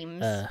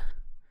screams.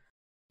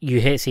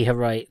 You see her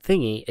right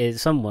thingy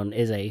is someone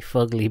is a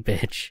fugly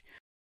bitch.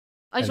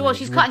 I and saw then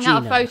she's cutting out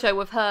a Regina. photo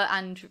of her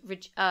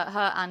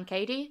and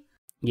Katie.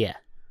 Yeah.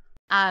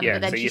 But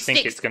then so she you think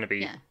sticks, it's going to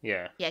be...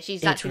 Yeah, she's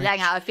It's actually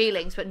letting out her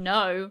feelings, but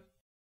no.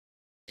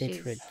 It's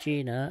She's-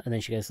 Regina, and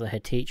then she goes to the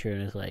head teacher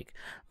and is like,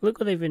 "Look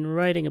what they've been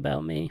writing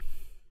about me."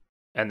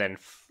 And then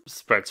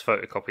spreads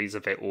photocopies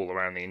of it all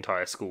around the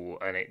entire school,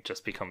 and it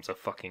just becomes a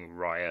fucking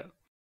riot.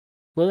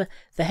 Well,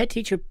 the head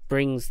teacher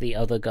brings the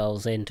other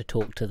girls in to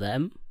talk to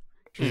them.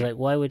 She's like,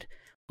 "Why would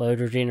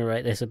Regina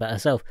write this about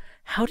herself?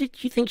 How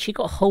did you think she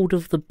got hold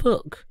of the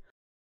book?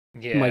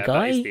 Yeah, My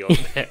that is guy? the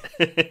odd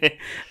bit.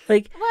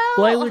 Like, Well,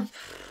 why would?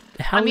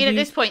 How I mean, do at you-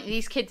 this point,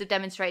 these kids have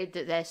demonstrated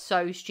that they're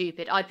so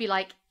stupid. I'd be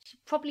like,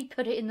 probably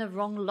put it in the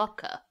wrong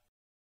locker,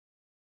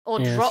 or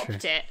Yeah, that's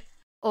dropped true. it,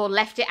 or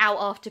left it out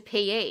after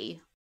PE.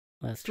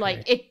 That's true.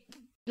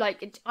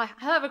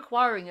 Her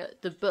acquiring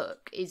the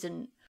book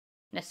isn't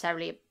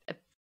necessarily a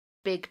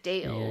big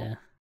deal.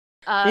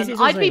 Yeah. This is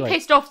I'd also, be like-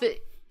 pissed off that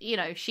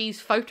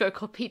she's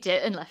photocopied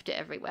it and left it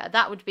everywhere.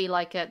 That would be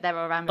like there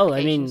are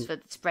ramifications for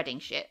spreading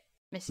shit.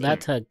 Missing.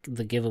 That's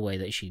the giveaway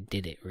that she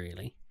did it,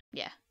 really.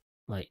 Yeah.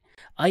 Like,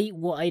 I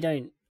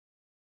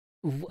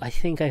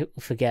think I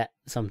forget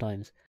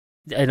sometimes,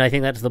 and I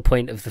think that's the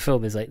point of the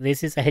film, is like,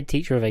 this is a head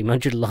teacher of a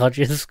much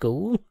larger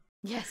school.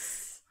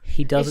 Yes.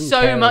 He doesn't There's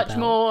so care much about-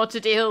 more to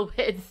deal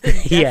with than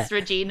just Yeah.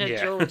 Regina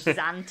Yeah. George's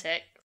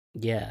antics.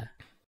 Yeah.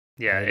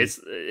 Yeah, Um,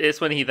 it's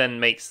when he then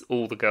makes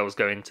all the girls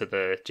go into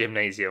the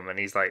gymnasium, and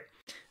he's like,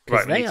 'Cause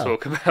right, we they need to are-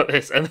 talk about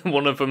this. And then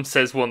one of them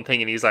says one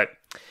thing, and he's like,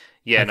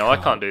 yeah, I no, I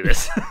can't. can't do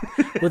this.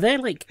 Well, they're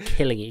like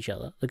killing each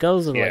other. The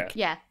girls are Yeah. like,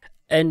 Yeah.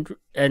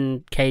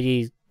 and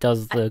Katie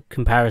does the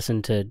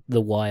comparison to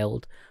The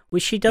Wild,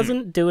 which she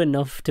doesn't do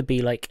enough to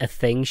be like a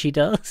thing she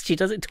does. She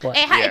does it twice.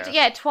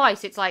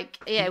 Twice. It's like,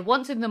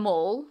 once in the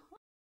mall,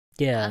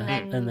 Yeah,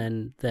 and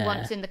then there.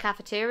 once in the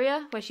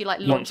cafeteria, where she like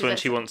Once launches when at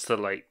she wants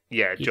to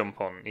jump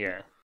on,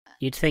 yeah.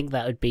 You'd think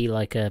that would be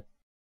like a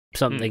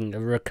something a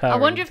recurring. I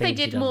wonder if they thing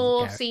she did does as a more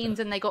character. scenes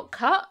and they got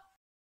cut.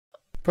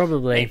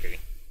 Probably. Maybe.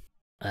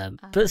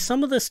 But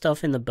some of the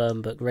stuff in the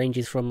Burn book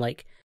ranges from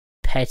like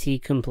petty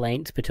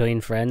complaints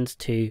between friends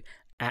to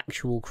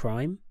actual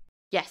crime.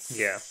 Yes.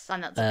 Yeah.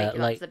 And that's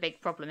like- the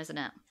big problem, isn't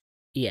it?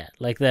 Yeah,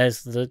 like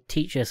there's the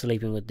teacher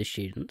sleeping with the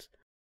students,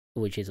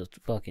 which is a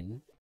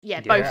fucking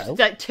Yeah, Yeah. both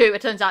like two.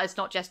 It turns out it's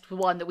not just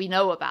one that we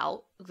know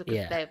about because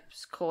Yeah. they're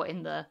caught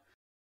in the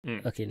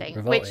fucking thing.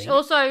 revolting. Which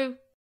also,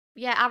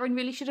 Aaron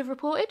really should have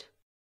reported.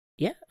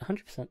 Yeah,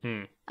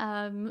 100%.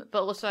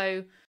 But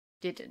also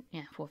didn't.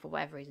 Yeah, for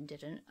whatever reason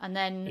didn't. And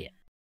then,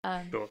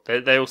 Yeah. Sure.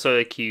 They also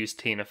accused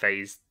Tina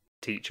Fey's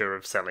teacher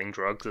of selling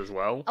drugs as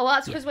well. Oh, well,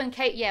 that's because when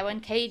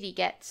Katie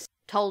gets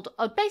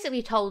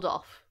basically told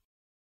off,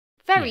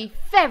 very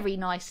very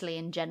nicely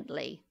and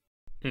gently,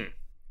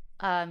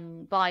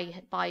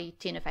 by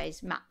Tina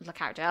Fey's the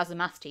character as the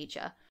math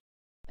teacher,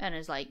 and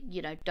is like,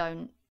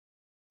 don't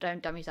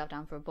dumb yourself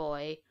down for a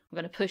boy. I'm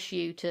going to push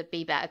you to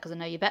be better because I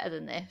know you're better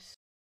than this.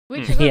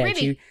 Which is a Yeah,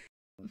 really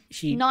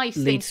she nice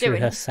thing leads through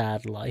doing. her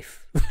sad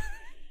life.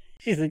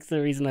 She thinks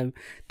the reason I'm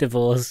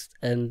divorced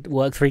and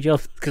work 3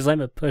 jobs because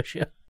I'm a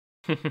pusher.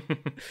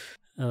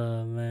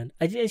 Oh man,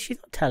 she's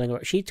not telling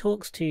her. She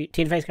talks to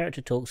Tina Fey's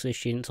character talks to the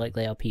students like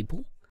they are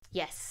people.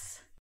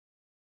 Yes.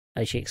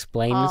 And she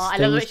explains. I love it.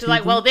 things She's to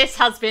like, them. well, this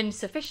has been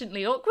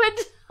sufficiently awkward.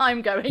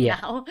 I'm going Yeah.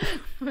 now.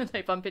 When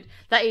they bump it.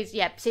 That is,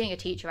 seeing a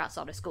teacher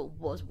outside of school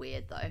was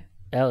weird, though.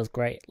 That was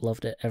great.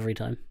 Loved it every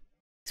time.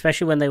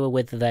 Especially when they were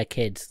with their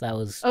kids. That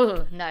was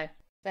Oh, no.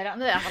 They don't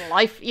have a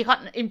life. You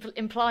can't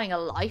implying a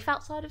life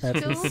outside of that's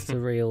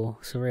school.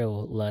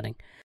 surreal learning.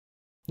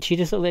 She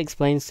just sort of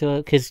explains to her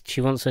because she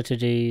wants her to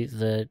do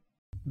the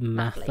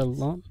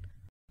mathalon.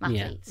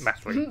 Yeah. Mathletes.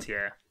 Mathletes,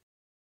 yeah.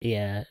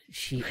 Yeah,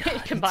 she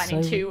Combining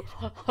it's so- two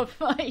of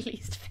my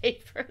least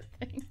favourite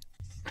things.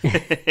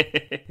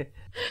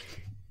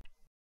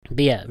 But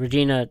yeah,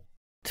 Regina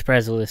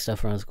spreads all this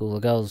stuff around school. The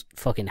girls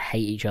fucking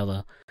hate each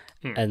other,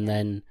 Hmm. and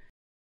then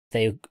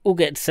they all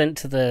get sent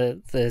to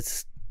the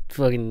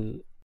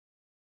fucking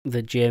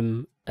the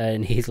gym,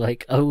 and he's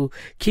like, "I will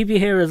keep you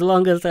here as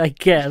long as I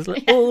can, as Yeah.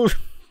 all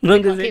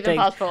long as Can't it keep them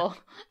takes. past 4.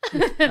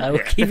 I will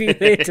keep you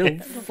here till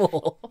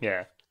 4."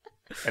 Yeah.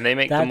 And they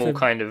make That's them all a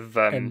kind of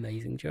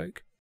Amazing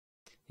joke.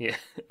 yeah.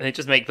 They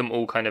just make them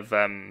all kind of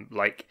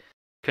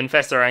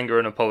confess their anger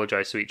and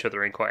apologize to each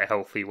other in quite a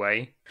healthy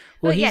way.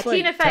 Well, But yeah, he's like,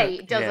 Tina Fey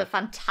does yeah. a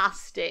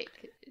fantastic.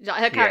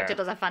 Her character Yeah.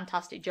 does a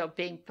fantastic job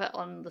being put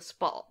on the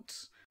spot.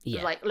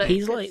 Yeah, Like, look,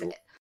 he's like,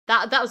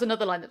 that was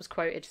another line that was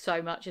quoted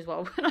so much as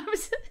well when I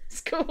was at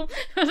school.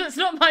 It's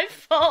not my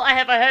fault. I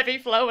have a heavy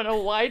flow and a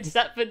wide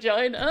set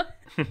vagina.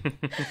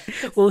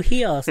 well,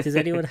 he asked, "Does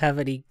anyone have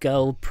any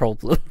girl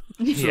problem?"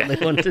 That's Yeah. what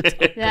they wanted to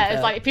talk Yeah, it's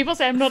about. like people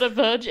say I'm not a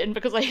virgin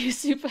because I use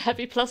super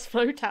heavy plus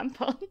flow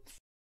tampons.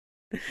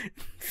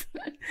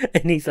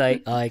 And he's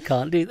like, "I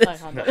can't do I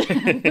this."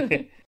 can't do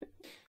it.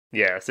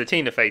 Yeah, so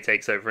Tina Fey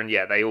takes over, and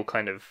yeah, they all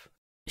kind of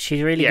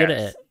She's really good at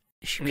Yes. it.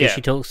 Because Yeah.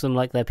 she talks to them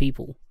like they're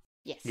people.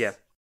 Yes. yeah.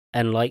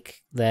 And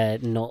like they're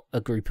not a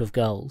group of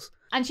girls.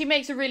 And she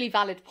makes a really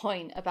valid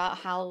point about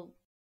how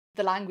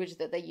the language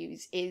that they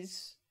use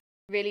is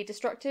really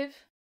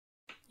destructive.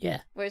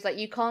 Yeah. Whereas, like,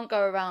 you can't go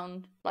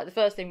around, like, the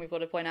first thing we've got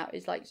to point out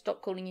is, like,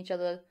 stop calling each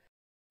other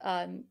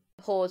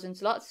whores and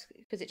sluts,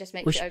 because it just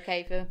makes Well, it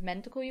okay for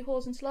men to call you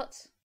whores and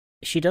sluts.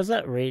 She does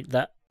that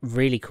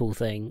really cool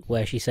thing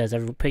where she says,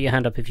 "Put your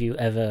hand up if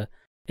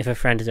a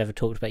friend has ever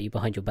talked about you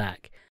behind your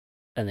back,"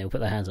 and they'll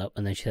put their hands up,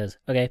 and then she says,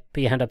 "Okay,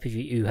 put your hand up if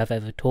you have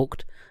ever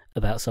talked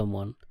about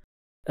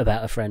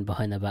a friend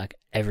behind their back."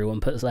 Everyone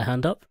puts their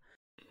hand up.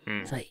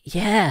 Hmm. It's like,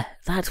 yeah,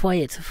 that's why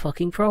it's a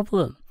fucking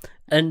problem.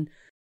 And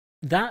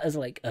that is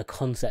like a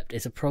concept.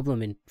 It's a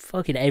problem in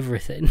fucking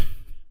everything.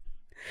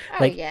 Oh,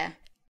 Like, yeah.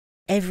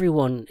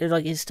 Everyone,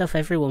 it's stuff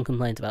everyone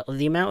complains about. Like,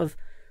 the amount of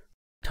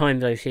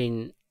times I've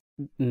seen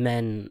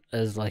men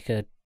as like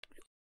a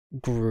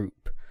group,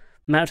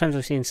 the amount of times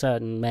I've seen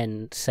certain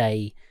men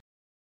say,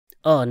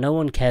 "Oh, no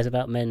one cares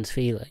about men's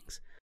feelings.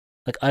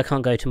 Like, I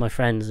can't go to my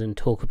friends and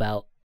talk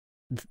about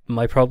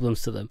my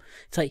problems to them."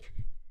 It's like,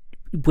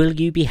 will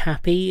you be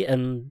happy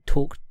and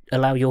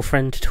allow your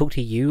friend to talk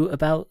to you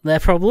about their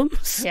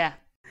problems? Yeah.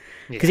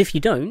 Because if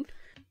you don't,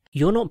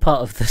 you're not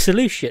part of the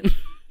solution.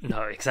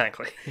 No,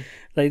 exactly.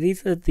 Like,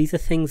 these are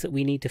things that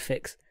we need to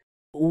fix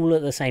all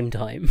at the same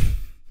time.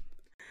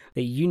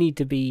 That you need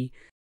to be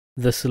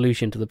the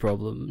solution to the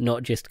problem,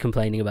 not just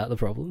complaining about the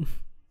problem.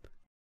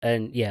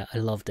 And yeah, I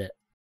loved it.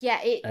 Yeah,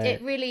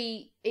 it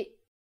really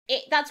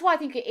that's why I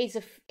think it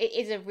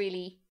is a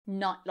really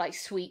not like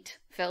sweet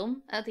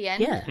film at the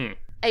end. Yeah.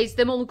 Is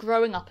them all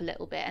growing up a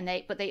little bit, and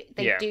they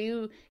Yeah.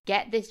 do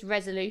get this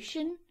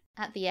resolution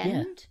at the Yeah.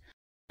 end,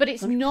 but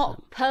it's 100%.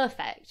 not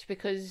perfect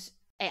because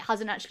it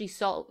hasn't actually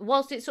solved.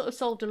 Whilst it sort of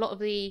solved a lot of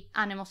the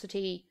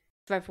animosity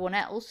for everyone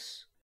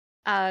else,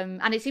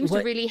 and it seems to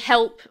really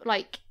help.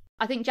 Like,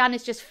 I think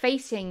Janice just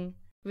facing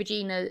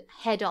Regina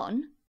head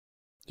on.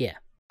 Yeah.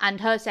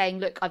 And her saying,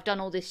 "Look, I've done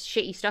all this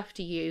shitty stuff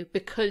to you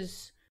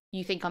because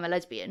you think I'm a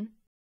lesbian."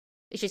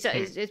 It's just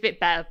it's a bit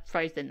better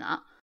phrased than that.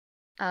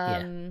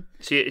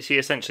 She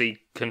essentially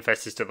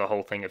confesses to the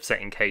whole thing of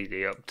setting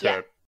Katie up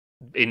to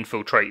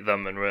infiltrate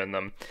them and ruin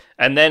them.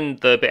 And then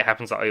the bit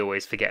happens that I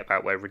always forget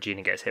about, where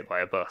Regina gets hit by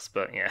a bus,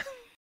 but yeah.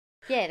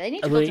 Yeah, they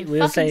need to put some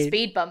we'll fucking say-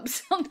 speed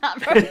bumps on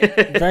that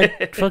road.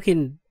 That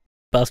fucking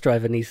bus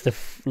driver needs to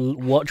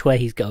watch where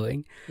he's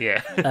going.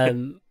 Yeah.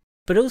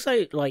 But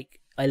also, like,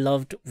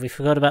 we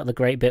forgot about the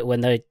great bit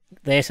when they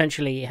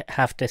essentially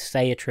have to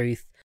say a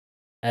truth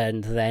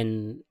and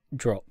then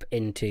drop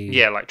into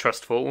Yeah, like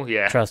Trustful,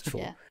 yeah. Trustful.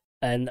 Yeah.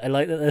 And I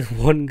like that there's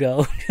one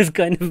girl just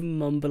kind of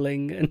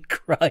mumbling and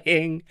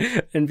crying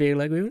and being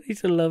like, we all need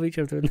to love each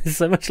other and there's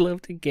so much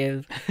love to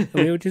give. And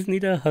we all just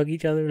need to hug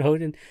each other and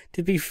hold and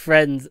to be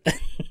friends.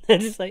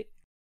 And it's like,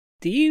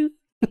 do you?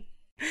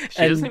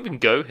 She doesn't even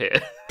go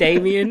here.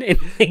 Damien in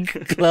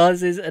like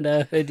glasses and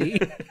a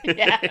hoodie.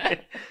 Yeah.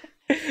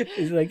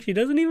 It's like, she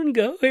doesn't even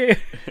go here.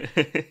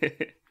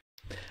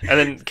 And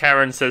then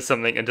Karen says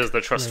something and does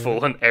the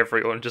Trustful, and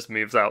everyone just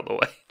moves out the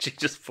way. She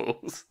just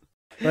falls.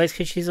 Well, it's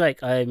because she's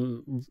like,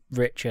 I'm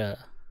richer.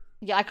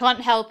 Yeah, I can't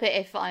help it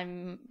if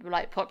I'm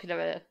like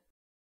popular.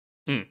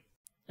 And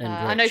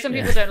I know rich, some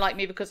yeah. people don't like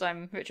me because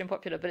I'm rich and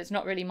popular, but it's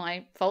not really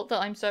my fault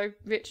that I'm so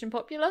rich and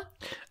popular.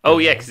 Oh,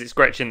 yeah, because it's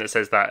Gretchen that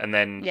says that, and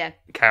then Yeah.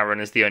 Karen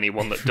is the only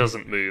one that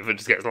doesn't move and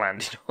just gets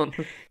landed on.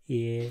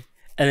 Yeah.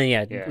 And then,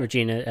 yeah.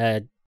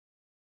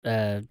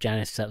 Yeah.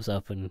 Janice steps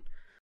up and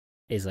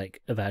is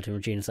like about to.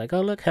 Regina's like, oh,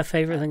 look, her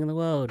favourite thing in the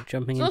world,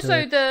 jumping It's into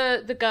also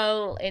the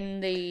girl in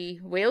the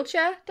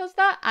wheelchair does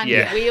that, and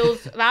Yeah.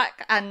 wheels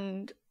back,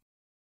 and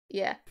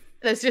yeah,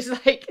 there's just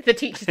like the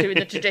teachers doing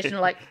the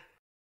traditional like,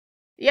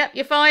 "Yep,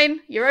 you're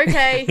fine, you're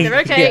okay, they're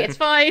okay, Yeah. it's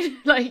fine."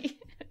 Like,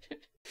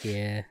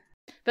 Yeah.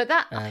 but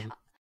that Um,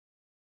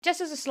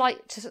 just as a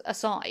slight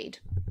aside.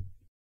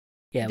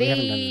 Yeah, we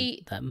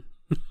haven't done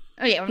them.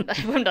 Oh yeah, we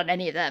haven't done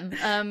any of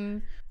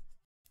them.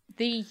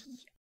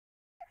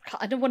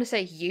 I don't want to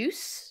say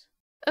use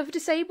of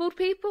disabled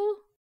people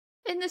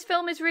in this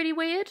film is really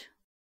weird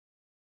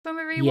from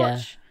a rewatch.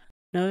 Yeah.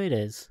 No, it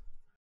is.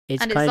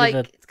 It's And kind it's like,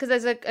 of because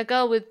there's a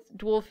girl with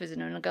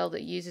dwarfism and a girl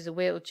that uses a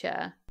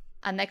wheelchair,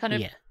 and they're kind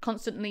of Yeah.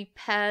 constantly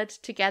paired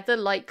together,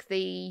 like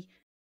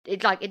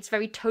it's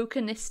very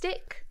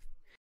tokenistic.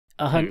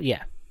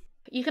 Yeah.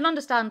 You can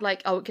understand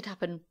like, oh, it could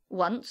happen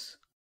once,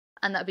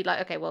 and that'd be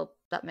like, okay, well,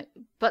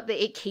 but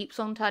it keeps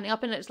on turning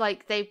up, and it's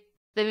like they're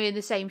in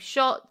the same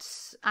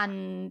shots,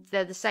 and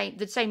they're the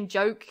same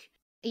joke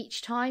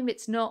each time.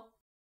 It's not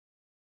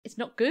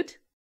good.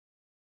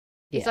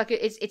 It's Yeah. like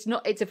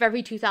it's a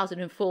very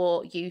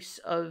 2004 use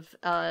of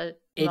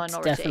It's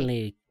minority.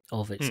 definitely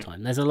of its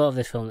time. There's a lot of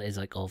this film that is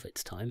like of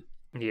its time.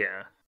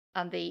 Yeah.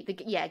 And the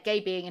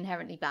gay being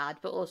inherently bad,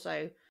 but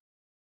also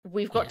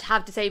we've got to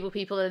have disabled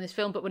people in this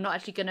film, but we're not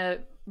actually going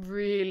to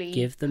really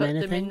Give them put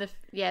anything? them in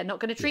the not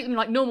going to treat them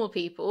like normal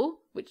people,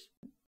 which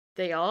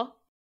they are,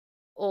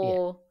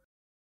 or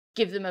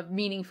give them a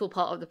meaningful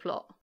part of the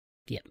plot.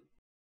 Yep.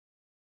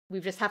 We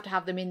just have to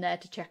have them in there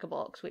to check a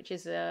box, which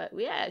is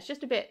it's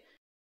just a bit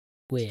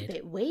Weird. a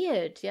bit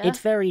weird. Yeah, It's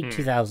very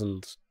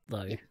 2000s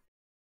though.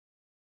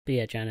 But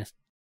yeah, Janice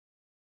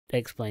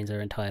explains her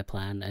entire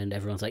plan, and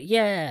everyone's like,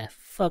 "Yeah,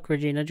 fuck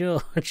Regina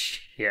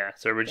George." Yeah,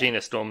 so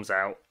Regina storms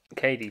out,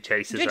 Katie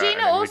chases her, and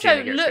Regina then also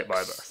Regina gets hit by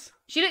a bus.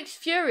 She looks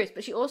furious,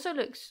 but she also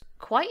looks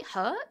quite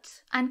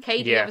hurt. And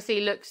Katie Yeah.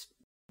 obviously looks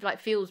like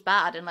feels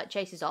bad and like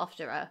chases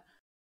after her.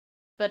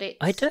 But it's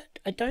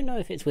I don't know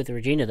if it's with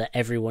Regina that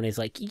everyone is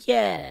like,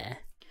 "Yeah."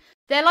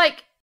 they're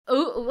like,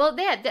 oh well,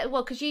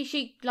 because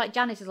she like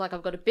Janice is like,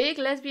 I've got a big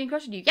lesbian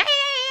crush on you, yeah,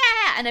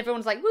 and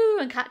everyone's like, woo,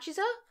 and catches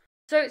her.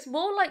 So it's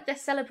more like they're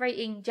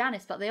celebrating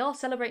Janice, but they are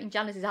celebrating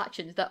Janice's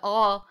actions that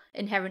are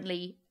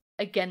inherently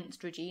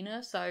against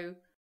Regina. So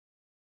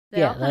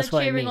they are kind that's of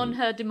what I cheering mean. on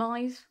her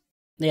demise.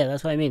 Yeah,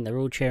 that's what I mean. They're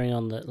all cheering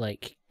on that,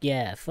 like,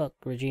 "Yeah, fuck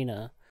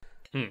Regina,"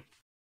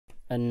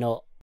 and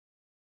not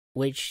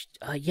which,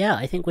 yeah,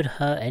 I think would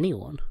hurt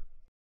anyone.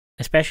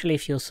 Especially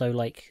if you're so,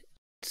 like,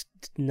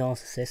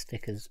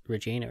 narcissistic as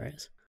Regina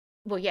is.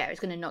 Well, yeah, it's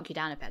going to knock you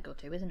down a peg or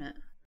two, isn't it?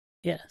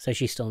 Yeah, so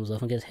she storms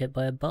off and gets hit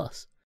by a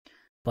bus.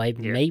 By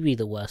maybe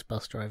the worst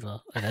bus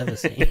driver I've ever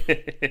seen.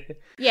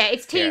 Yeah,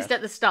 it's teased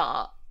at the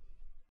start.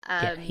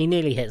 Yeah, he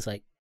nearly hits,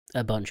 like,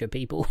 a bunch of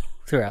people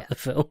throughout the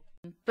film.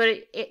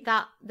 But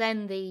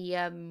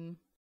the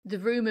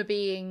rumour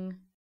being...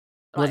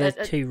 Well,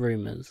 there's two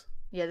rumours.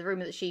 Yeah, the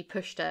rumour that she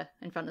pushed her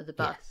in front of the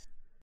bus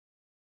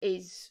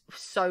is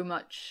so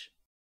much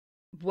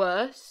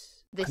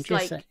worse. This,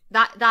 like,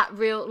 that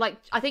real... Like,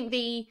 I think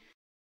the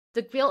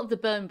guilt of the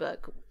burn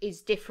book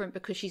is different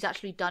because she's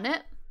actually done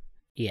it.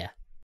 Yeah.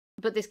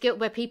 But this guilt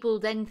where people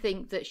then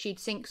think that she'd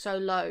sink so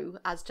low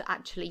as to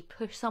actually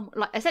push someone,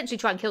 like, essentially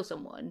try and kill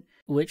someone.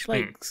 Which,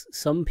 like,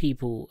 some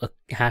people are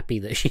happy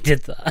that she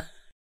did that.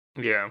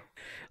 Yeah.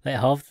 Like,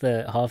 half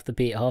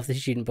the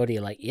student body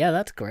are like, yeah,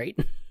 that's great.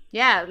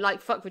 Yeah,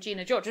 like, fuck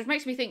Regina George. Which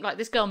makes me think, like,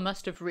 this girl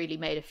must have really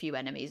made a few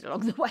enemies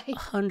along the way.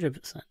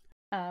 100%.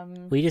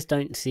 We just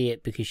don't see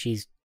it because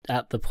she's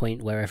at the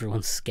point where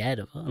everyone's scared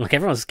of her. Like,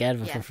 everyone's scared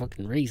of her for a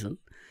fucking reason.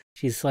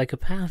 She's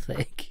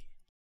psychopathic.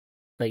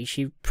 Like,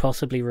 she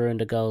possibly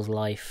ruined a girl's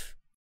life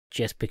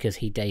just because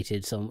she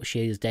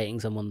was dating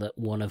someone that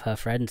one of her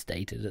friends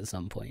dated at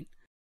some point.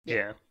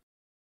 Yeah.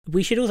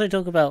 We should also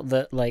talk about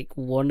that, like,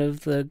 one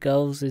of the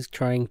girls is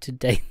trying to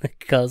date the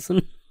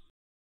cousin.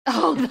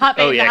 Oh, that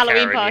being the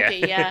Halloween Karen,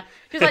 party, yeah.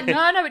 She's like,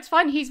 no, it's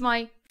fine, he's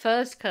my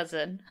first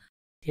cousin.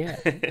 Yeah.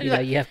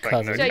 Like, you have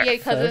cousins. So yeah,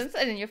 cousins,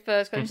 and then your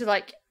first cousin. She's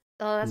like,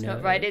 oh, that's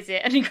not right, is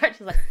it? And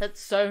Gretchen's like, that's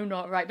so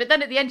not right. But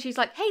then at the end, she's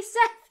like, hey,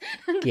 Seth!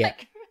 And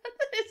like,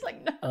 it's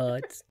like, no. Oh,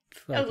 it's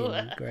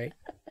fucking great.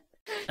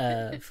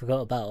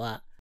 Forgot about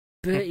that.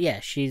 But yeah,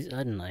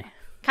 I don't know.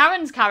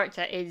 Karen's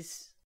character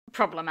is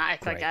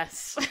problematic, I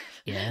guess.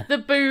 Yeah. The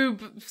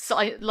boob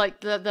side,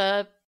 like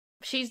the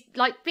she's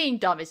like being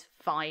dumb is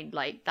fine,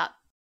 like that,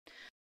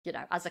 you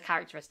know, as a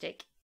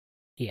characteristic.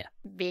 Yeah.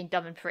 Being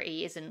dumb and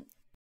pretty isn't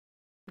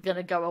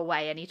gonna go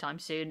away anytime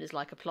soon as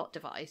like a plot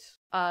device.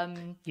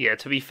 Yeah,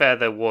 to be fair,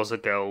 there was a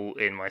girl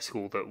in my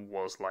school that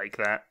was like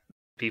that.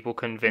 People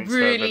convinced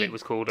really her that it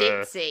was called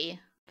ditzy.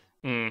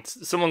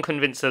 someone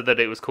convinced her that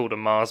it was called a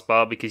Mars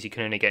bar because you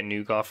can only get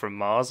nougat from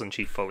Mars, and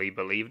she fully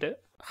believed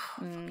it.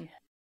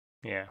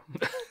 Yeah.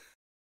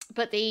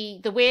 But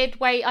the weird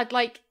way, I'd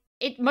like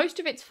it. Most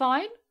of it's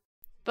fine,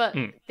 but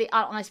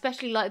I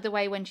especially like the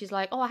way when she's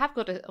like, "Oh, I have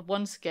got a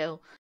one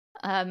skill.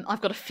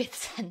 I've got a fifth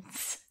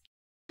sense."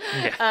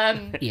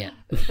 Yeah.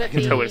 But I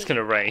can tell when it's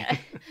gonna rain.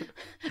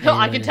 No,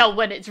 I can tell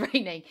when it's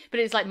raining, but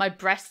it's like my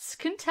breasts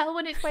can tell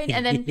when it's raining.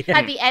 And then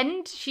at the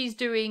end, she's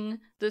doing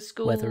the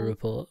school weather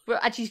report,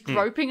 and she's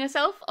groping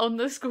herself on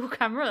the school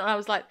camera. And I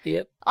was like,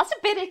 "Yep, that's a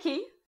bit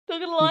icky." Not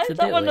gonna lie,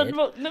 that one. I'm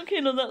not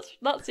keen on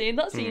that scene.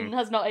 That scene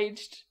has not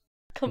aged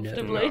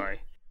comfortably. No.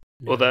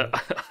 Although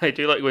I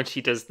do like when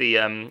she does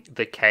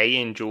the K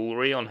in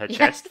jewelry on her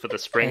chest for the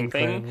spring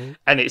thing,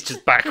 and it's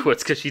just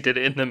backwards because she did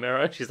it in the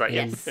mirror. She's like,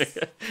 yes,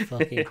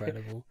 fucking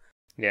incredible.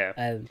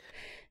 Yeah.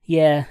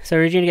 Yeah. So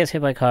Regina gets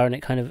hit by a car, and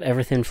it kind of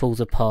everything falls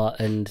apart,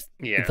 and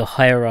the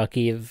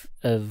hierarchy of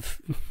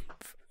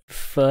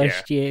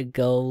first year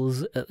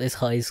goals at this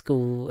high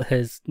school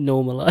has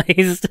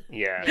normalized.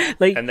 Yeah.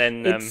 Like, and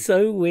then it's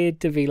so weird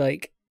to be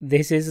like,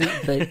 this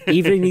isn't the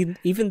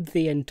even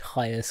the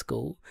entire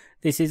school.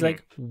 This is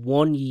like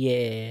 1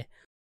 year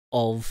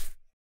of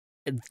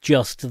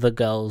just the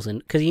girls, and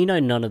because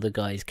none of the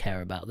guys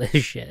care about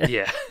this shit.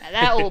 Yeah,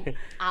 they're all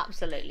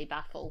absolutely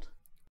baffled.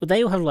 But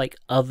they all have like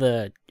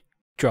other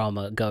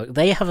drama going.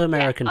 They have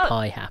American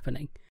Pie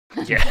happening.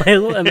 Yeah,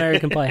 while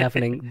American Pie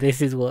happening, this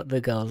is what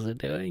the girls are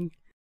doing,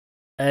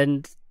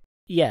 and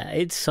yeah,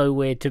 it's so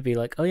weird to be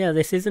like, oh yeah,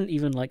 this isn't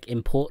even like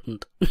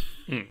important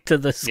to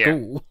the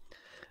school. Yeah.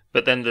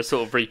 But then the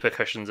sort of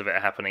repercussions of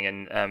it happening,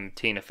 and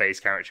Tina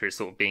Fey's character is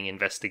sort of being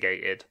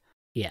investigated.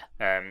 Yeah.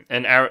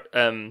 And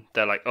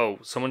they're like, oh,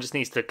 someone just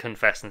needs to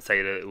confess and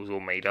say that it was all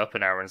made up.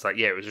 And Aaron's like,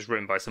 yeah, it was just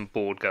written by some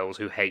bored girls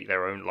who hate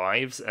their own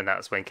lives. And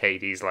that's when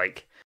Katie's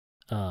like,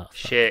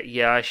 shit,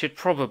 yeah, I should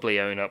probably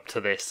own up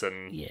to this.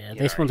 And yeah,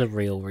 this one's a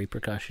real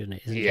repercussion.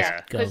 It isn't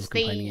just girls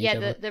complaining each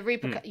other.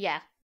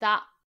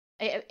 That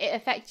it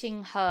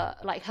affecting her,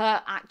 like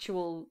her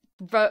actual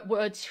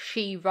words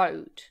she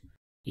wrote.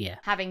 Yeah,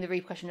 having the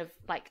repercussion of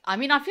like, I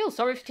mean, I feel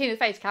sorry for Tina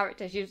Fey's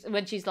character.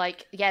 When she's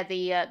like, yeah,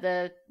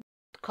 the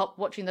cop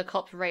watching the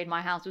cops raid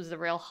my house was the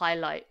real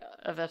highlight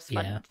of a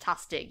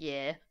fantastic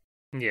year.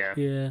 Yeah,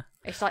 yeah.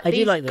 It's like I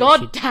these do like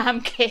goddamn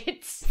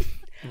kids.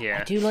 Yeah,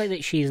 I do like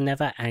that she's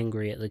never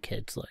angry at the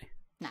kids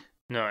though.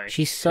 No,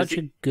 she's such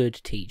a good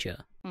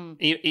teacher.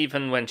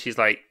 Even when she's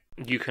like,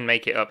 you can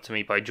make it up to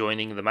me by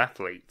joining the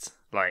mathletes.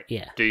 Like,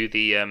 do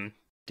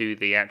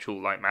the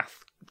actual like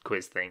math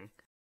quiz thing.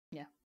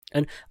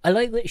 And I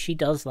like that she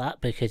does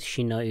that because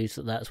she knows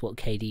that that's what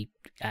Katie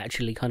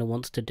actually kind of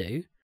wants to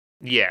do.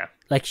 Yeah.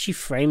 Like, she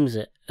frames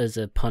it as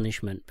a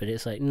punishment, but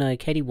it's like, no,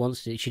 Katie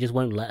wants to, she just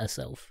won't let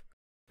herself.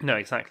 No,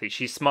 exactly.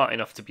 She's smart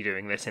enough to be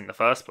doing this in the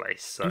first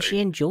place. So. And she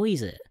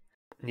enjoys it.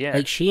 Yeah.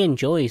 Like, she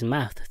enjoys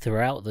math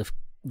throughout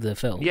the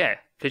film. Yeah,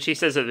 because she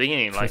says at the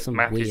beginning, For like, some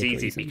math is weird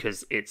easy reason.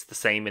 because it's the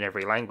same in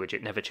every language.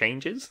 It never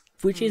changes.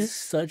 Which is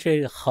such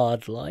a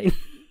hard line.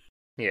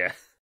 Yeah.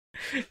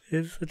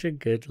 It's such a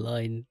good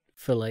line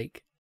for,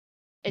 like...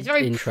 It's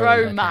very intro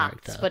pro her maths,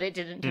 character. but it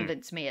didn't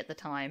convince me at the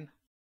time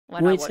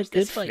when Well, I it's a watched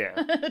good, this. like, Yeah.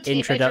 Teenage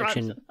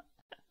introduction. Ransom.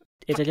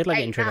 It's a good, like,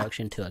 Fucking hate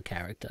introduction to a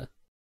character.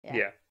 Yeah.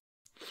 Yeah.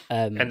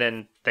 And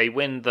then they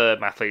win the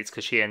mathletes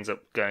because she ends up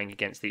going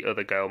against the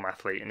other girl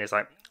mathlete and is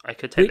like, I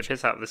could take the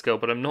piss out of this girl,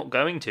 but I'm not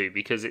going to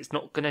because it's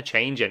not going to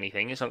change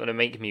anything. It's not going to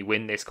make me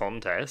win this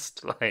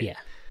contest. Like, Yeah.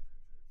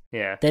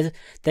 Yeah.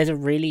 There's a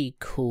really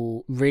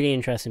cool, really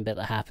interesting bit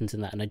that happens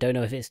in that, and I don't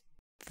know if it's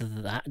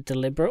that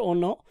deliberate or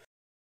not.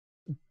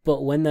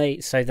 But when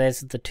there's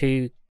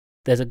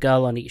a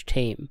girl on each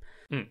team,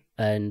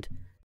 and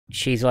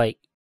she's like,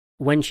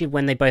 when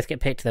they both get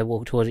picked, they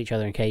walk towards each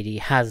other, and Katie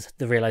has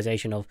the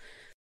realization of,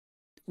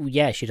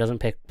 yeah, she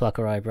doesn't pluck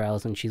her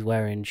eyebrows, and she's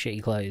wearing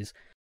shitty clothes.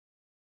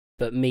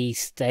 But me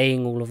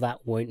saying all of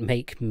that won't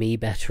make me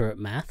better at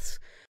maths.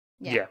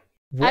 Yeah.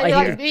 What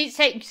I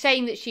think-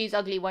 saying that she's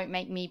ugly won't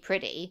make me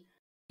pretty.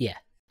 Yeah.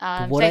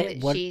 Saying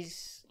that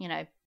she's,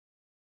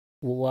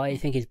 what I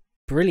think is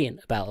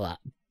brilliant about that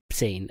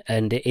scene,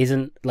 and it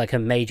isn't like a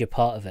major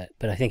part of it,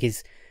 but I think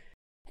it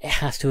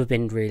has to have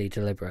been really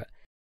deliberate.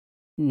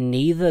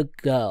 Neither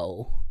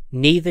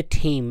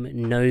team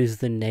knows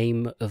the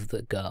name of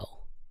the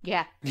girl.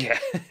 Yeah. Yeah.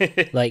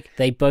 Like,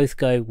 they both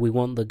go, we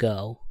want the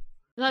girl.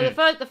 No,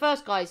 the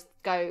first guys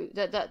go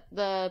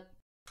the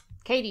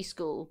Katie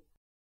school,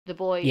 the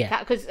boy, Yeah.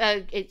 because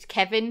it's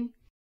Kevin,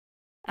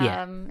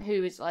 Yeah.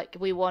 who is like,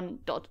 we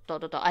want ...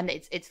 and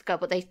it's the girl,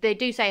 but they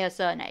do say her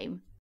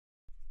surname,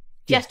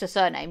 just her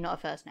surname, not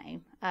her first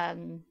name.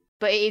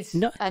 But it is,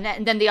 No.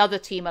 and then the other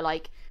team are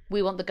like,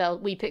 we want the girl,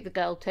 we pick the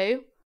girl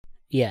too.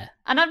 Yeah.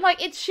 And I'm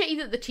like, it's shitty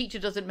that the teacher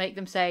doesn't make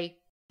them say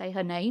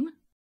her name.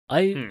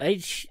 I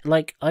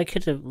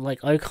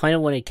kind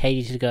of wanted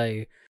Katie to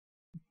go,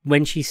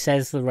 when she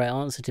says the right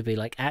answer, to be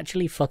like,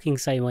 actually fucking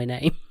say my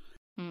name.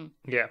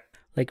 Yeah.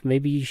 Like,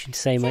 maybe you should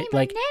say my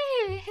like.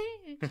 name.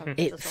 Sorry,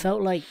 It that's a song.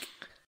 felt like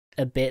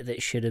a bit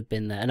that should have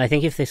been there, and I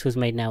think if this was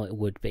made now, it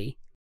would be.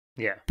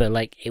 Yeah. But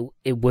like,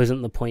 it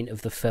wasn't the point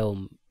of the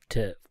film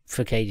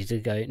for Katie to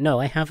go, no,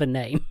 I have a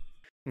name.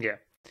 Yeah.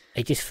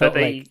 It just felt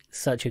like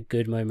such a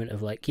good moment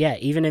of like, yeah,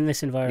 even in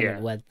this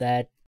environment where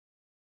their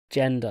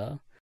gender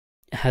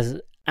has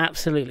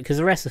absolutely, because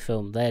the rest of the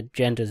film, their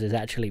genders is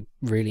actually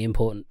really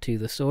important to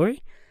the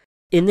story.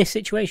 In this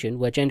situation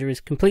where gender is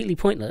completely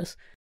pointless,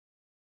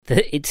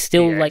 that it's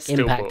still like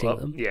still brought impacting up.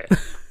 them. Yeah.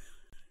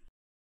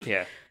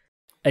 Yeah.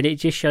 And it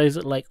just shows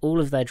that like all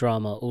of their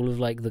drama, all of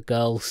like the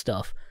girl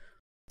stuff,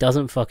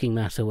 doesn't fucking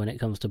matter when it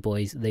comes to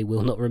boys. They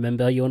will not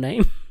remember your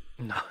name.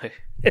 No.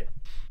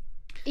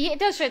 Yeah, it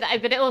does show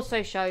that, but it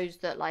also shows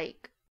that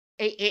like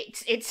it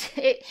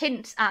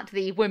hints at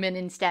the women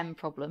in STEM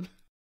problem,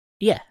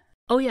 Yeah.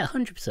 Oh yeah,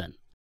 100%. and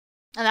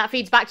that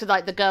feeds back to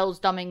like the girls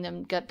dumbing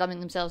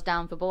themselves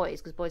down for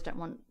boys because boys don't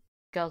want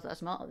girls that are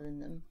smarter than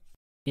them.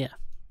 Yeah.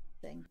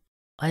 Thing.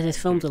 This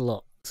film's a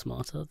lot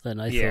smarter than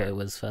I Yeah. thought it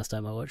was first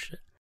time I watched it.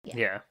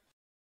 Yeah.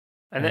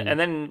 And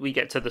then we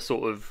get to the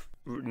sort of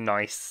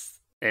nice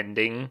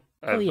ending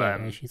of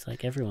where she's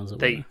like, everyone's a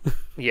they winner.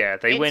 yeah,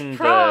 they It's win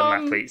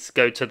prom! the mathletes,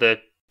 go to the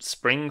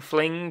spring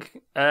fling,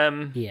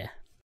 Yeah.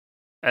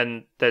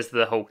 and there's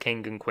the whole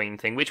king and queen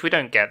thing, which we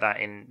don't get that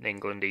in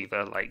England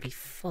either. It'd Like, be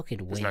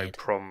fucking there's no weird.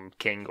 prom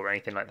king or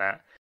anything like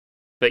that.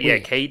 But yeah,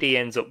 Weird. KD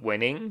ends up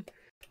winning,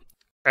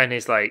 and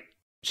is like,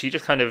 she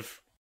just kind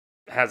of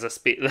has a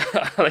speech.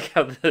 I like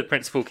how the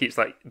principal keeps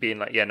like being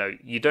like, yeah, no,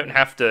 you don't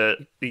have to.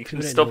 You can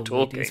We don't stop know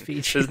what media talking.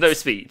 speech There's no is.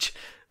 speech,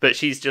 but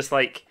she's just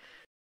like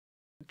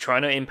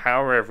trying to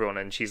empower everyone,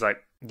 and she's like,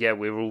 yeah,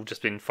 we've all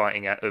just been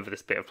fighting over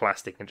this bit of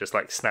plastic, and just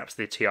like snaps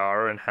the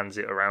tiara and hands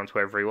it around to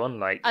everyone.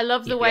 Like, I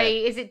love the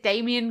way is it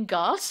Damien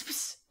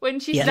gasps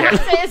when she Yeah.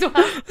 snaps it as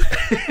well.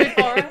 With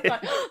horror.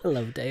 Like, I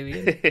love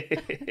Damien.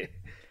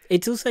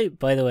 It's also,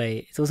 by the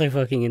way, it's also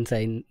fucking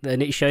insane,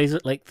 and it shows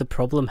that like the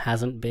problem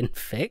hasn't been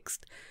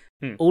fixed.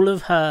 All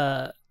of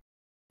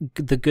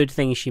the good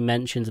things she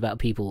mentions about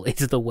people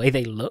is the way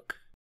they look.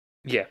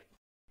 yeah,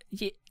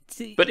 Yeah,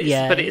 but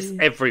it's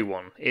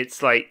everyone.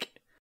 It's like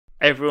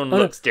everyone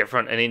looks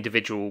different and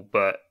individual,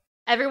 but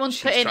everyone's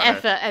She's put in trying to-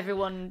 effort.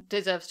 Everyone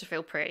deserves to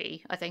feel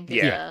pretty. I think. is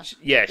yeah, the-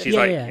 yeah. She's Yeah,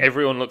 like, yeah.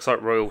 everyone looks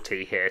like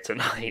royalty here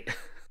tonight.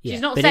 Yeah.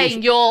 She's not But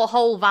saying your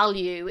whole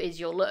value is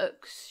your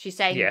looks. She's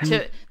saying Yeah.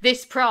 to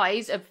this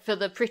prize for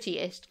the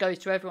prettiest goes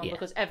to everyone Yeah.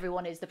 because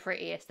everyone is the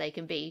prettiest they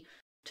can be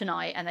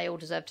tonight, and they all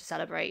deserve to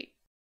celebrate.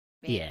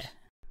 it. Yeah.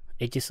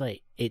 It just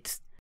like,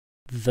 it's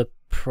the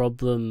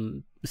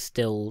problem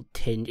still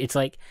tinged. It's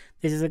like,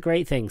 this is a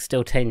great thing,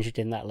 still tinged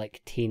in that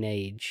like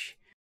teenage.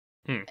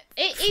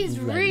 It is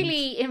Lens.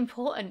 really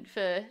important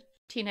for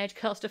teenage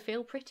girls to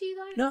feel pretty,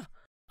 though. No,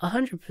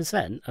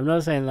 100%. I'm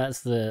not saying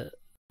that's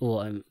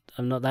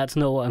I'm not. That's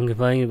not what I'm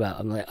complaining about.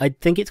 I'm like, I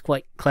think it's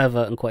quite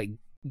clever and quite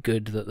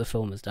good that the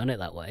film has done it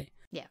that way.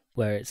 Yeah.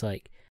 Where it's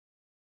like,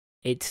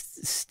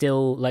 it's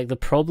still like the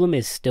problem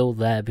is still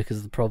there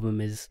because the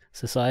problem is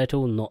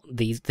societal, not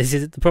these.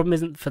 The problem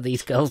isn't for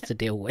these girls to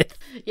deal with.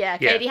 Yeah,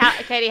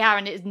 Katie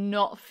Haran is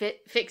not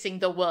fixing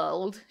the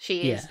world.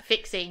 She is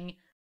fixing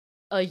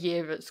a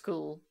year at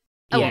school.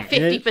 Yeah.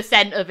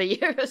 50% of a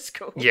year at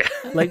school. Yeah.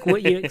 Like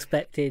what you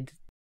expected.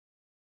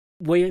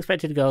 What you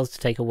expected girls to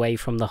take away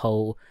from the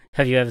whole,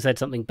 have you ever said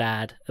something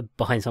bad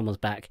behind someone's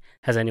back?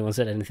 Has anyone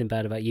said anything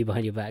bad about you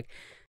behind your back?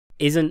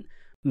 Isn't,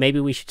 maybe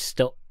we should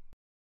stop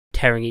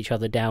tearing each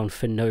other down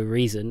for no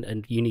reason,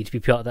 and you need to be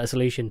part of that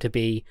solution to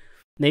be,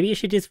 maybe you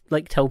should just,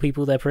 like, tell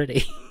people they're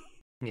pretty.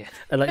 Yeah.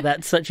 And, like,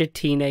 that's such a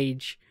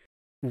teenage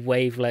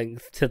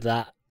wavelength to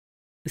that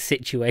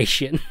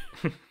situation.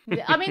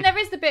 I mean, there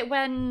is the bit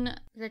when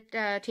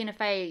Tina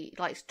Fey,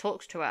 like,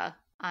 talks to her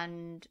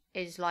and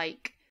is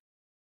like,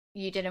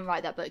 you didn't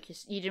write that book.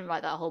 You didn't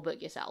write that whole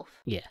book yourself.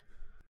 Yeah.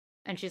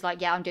 And she's like,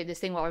 yeah, I'm doing this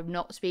thing where I'm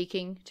not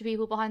speaking to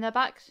people behind their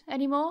backs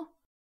anymore.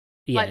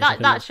 Yeah, like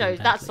that shows,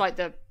 that's like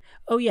the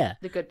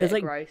the good bit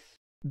of growth.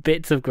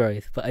 Bits of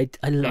growth, but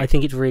I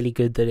think it's really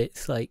good that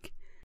it's like,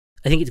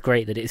 I think it's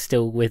great that it's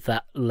still with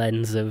that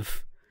lens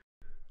of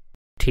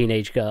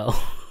teenage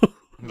girl.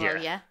 Yeah.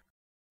 Oh, yeah.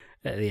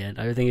 At the end,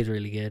 I think it's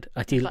really good.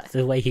 I do like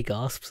the way he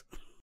gasps.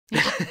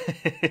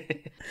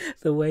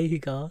 The way he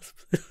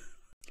gasps.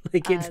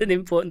 Like it's an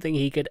important thing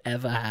he could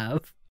ever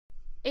have.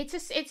 It's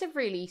a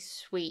really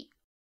sweet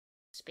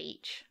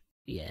speech.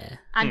 Yeah.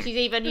 And she's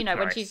even, you know,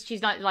 nice. when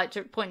she's like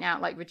to point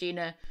out, like,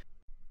 Regina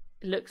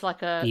looks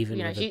like a, Even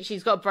you know,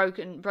 she's got a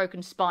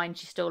broken spine.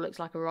 She still looks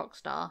like a rock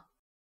star.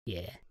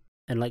 Yeah.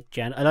 And like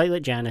I like that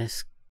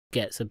Janice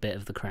gets a bit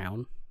of the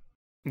crown.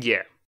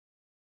 Yeah.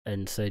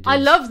 And so I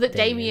love that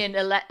Damien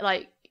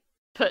like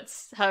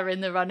puts her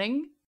in the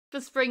running for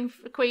Spring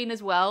Queen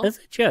as well. As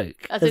a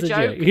joke. As a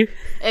joke.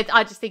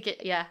 I just think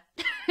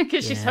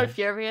because she's so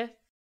furious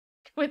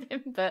with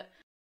him. But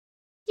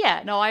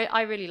yeah, no,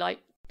 I really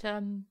liked.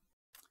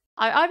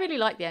 I really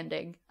like the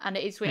ending, and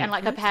it is sweet. And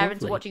like her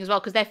parents are watching as well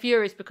because they're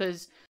furious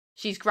because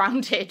she's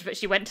grounded, but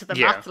she went to the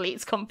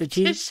mathletes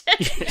competition.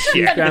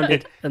 She's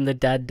grounded, and the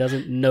dad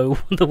doesn't know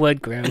the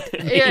word grounded.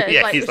 Yeah,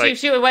 it's like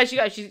she where she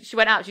go. She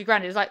went out. She's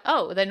grounded. It's like,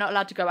 oh, they're not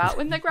allowed to go out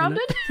when they're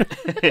grounded.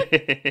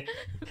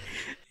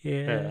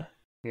 Yeah.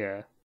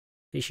 Yeah.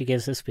 She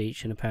gives a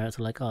speech, and her parents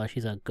are like, "Oh,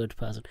 she's a good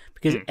person,"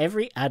 because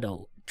every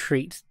adult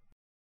treats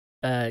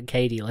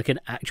Katie like an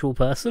actual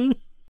person.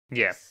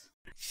 Yes.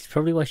 It's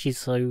probably why she's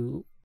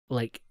so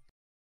like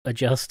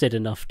adjusted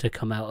enough to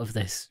come out of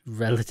this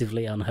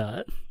relatively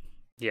unhurt.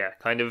 Yeah,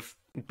 kind of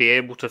be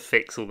able to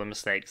fix all the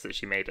mistakes that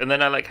she made. And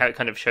then I like how it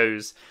kind of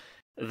shows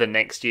the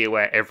next year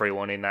where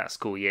everyone in that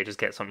school year just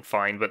gets on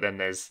fine, but then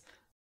there's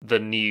the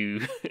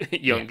new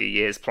younger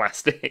years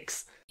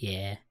plastics.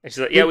 Yeah. And she's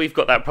like, yeah, we've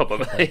got that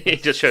problem.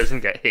 It just shows them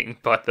get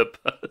hit by the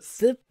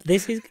bus.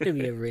 This is going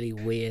to be a really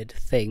weird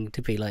thing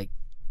to be like,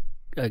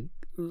 a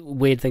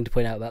weird thing to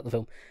point out about the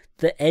film.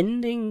 The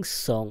ending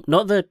song,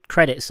 not the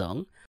credit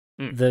song,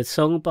 the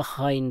song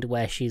behind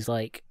where she's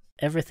like,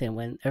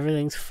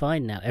 everything's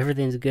fine now,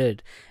 everything's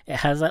good. It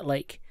has that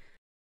like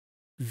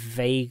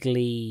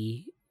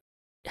vaguely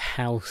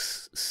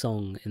house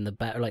song in the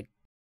back, like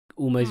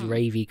almost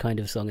ravey kind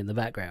of song in the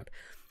background.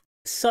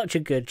 Such a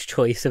good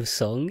choice of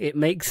song. It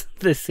makes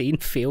the scene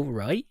feel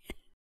right.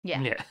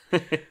 Yeah.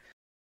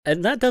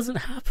 And that doesn't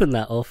happen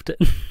that often.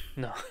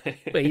 No.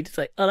 Where you just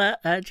like, oh, that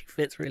actually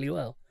fits really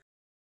well.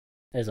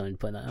 I just wanted to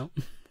point that out.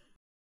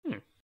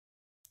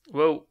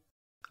 Well,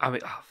 I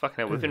mean, fucking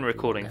hell, we've been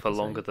recording for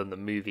longer than the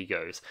movie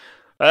goes.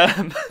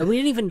 And we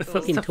didn't even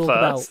fucking talk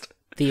about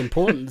the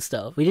important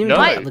stuff. We didn't even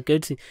talk about the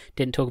good scene.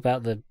 Didn't talk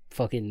about the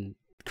fucking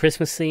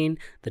Christmas scene,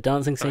 the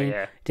dancing scene.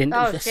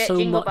 There's so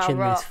Jingle much Bell in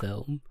Rock. this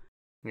film.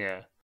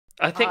 Yeah.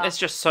 I think there's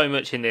just so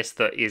much in this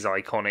that is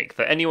iconic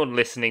that anyone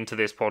listening to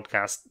this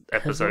podcast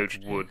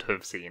episode would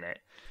have seen it.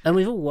 And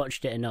we've all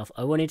watched it enough.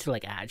 I wanted to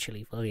like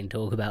actually fucking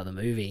talk about the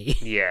movie.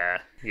 Yeah.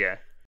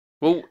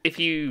 Well, if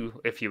you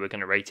were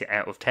going to rate it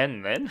out of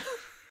 10 then.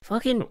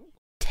 Fucking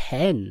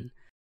 10.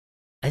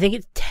 I think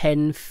it's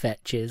 10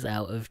 fetches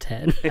out of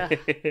 10.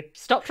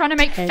 Stop trying to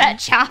make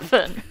fetch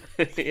happen.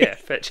 Yeah,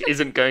 fetch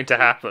isn't going to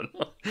happen.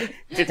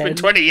 It's been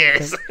 20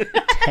 years.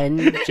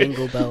 10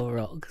 Jingle Bell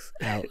Rocks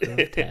out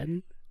of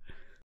 10.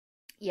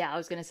 Yeah, I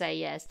was going to say,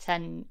 yes,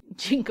 10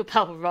 Jingle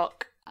Bell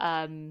Rock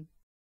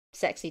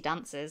sexy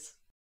dancers.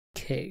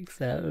 Kicks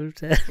out of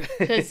 10.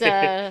 Because,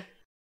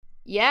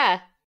 yeah,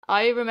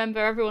 I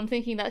remember everyone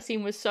thinking that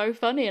scene was so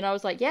funny, and I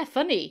was like, yeah,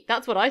 funny.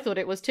 That's what I thought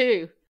it was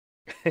too.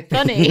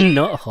 Funny.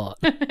 Not hot.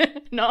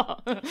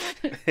 Not.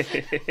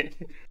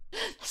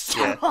 So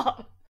Yeah.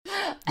 hot.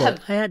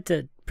 Look, I had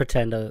to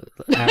pretend I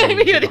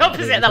Maybe you're the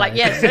opposite. They're like,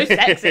 yeah, so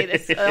sexy.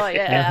 This, oh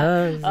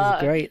yeah, this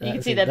is great. You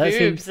can see their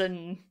boobs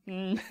and.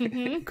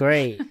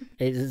 Great.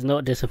 It is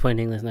not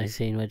disappointing. There's no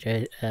scene where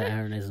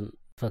Aaron isn't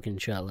fucking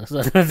shirtless.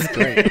 That's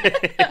great.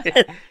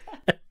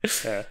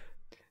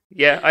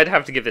 Yeah, I'd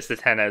have to give this a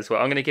 10 as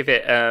well. I'm going to give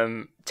it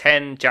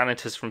 10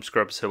 janitors from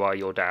Scrubs Who Are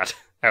Your Dad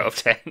out of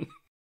 10.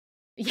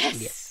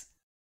 Yes.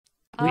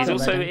 He's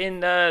also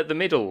in the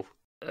middle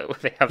where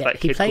they have that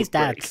he kid plays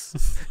called Greg.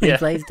 dads. He Yeah.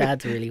 plays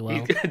dads really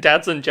well.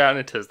 Dads and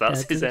janitors, that's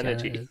Dads his and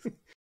energy. janitors.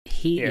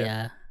 Yeah.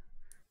 Yeah.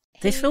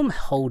 This film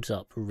holds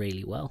up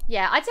really well.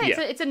 Yeah, I'd say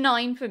Yeah. it's a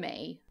 9 for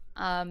me.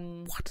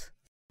 What?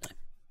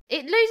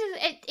 It loses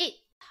it.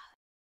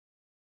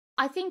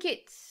 I think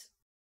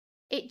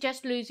it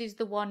just loses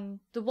the one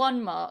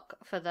mark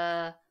for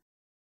the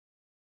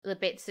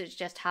bits that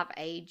just have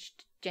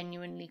aged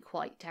genuinely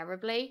quite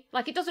terribly.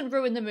 Like, it doesn't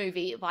ruin the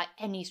movie by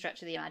any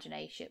stretch of the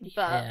imagination,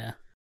 but Yeah.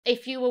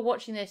 if you were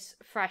watching this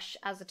fresh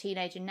as a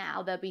teenager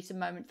now, there'd be some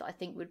moments that I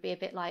think would be a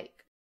bit like,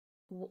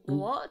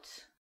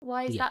 what?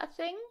 Why is Yeah. that a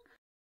thing?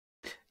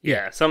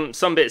 Yeah, some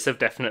bits have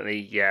definitely,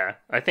 yeah.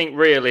 I think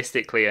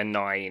realistically a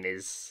 9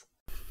 is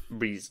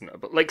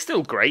reasonable. Like,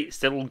 still great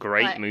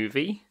Right.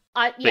 movie.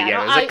 Yeah, But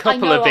yeah, I there's a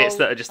couple know of bits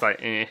that are just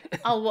like,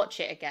 I'll watch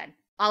it again.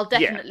 I'll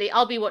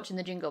be watching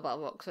the Jingle Bell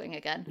Rock thing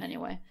again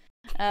anyway.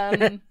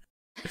 Because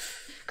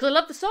I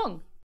love the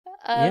song.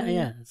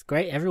 Yeah, it's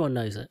great. Everyone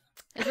knows it.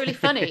 It's really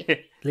funny.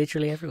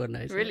 Literally everyone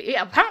knows it. Really,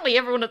 yeah. Apparently,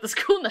 everyone at the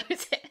school knows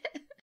it.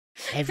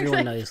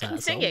 Everyone knows They can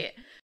that sing song. it.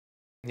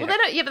 Well, they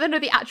don't. Yeah, but they know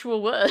the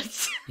actual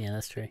words. Yeah,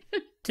 that's true.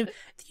 You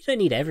don't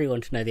need everyone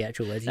to know the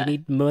actual words. You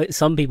need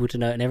some people to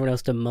know it and everyone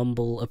else to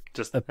mumble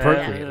just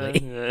appropriately.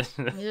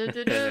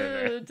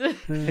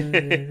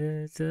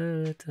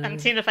 And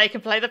Tina Fey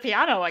can play the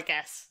piano, I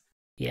guess.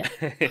 Yeah,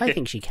 I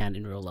think she can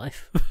in real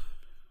life.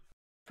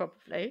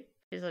 Probably.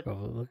 She's a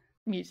Probably.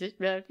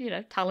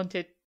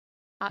 talented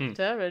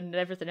actor and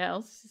everything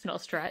else. It's not a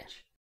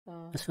stretch.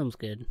 This film's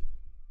good.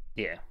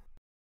 Yeah,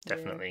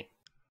 definitely.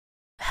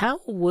 How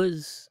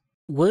was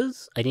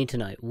I need to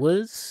know,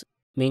 was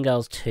Mean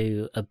Girls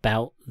 2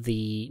 about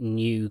the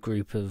new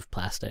group of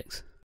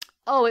plastics?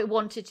 Oh, it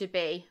wanted to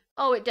be.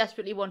 Oh, it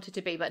desperately wanted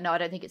to be, but no, I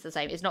don't think it's the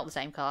same. It's not the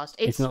same cast.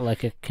 It's not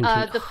like a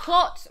the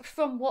plot,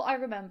 from what I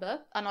remember,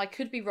 and I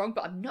could be wrong,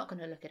 but I'm not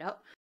going to look it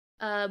up.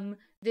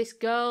 This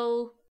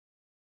girl,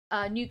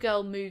 new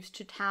girl, moves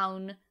to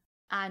town,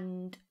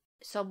 and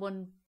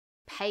someone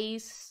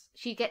pays.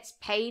 She gets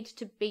paid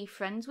to be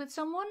friends with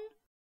someone,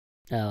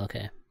 Oh,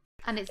 okay.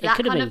 and it's It that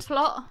could have kind been- of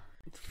plot.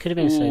 Could have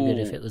been so good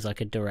if Ooh. it was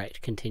like a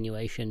direct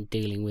continuation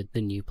dealing with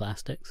the new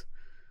plastics.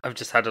 I've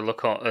just had a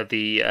look at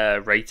the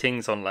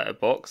ratings on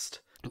Letterboxd.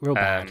 Real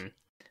bad.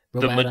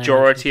 Real The bad, I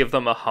majority of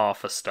them are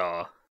half a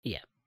star. Yeah.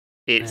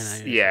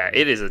 It's I know,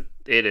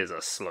 it is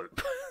a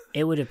slope.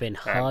 It would have been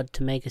hard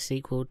to make a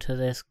sequel to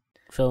this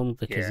film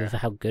because Yeah. of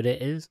how good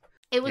it is.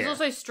 It was Yeah.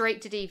 also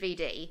straight to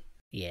DVD.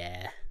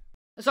 Yeah.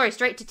 Sorry,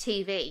 straight to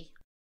TV.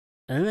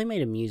 And then they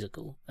made a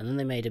musical. And then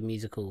they made a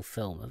musical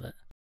film of it.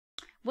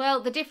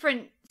 Well, the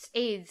difference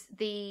is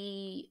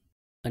the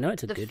I know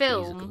it's a good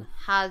film musical.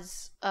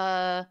 has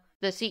the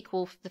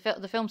sequel.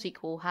 The film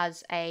sequel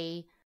has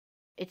a.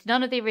 It's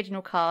none of the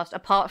original cast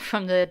apart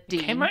from the It Dean.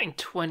 came out in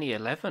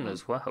 2011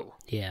 as well.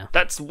 Yeah.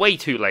 That's way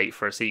too late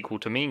for a sequel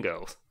to Mean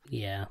Girls.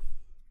 Yeah.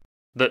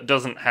 That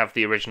doesn't have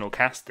the original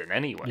cast in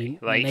anyway.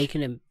 You're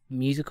making a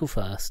musical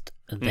first,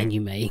 and then you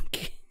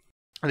make...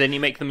 And then you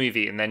make the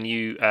movie, and then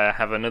you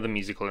have another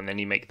musical, and then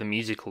you make the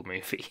musical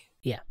movie.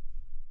 Yeah.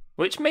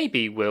 Which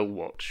maybe we'll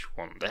watch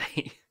one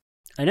day.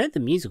 I know the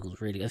musical's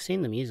really... I've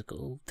seen the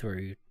musical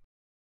through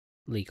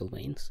legal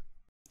means.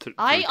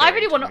 I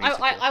really want to.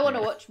 musical, I want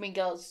to yeah. watch Mean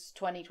Girls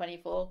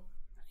 2024.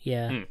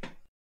 Yeah.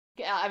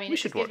 Yeah, I mean, We it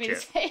should just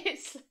gives watch me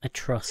this. I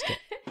trust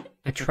it.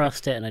 I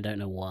trust it, and I don't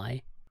know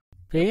why.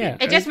 But yeah.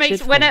 It just it's makes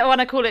good when fun.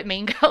 I call it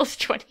Mean Girls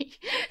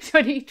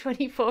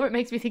 2024, it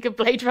makes me think of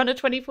Blade Runner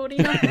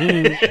 2049.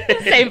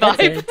 Same That's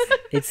vibe. it.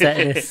 It's set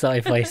in a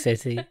sci-fi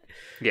city.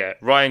 Yeah,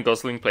 Ryan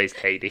Gosling plays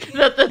Katie.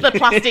 The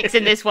plastics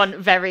in this one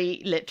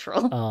very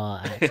literal. Oh,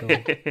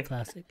 actual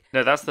classic.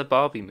 No, that's the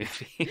Barbie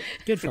movie.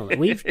 Good film.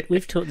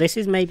 We've talked. This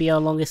is maybe our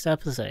longest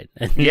episode.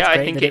 and it's Yeah, I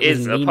great think that it was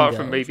is, Mean apart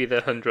from Girls. maybe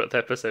the 100th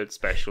episode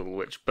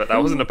special, but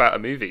that wasn't about a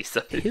movie,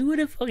 so... Who would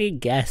have fucking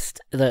guessed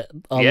that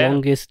our Yeah.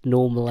 longest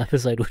normal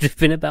episode would have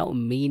been about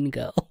Mean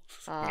Girls?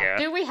 Yeah.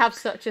 Do we have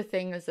such a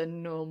thing as a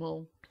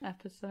normal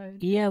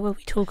episode? Yeah, well,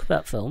 we talk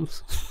about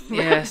films.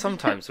 Yeah,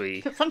 sometimes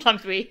we...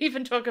 Sometimes we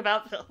even talk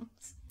about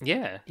films.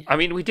 Yeah. I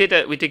mean, we did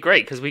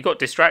great, because we got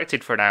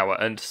distracted for an hour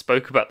and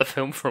spoke about the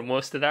film for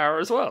almost an hour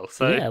as well,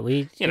 so... yeah,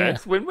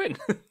 it's win-win.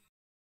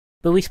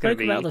 But we gonna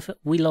spoke about be- the.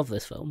 We love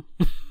this film.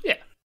 Yeah,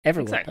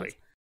 Everyone exactly. does.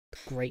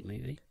 It's a great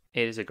movie.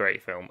 It is a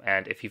great film,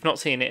 and if you've not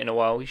seen it in a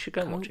while, you should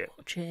go and Go watch it.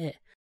 Watch it.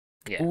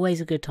 Yeah. Always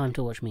a good time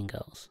to watch Mean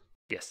Girls.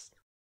 Yes.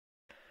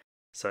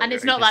 So And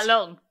it's I not guess- that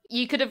long.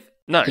 You could have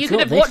No, you it's could not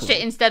have this watched long.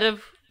 it instead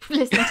of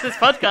listening to this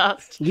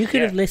podcast. You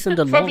could Yeah. have listened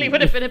along. Probably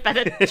would have been a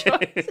better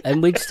choice.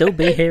 And we'd still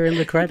be here in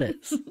the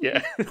credits.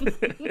 Yeah.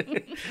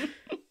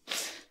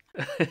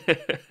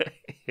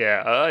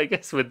 Yeah, I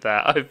guess with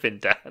that, I've been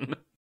Dan.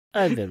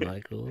 I've been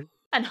Michael.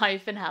 And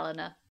hyphen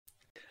Helena.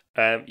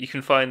 You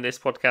can find this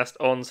podcast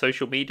on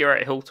social media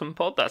at Hilton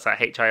Pod. That's at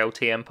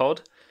HILTM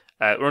Pod.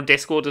 We're on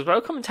Discord as well.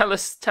 Come and tell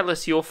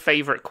us your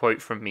favourite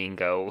quote from Mean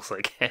Girls,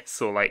 I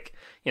guess, or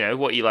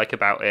what you like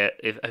about it.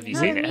 Have you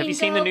seen it? Have you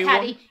seen the new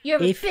one?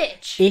 You're If- a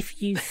bitch.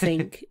 If you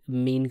think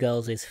Mean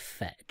Girls is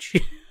fetch,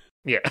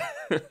 Yeah.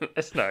 Let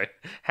us know.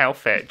 How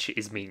fetch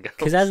is Mean Girls?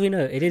 Because as we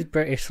know, it is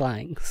British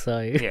slang, so...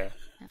 Yeah.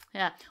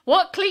 Yeah.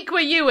 What clique were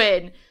you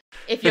in?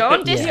 If you're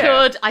on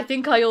Discord, I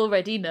think I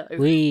already know.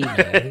 We know.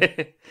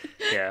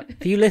 Yeah.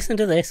 If you listen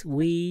to this,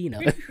 we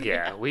know.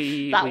 Yeah,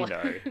 we That one.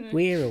 know.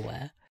 We're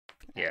aware.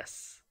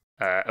 Yes.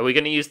 Are we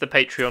going to use the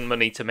Patreon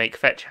money to make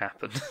fetch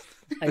happen?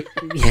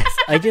 Yes,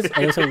 I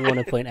also want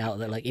to point out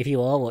that, like, if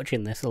you are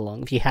watching this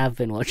along, if you have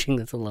been watching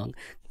this along,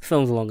 the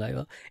film's long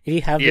over. If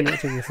you have been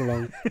watching this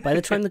along, by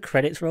the time the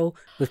credits roll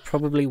was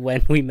probably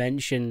when we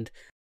mentioned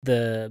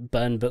the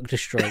burn book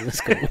destroying the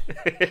school.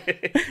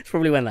 It's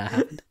probably when that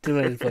happened. Just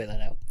wanted to point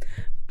that out.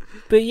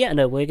 But yeah,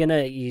 no, we're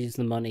gonna use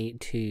the money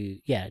to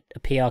a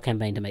PR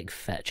campaign to make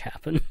fetch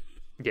happen.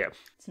 Yeah.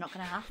 It's not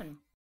going to happen.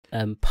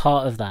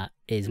 Part of that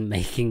is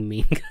making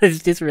Mean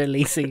Girls, just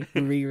re-releasing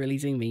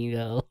Mean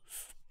Girls.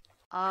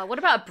 What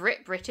about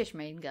British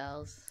Mean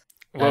Girls?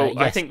 Well,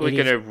 I yes, think we're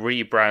it going is to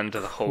rebrand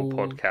the whole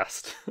called-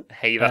 podcast.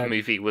 Hey, that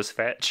movie was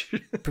fetch.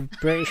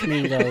 British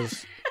Mean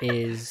Girls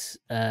is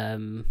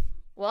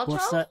Wild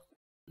what's Child? that?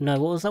 No,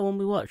 what was that one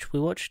we watched? We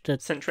watched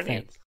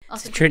Centrinians. Oh,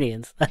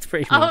 Centrinians. That's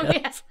British Mean Oh, Girls.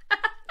 yes.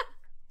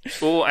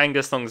 Or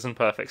Angus Thongs and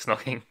Perfect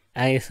Snogging.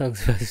 Angus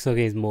Thongs vs.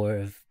 Snogging is more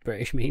of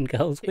British Mean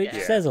Girls, which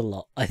Yeah. says a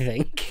lot, I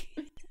think.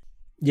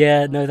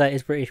 Yeah, no, that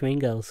is British Mean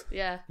Girls.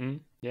 Yeah.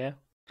 Yeah.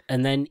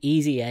 And then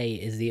Easy A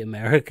is the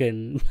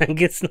American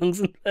Angus Thongs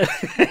and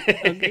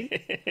Perfect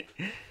Snogging.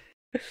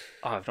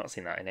 Oh, I've not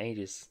seen that in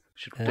ages.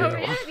 Should Oh, Oh, watch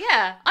yeah, it.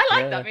 yeah. I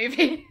like Yeah. that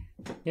movie.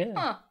 Yeah.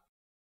 Huh.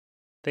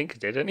 Think I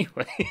did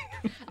anyway.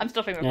 I'm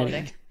stopping No,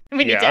 recording. We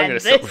need Yeah, to I'm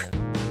end gonna this.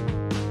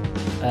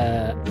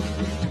 stop.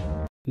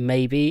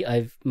 Maybe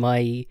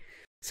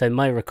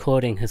my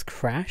recording has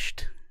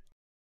crashed.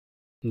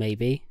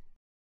 Maybe.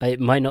 It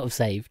might not have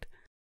saved.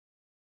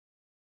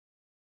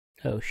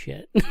 Oh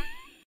shit.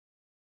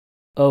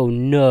 Oh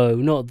no,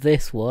 not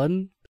this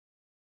one.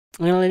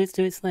 I'm gonna let it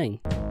do its thing.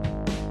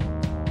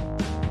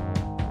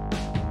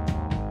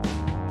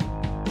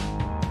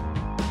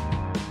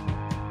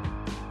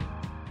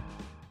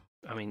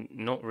 I mean,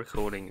 not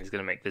recording is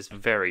going to make this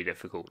very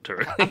difficult to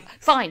release.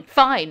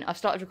 Fine. I've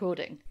started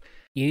recording.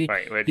 You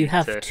Right, ready you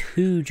have to-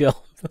 2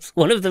 jobs.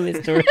 One of them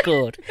is to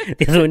record.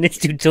 The other one is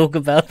to talk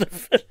about the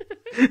film.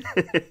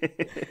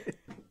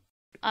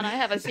 And I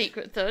have a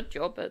secret third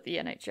job at the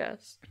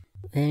NHS.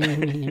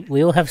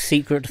 We all have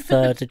secret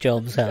third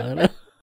jobs, Hannah.